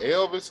today.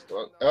 Elvis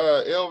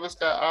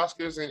got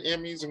Oscars and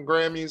Emmys and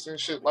Grammys and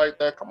shit like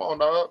that. Come on,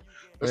 dog.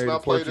 Let's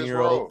not play this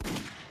role.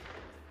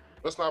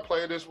 Let's not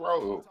play this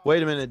role.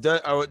 Wait a minute.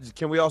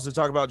 Can we also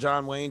talk about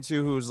John Wayne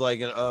too, who's like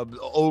an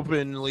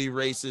openly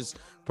racist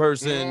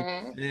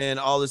person and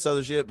all this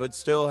other shit, but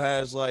still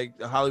has like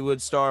a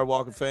Hollywood star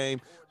Walk of Fame.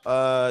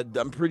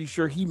 I'm pretty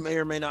sure he may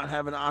or may not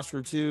have an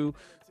Oscar too.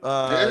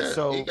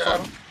 So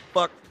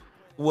fuck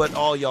what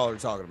all y'all are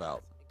talking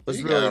about. Let's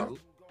really,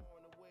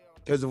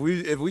 because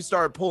if we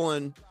start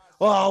pulling,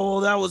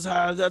 oh well,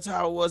 that's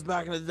how it was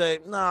back in the day.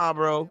 Nah,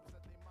 bro.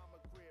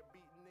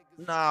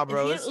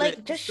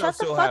 Just shut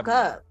the fuck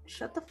up.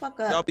 Shut the fuck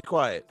up. Y'all be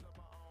quiet.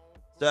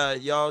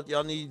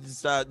 Y'all need to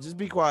stop. Just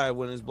be quiet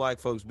when there's black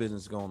folks'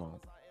 business going on.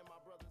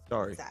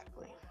 Sorry.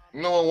 Exactly.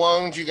 No, why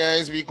don't you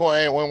guys be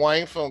quiet when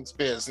white folks'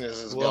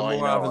 business is going on?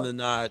 More often than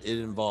not, it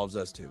involves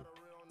us too.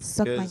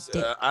 Suck my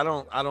dick. I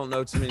don't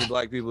know too many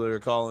black people that are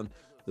calling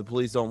the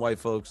police on white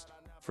folks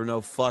for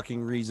no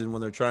fucking reason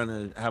when they're trying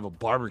to have a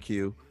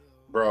barbecue.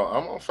 Bro,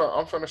 I'm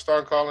finna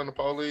start calling the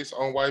police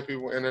on white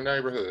people in the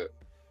neighborhood.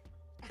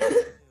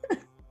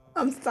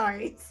 I'm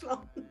sorry.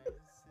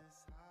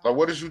 Like,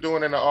 what is you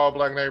doing in the all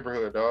black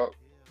neighborhood, dog?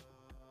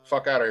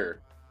 Fuck out of here.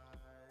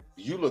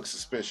 You look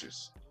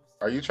suspicious.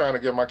 Are you trying to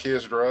give my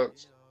kids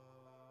drugs?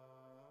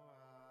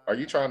 Are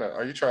you trying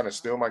to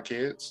steal my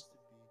kids?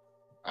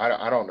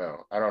 I don't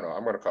know.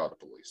 I'm gonna call the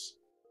police.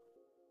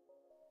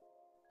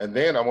 And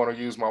then I want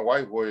to use my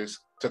white voice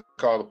to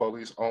call the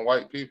police on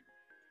white people.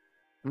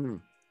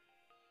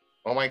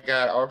 Oh my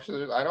God,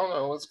 officers, I don't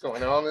know what's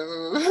going on.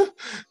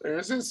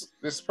 There's this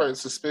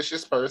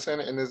suspicious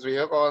person in this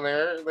vehicle, and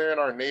they're in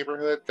our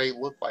neighborhood. They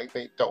look like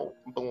they don't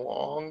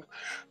belong.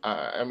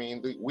 I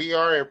mean, we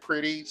are a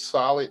pretty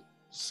solid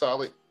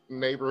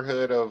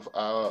neighborhood of,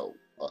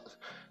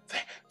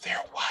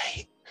 they're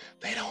white.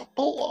 They don't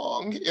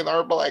belong in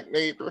our black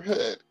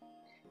neighborhood.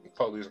 The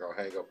police are going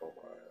to hang up on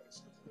my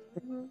ass.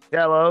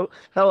 Hello.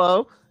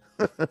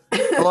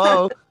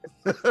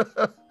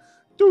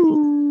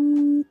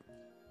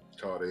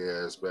 Call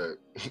their ass back.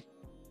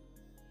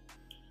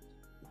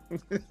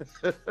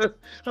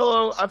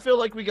 Hello, I feel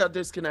like we got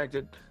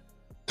disconnected.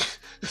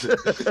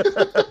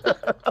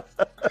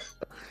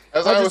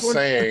 As I was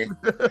saying,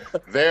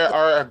 there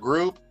are a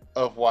group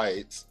of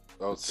whites.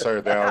 Oh,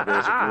 sir,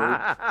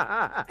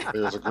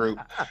 there's a group.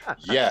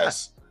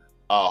 Yes,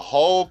 a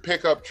whole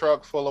pickup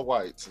truck full of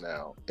whites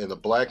now in the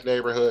black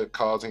neighborhood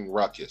causing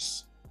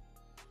ruckus.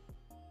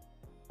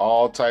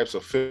 All types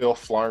of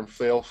filth,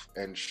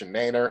 and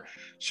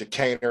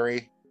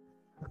chicanery.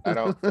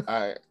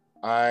 I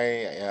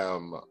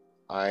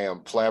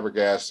am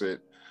flabbergasted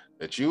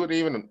that you would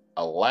even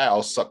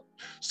allow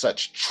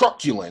such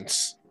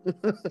truculence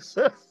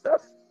to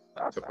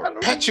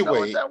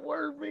perpetuate that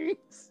word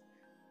means.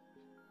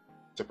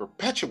 To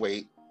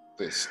perpetuate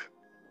this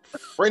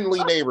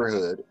friendly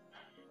neighborhood.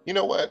 You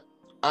know what?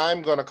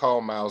 I'm gonna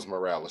call Miles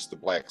Morales the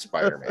Black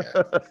Spider-Man.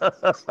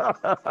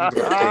 I'm gonna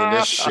clean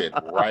this shit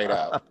right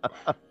up.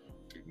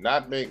 Do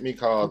not make me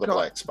call the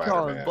Black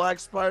Spider-Man. Black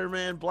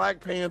Spider-Man, Black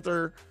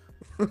Panther,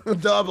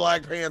 the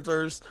Black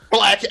Panthers,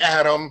 Black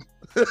Adam,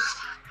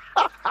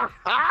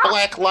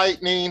 Black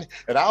Lightning,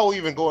 and I'll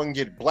even go and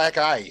get Black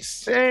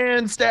Ice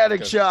and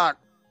Static Shock.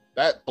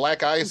 That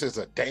Black Ice is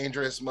a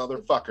dangerous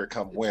motherfucker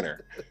come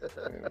winter.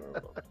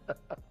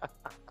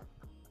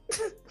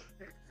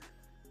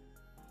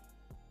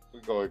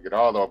 We're going to get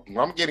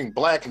I'm getting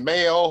black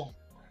male.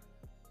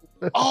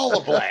 All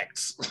the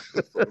blacks.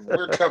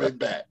 We're coming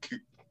back.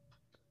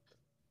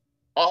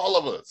 All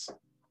of us.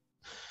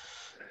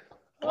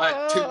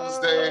 Black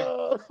Tuesday.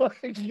 Oh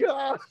my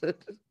God.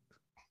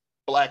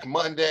 Black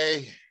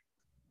Monday.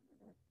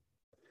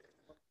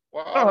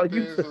 Well,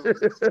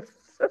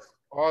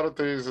 all the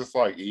things that's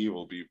like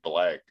evil be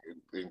black,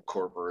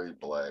 incorporate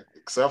black,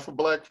 except for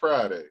Black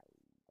Friday.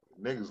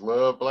 Niggas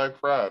love Black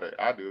Friday.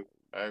 I do.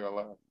 I ain't gonna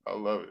lie. I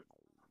love it.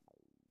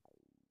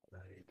 I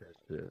hate that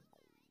shit.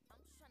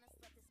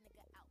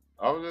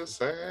 I was just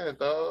saying,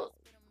 dog.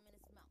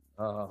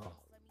 Oh,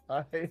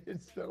 I hate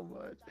it so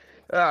much.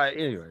 All right,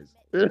 anyways.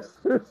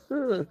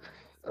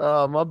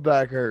 Oh, my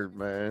back hurt,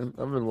 man.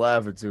 I've been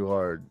laughing too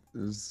hard.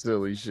 This is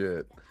silly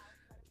shit.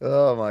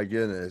 Oh my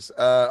goodness.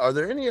 Are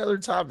there any other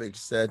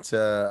topics that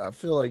I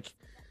feel like,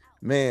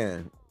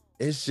 man,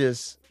 it's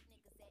just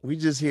we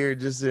just here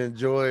just to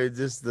enjoy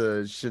just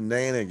the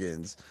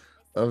shenanigans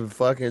of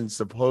fucking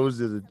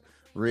supposed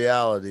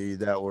reality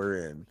that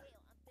we're in.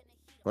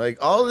 Like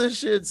all this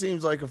shit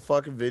seems like a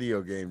fucking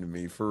video game to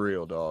me, for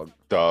real, dog.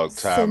 Dog,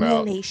 time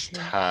out.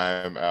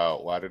 Time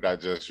out. Why did I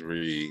just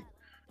read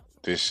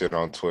this shit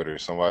on Twitter?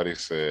 Somebody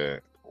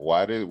said,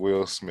 why did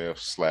Will Smith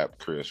slap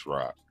Chris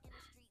Rock?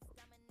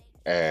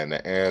 And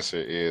the answer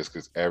is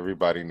because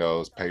everybody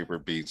knows paper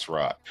beats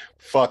rock.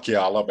 Fuck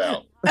y'all, I'm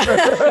out.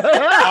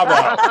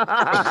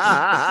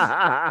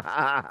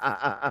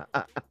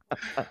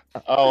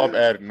 Oh, I'm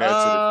adding that to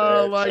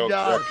the my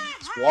God.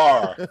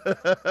 Repertoire.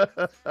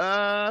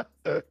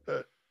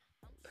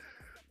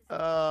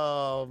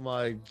 Oh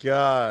my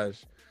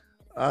gosh.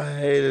 I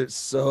hate it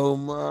so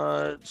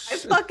much. I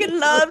fucking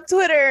love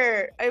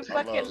Twitter. I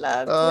fucking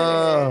love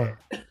Twitter.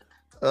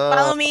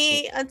 Follow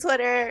me on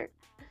Twitter.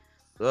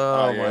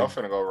 Oh yeah, I'm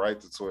finna go right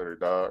to Twitter,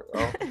 dog.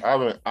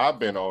 I've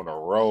been on a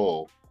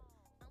roll.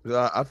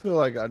 I feel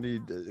like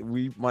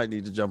we might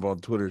need to jump on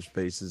Twitter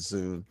Spaces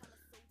soon.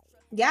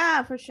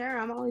 Yeah, for sure.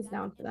 I'm always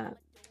down for that.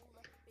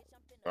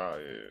 Oh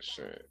yeah,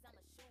 shit.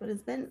 But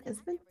it's been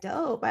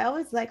dope. I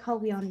always like how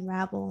we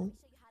unravel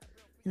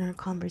in our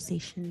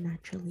conversation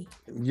naturally.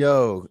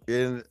 Yo,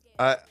 and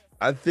I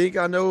think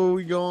I know where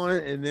we're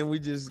going, and then we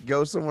just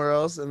go somewhere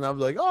else, and I'm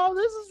like, oh,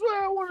 this is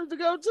where I wanted to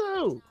go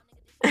too.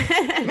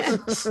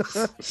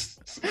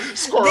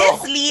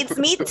 This leads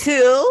me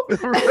to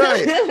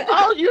right.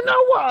 Oh, you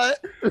know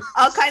what?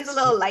 All kinds of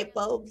little light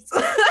bulbs.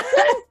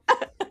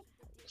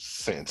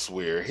 Since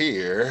we're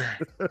here.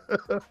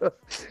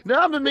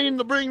 Now I've been meaning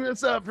to bring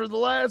this up for the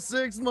last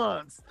 6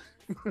 months.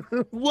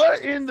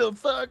 What in the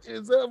fuck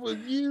is up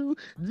with you,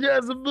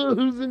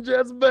 Jezebels and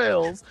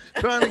Jezebels,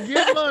 trying to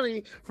get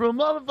money from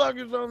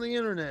motherfuckers on the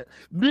internet?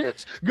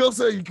 Bitch, go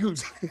sell your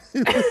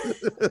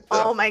coochie.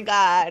 Oh my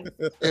God.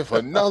 If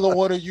another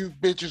one of you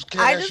bitches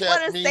I just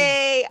want to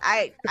say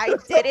I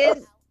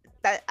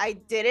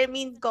didn't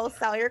mean go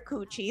sell your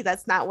coochie.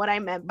 That's not what I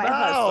meant by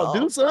hustle.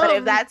 Do something. But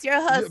if that's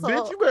your hustle,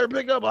 bitch, you better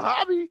pick up a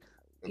hobby.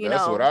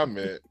 That's what I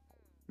meant.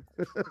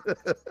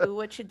 Do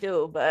what you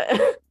do,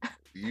 but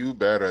you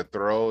better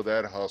throw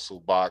that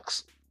hustle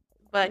box.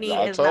 Bunny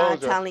is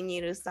not telling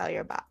you to sell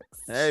your box.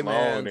 Hey,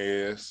 man.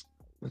 Is.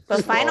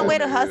 But find a way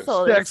to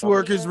hustle. Sex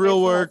work is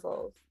real work.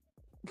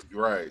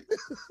 Right.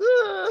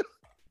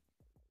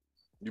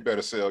 You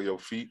better sell your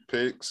feet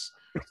pics.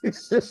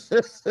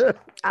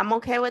 I'm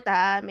okay with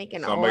that.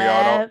 Making some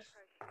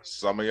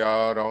of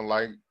y'all don't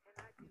like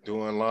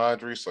doing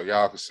laundry, so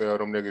y'all can sell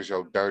them niggas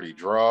your dirty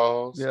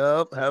drawers.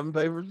 Yep, having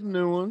paid for some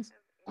new ones.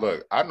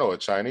 Look, I know a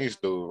Chinese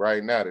dude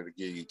right now that'll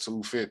give you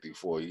 $250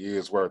 for a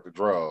year's worth of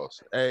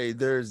drawers. Hey,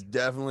 there's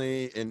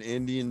definitely an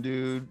Indian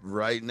dude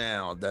right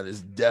now that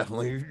is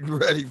definitely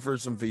ready for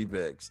some feed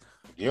pics.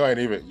 You ain't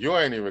even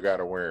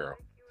gotta wear them.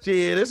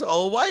 Shit, it's an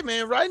old white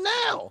man right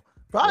now.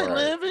 Probably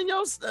live in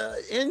your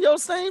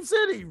same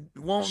city.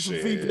 Want some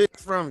feed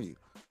pics from you.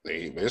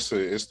 It's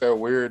that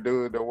weird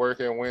dude that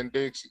work at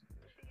Winn-Dixie.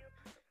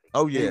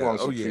 Oh yeah, he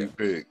wants some feed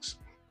pics.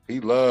 He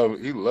love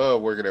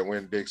working at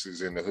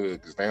Winn-Dixie's in the hood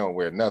because they don't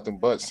wear nothing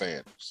but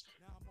sandals.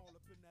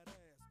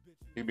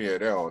 He be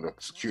there on the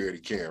security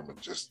camera,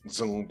 just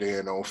zoomed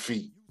in on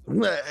feet.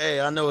 Hey,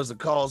 I know it's a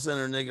call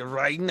center nigga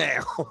right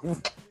now,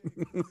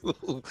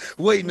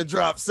 waiting to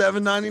drop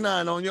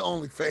 $7.99 on your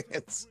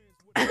OnlyFans.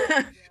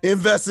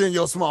 Invest in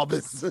your small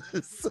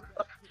business.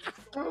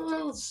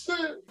 Oh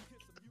shit!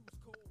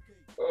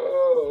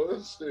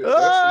 Oh shit!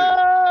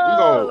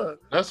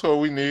 That's what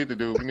we need to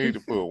do. We need to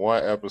put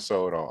one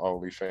episode on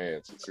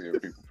OnlyFans and see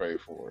if people pay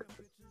for it.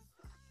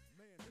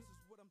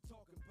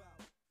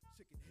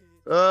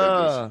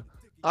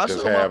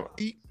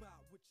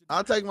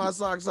 I'll take my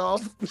socks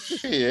off.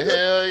 Shit,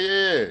 hell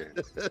yeah!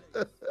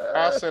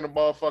 I send a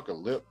motherfucker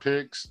lip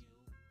pics.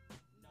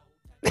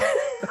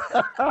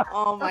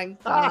 Oh my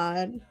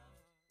God.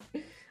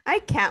 I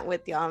can't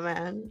with y'all,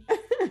 man.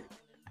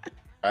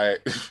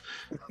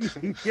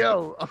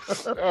 Yo,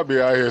 I'll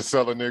be out here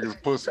selling niggas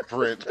pussy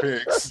print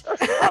pics.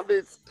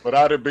 But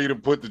I didn't be to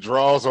put the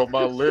draws on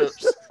my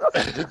lips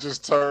and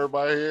just turn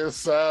my head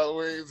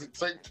sideways and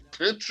take the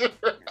picture.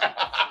 You're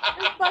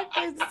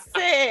fucking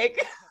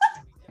sick.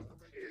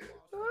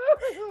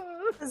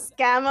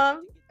 Scam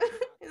them.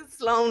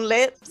 Sloan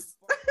lips.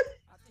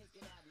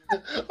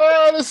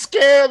 Oh, the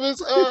scam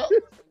is up.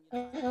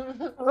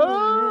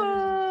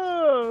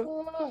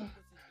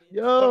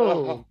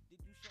 Yo.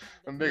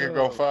 A nigga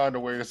gonna find a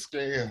way to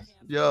scam.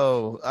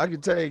 Yo, I can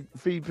take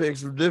feed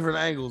pics from different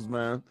angles,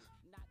 man.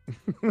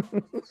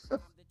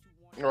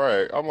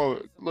 Right. I'm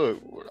gonna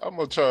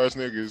charge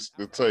niggas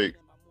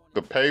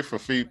to pay for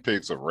feed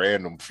pics of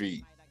random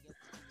feet.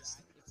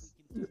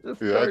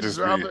 Yeah,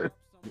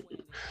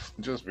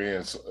 just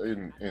being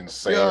in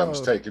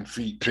Sam's taking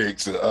feet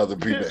pics of other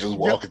people just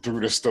walking through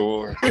the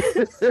store.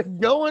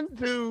 Going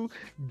to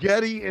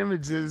Getty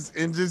Images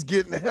and just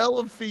getting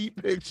hella feet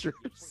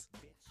pictures.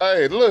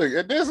 Hey, look,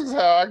 and this is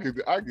how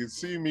I could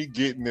see me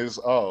getting this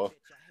off,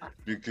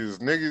 because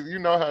niggas, you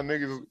know how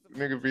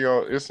niggas be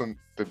on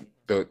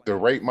the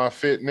rate my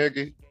fit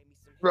nigga,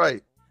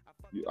 right?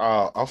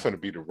 I'm finna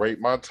be the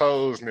rate my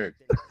toes nigga.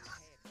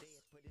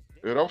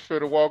 And I'm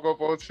finna walk up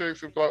on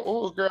chicks and be like,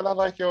 "Oh, girl, I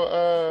like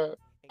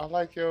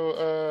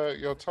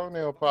your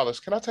toenail polish.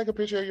 Can I take a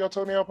picture of your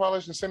toenail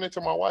polish and send it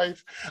to my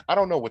wife? I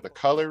don't know what the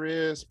color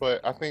is, but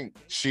I think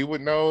she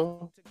would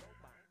know."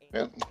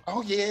 And,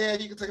 oh yeah,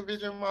 you can take a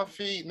picture of my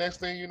feet.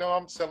 Next thing you know,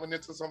 I'm selling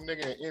it to some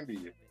nigga in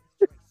India.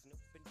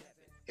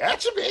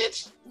 Gotcha,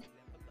 bitch.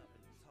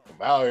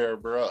 I'm out here,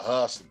 bro,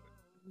 hustling.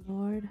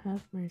 Lord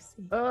have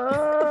mercy.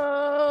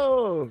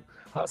 Oh,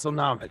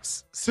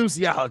 hustlenomics,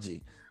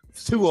 sociology,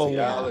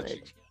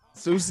 201.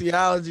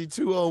 Sociology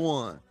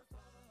 201.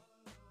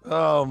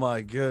 Oh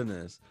my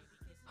goodness.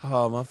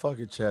 Oh, my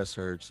fucking chest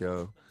hurts,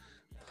 yo.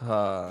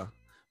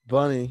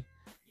 Bunny.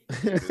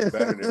 It's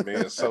better than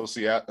being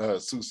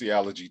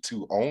sociology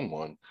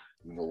 201.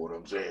 You know what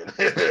I'm saying?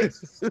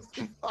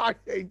 I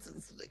hate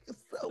this nigga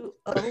so.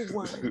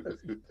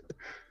 201.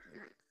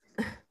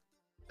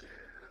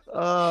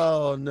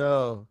 Oh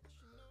no.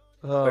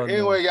 Oh, but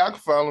anyway, y'all can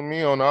follow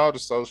me on all the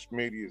social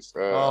medias.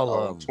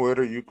 On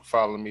Twitter, you can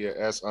follow me at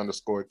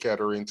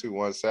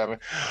S_Kettering217.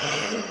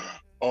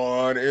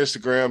 On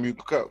Instagram, you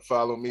can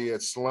follow me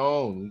at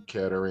Sloan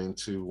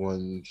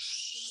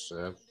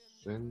Kettering217.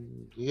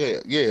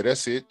 Yeah,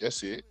 that's it.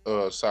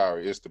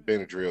 Sorry, it's the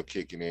Benadryl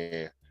kicking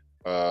in.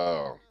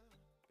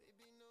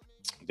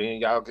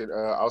 Then y'all can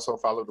also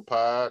follow the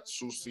pod,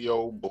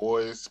 SUCIO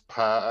BOYZ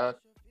Pod.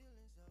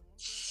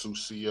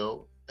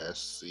 SUCIO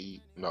SU.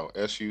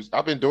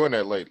 I've been doing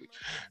that lately.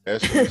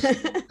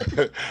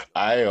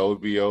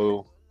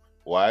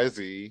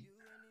 SUCIOBOYZ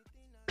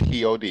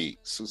POD.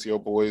 SUCIO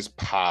BOYZ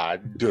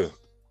Pod.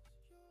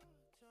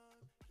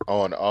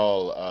 On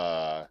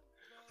all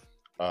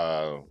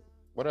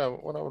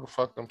whatever the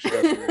fuck them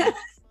shit is.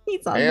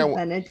 He's on the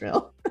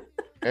Benadryl.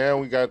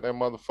 And we got that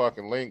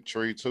motherfucking link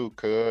tree too,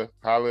 cuz.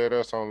 Holler at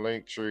us on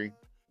Linktree.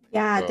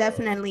 Yeah,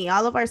 definitely.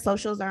 All of our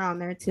socials are on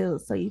there too,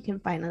 so you can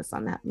find us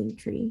on that link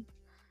tree.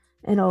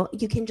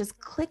 You can just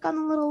click on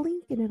the little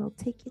link and it'll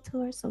take you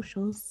to our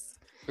socials.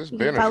 This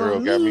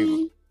Benadryl got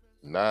me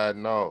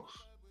nodding off.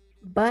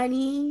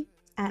 Bunny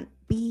at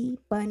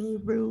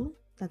 @BBunnyRoo.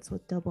 That's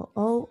with double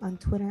O on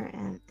Twitter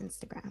and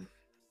Instagram.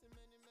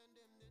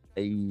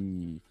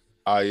 Hey.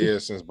 Yeah,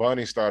 since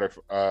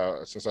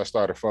I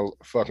started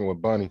fucking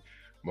with Bunny,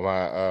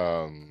 my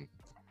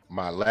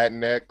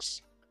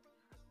Latinx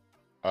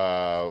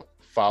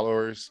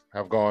followers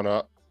have gone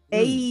up.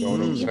 Hey. You know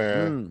what I'm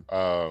saying?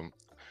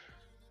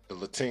 The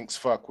Latinx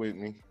fuck with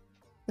me.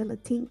 The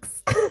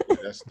Latinx.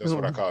 That's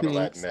what I call the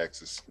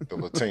Latinxes. The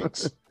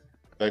Latinx.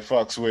 They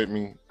fucks with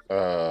me.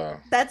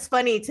 That's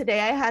funny.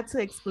 Today I had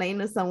to explain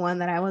to someone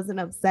that I wasn't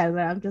upset,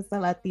 that I'm just a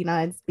Latina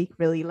and speak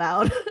really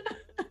loud.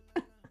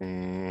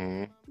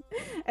 Mm-hmm.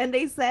 And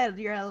they said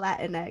you're a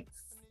Latinx.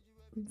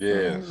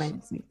 Yeah.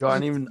 So I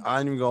ain't even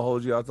gonna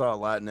hold you. I thought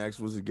Latinx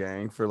was a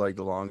gang for like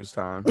the longest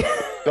time.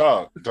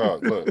 Dog,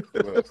 look.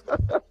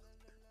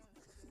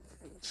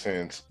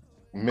 Since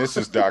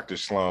Mrs. Dr.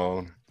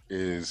 Sloan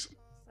is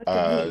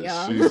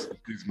she's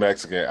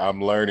Mexican,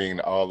 I'm learning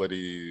all of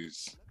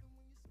these.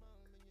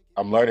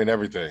 I'm learning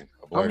everything.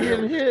 I'm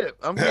getting hip.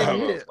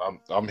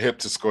 I'm hip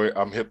to square.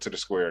 I'm hip to the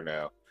square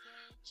now.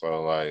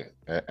 So like,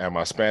 and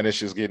my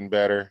Spanish is getting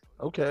better.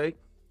 Okay.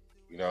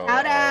 You know,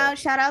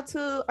 shout out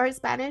to our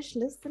Spanish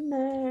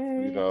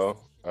listeners. You know,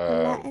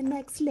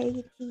 Latinx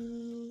lady.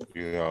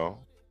 You know,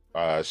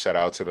 shout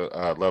out to the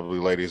lovely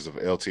ladies of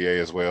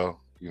LTA as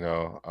well. You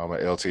know, I'm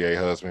an LTA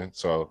husband,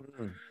 so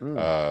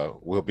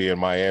we'll be in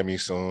Miami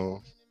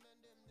soon.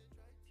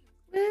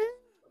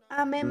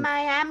 I'm in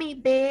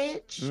Miami,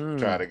 bitch. I'm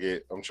trying to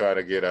get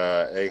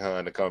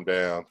Ahun to come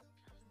down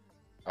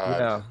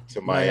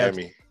to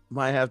Miami.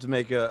 Might have to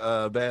make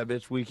a bad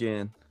bitch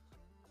weekend.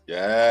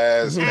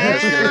 Yes,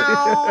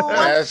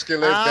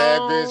 masculine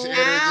bad bitch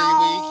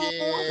energy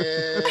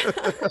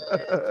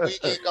weekend. We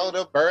can go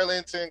to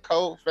Burlington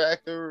Coat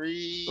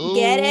Factory.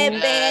 Get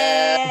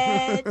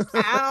it, bitch.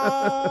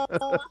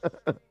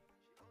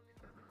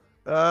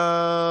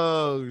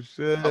 Oh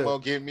shit! I'm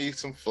gonna get me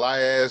some fly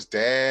ass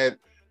dad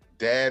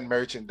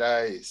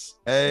merchandise.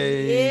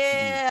 Hey,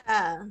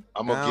 yeah.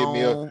 I'm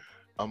gonna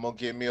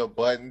get me a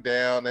button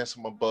down and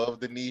some above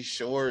the knee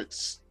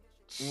shorts.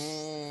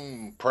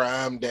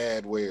 Prime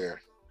dad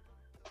wear.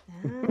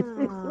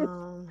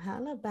 Oh,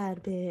 hella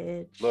bad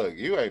bitch. Look,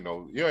 you ain't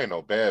no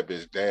bad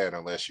bitch dad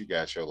unless you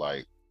got your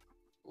like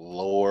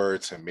lower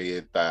to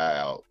mid thigh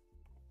out.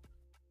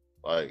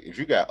 Like if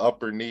you got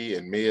upper knee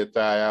and mid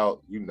thigh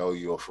out, you know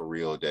you're for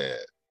real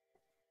dad.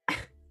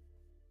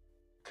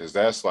 Cause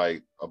that's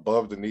like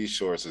above the knee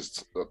shorts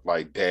is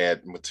like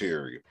dad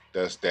material.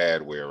 That's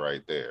dad wear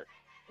right there.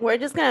 We're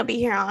just gonna be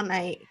here all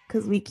night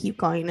because we keep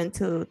going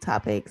into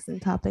topics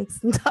and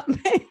topics and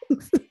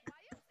topics.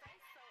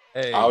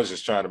 Hey. I was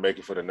just trying to make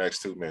it for the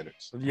next 2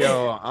 minutes.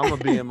 Yo, I'm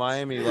gonna be in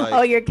Miami. Like,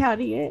 oh, you're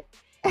counting it.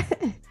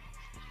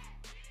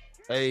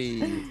 Hey.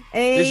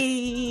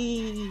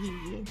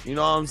 You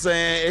know what I'm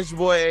saying? It's your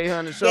boy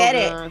 800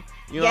 Shogun.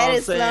 You know what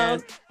I'm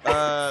saying?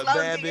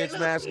 Bad bitch,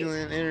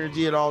 masculine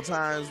energy at all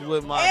times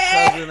with my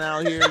cousin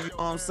out here. You know what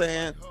I'm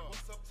saying?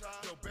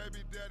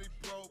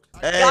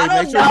 Hey, y'all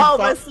don't know,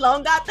 but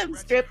Sloan got them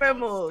stripper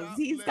moves.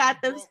 He's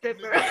got them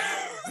stripper.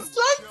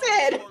 Sloan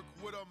said.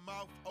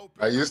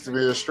 I used to be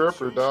a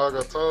stripper, dog.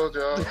 I told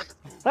y'all.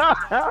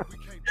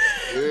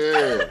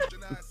 Yeah.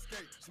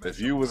 If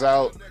you was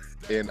out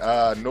in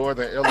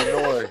Northern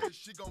Illinois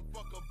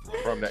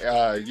from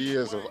the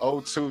years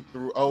of 02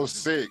 through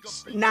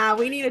 06. Nah,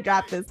 we need to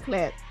drop this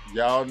clip.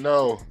 Y'all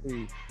know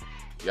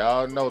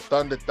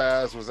Thunder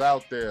Thighs was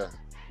out there.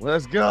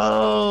 Let's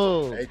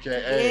go.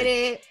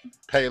 AKA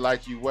pay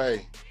like you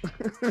weigh.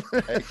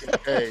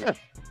 AKA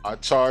I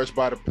charge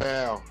by the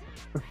pound.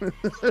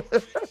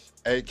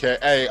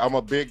 AKA I'm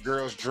a big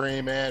girl's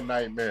dream and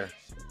nightmare.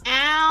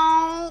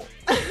 Ow.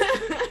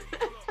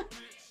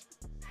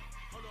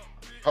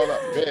 Hold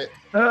up, bit.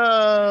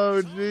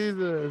 Oh,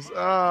 Jesus.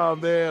 Oh,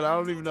 man. I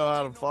don't even know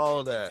how to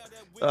follow that.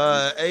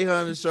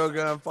 800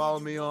 Shogun. Follow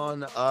me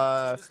on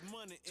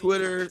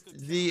Twitter,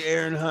 the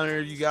Aaron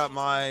Hunter. You got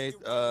my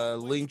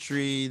link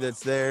tree that's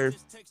there.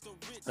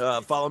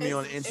 Follow me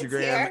on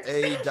Instagram,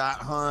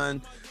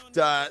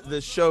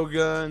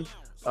 a.hun.theshogun.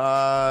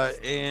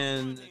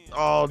 And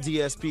all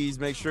DSPs,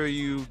 make sure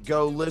you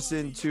go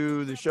listen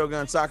to the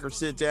Shogun Soccer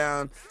Sit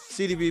Down,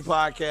 CDB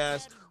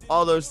podcast,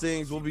 all those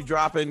things. We'll be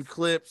dropping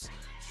clips,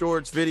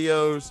 shorts,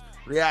 videos,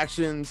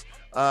 reactions.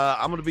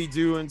 I'm going to be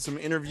doing some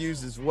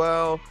interviews as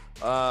well.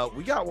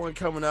 We got one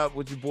coming up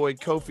with your boy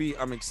Kofi.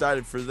 I'm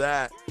excited for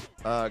that.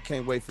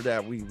 Can't wait for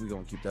that. We're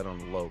going to keep that on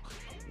the low.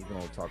 We're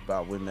going to talk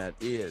about when that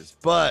is.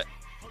 But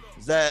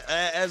is that,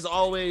 as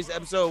always,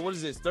 episode, what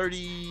is this,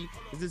 30?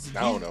 Is this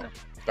I don't know.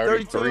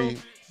 32,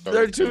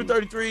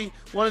 33.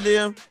 One of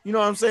them. You know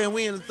what I'm saying?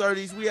 We in the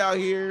 30s. We out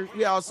here.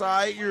 We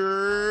outside.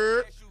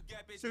 Your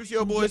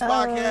SUCIO BOYZ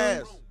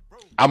podcast.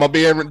 I'm going to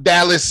be in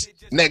Dallas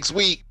next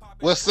week.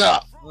 What's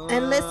up?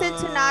 And listen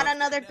to Not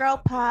Another Girl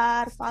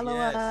Pod. Follow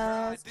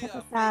us. Check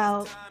us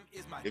out.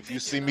 If you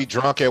see me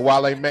drunk at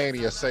Wale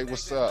Mania, say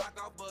what's up.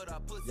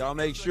 Y'all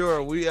make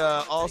sure. We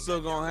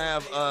also going to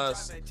have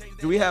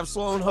do we have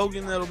Sloan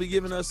Hogan that'll be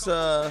giving us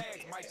some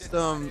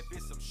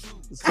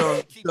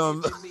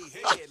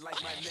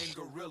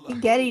He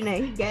getting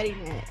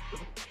it.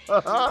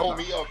 Hold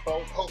me up,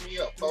 folks.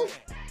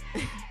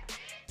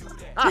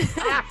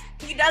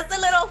 He does the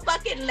little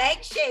fucking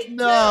leg shake.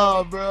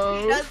 No, too.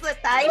 bro. He does the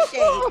thigh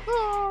shake.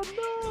 Oh,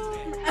 no.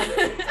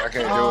 I can't do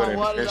it.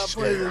 Why did I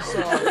play this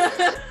song?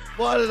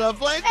 Why did I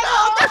play?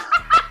 No.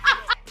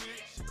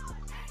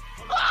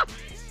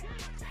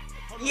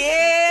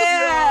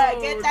 Yeah,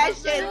 Yo, get that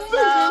this shit. His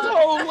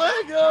whole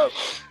leg up.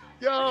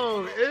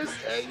 Yo, it's,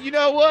 you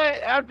know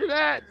what? After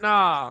that,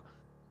 nah,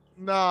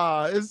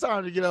 it's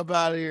time to get up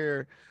out of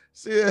here.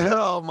 See,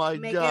 oh my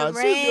God,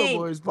 SUCIO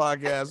BOYZ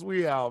podcast.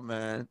 We out,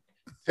 man.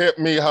 Tip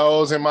me,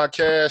 hoes, in my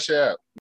Cash App.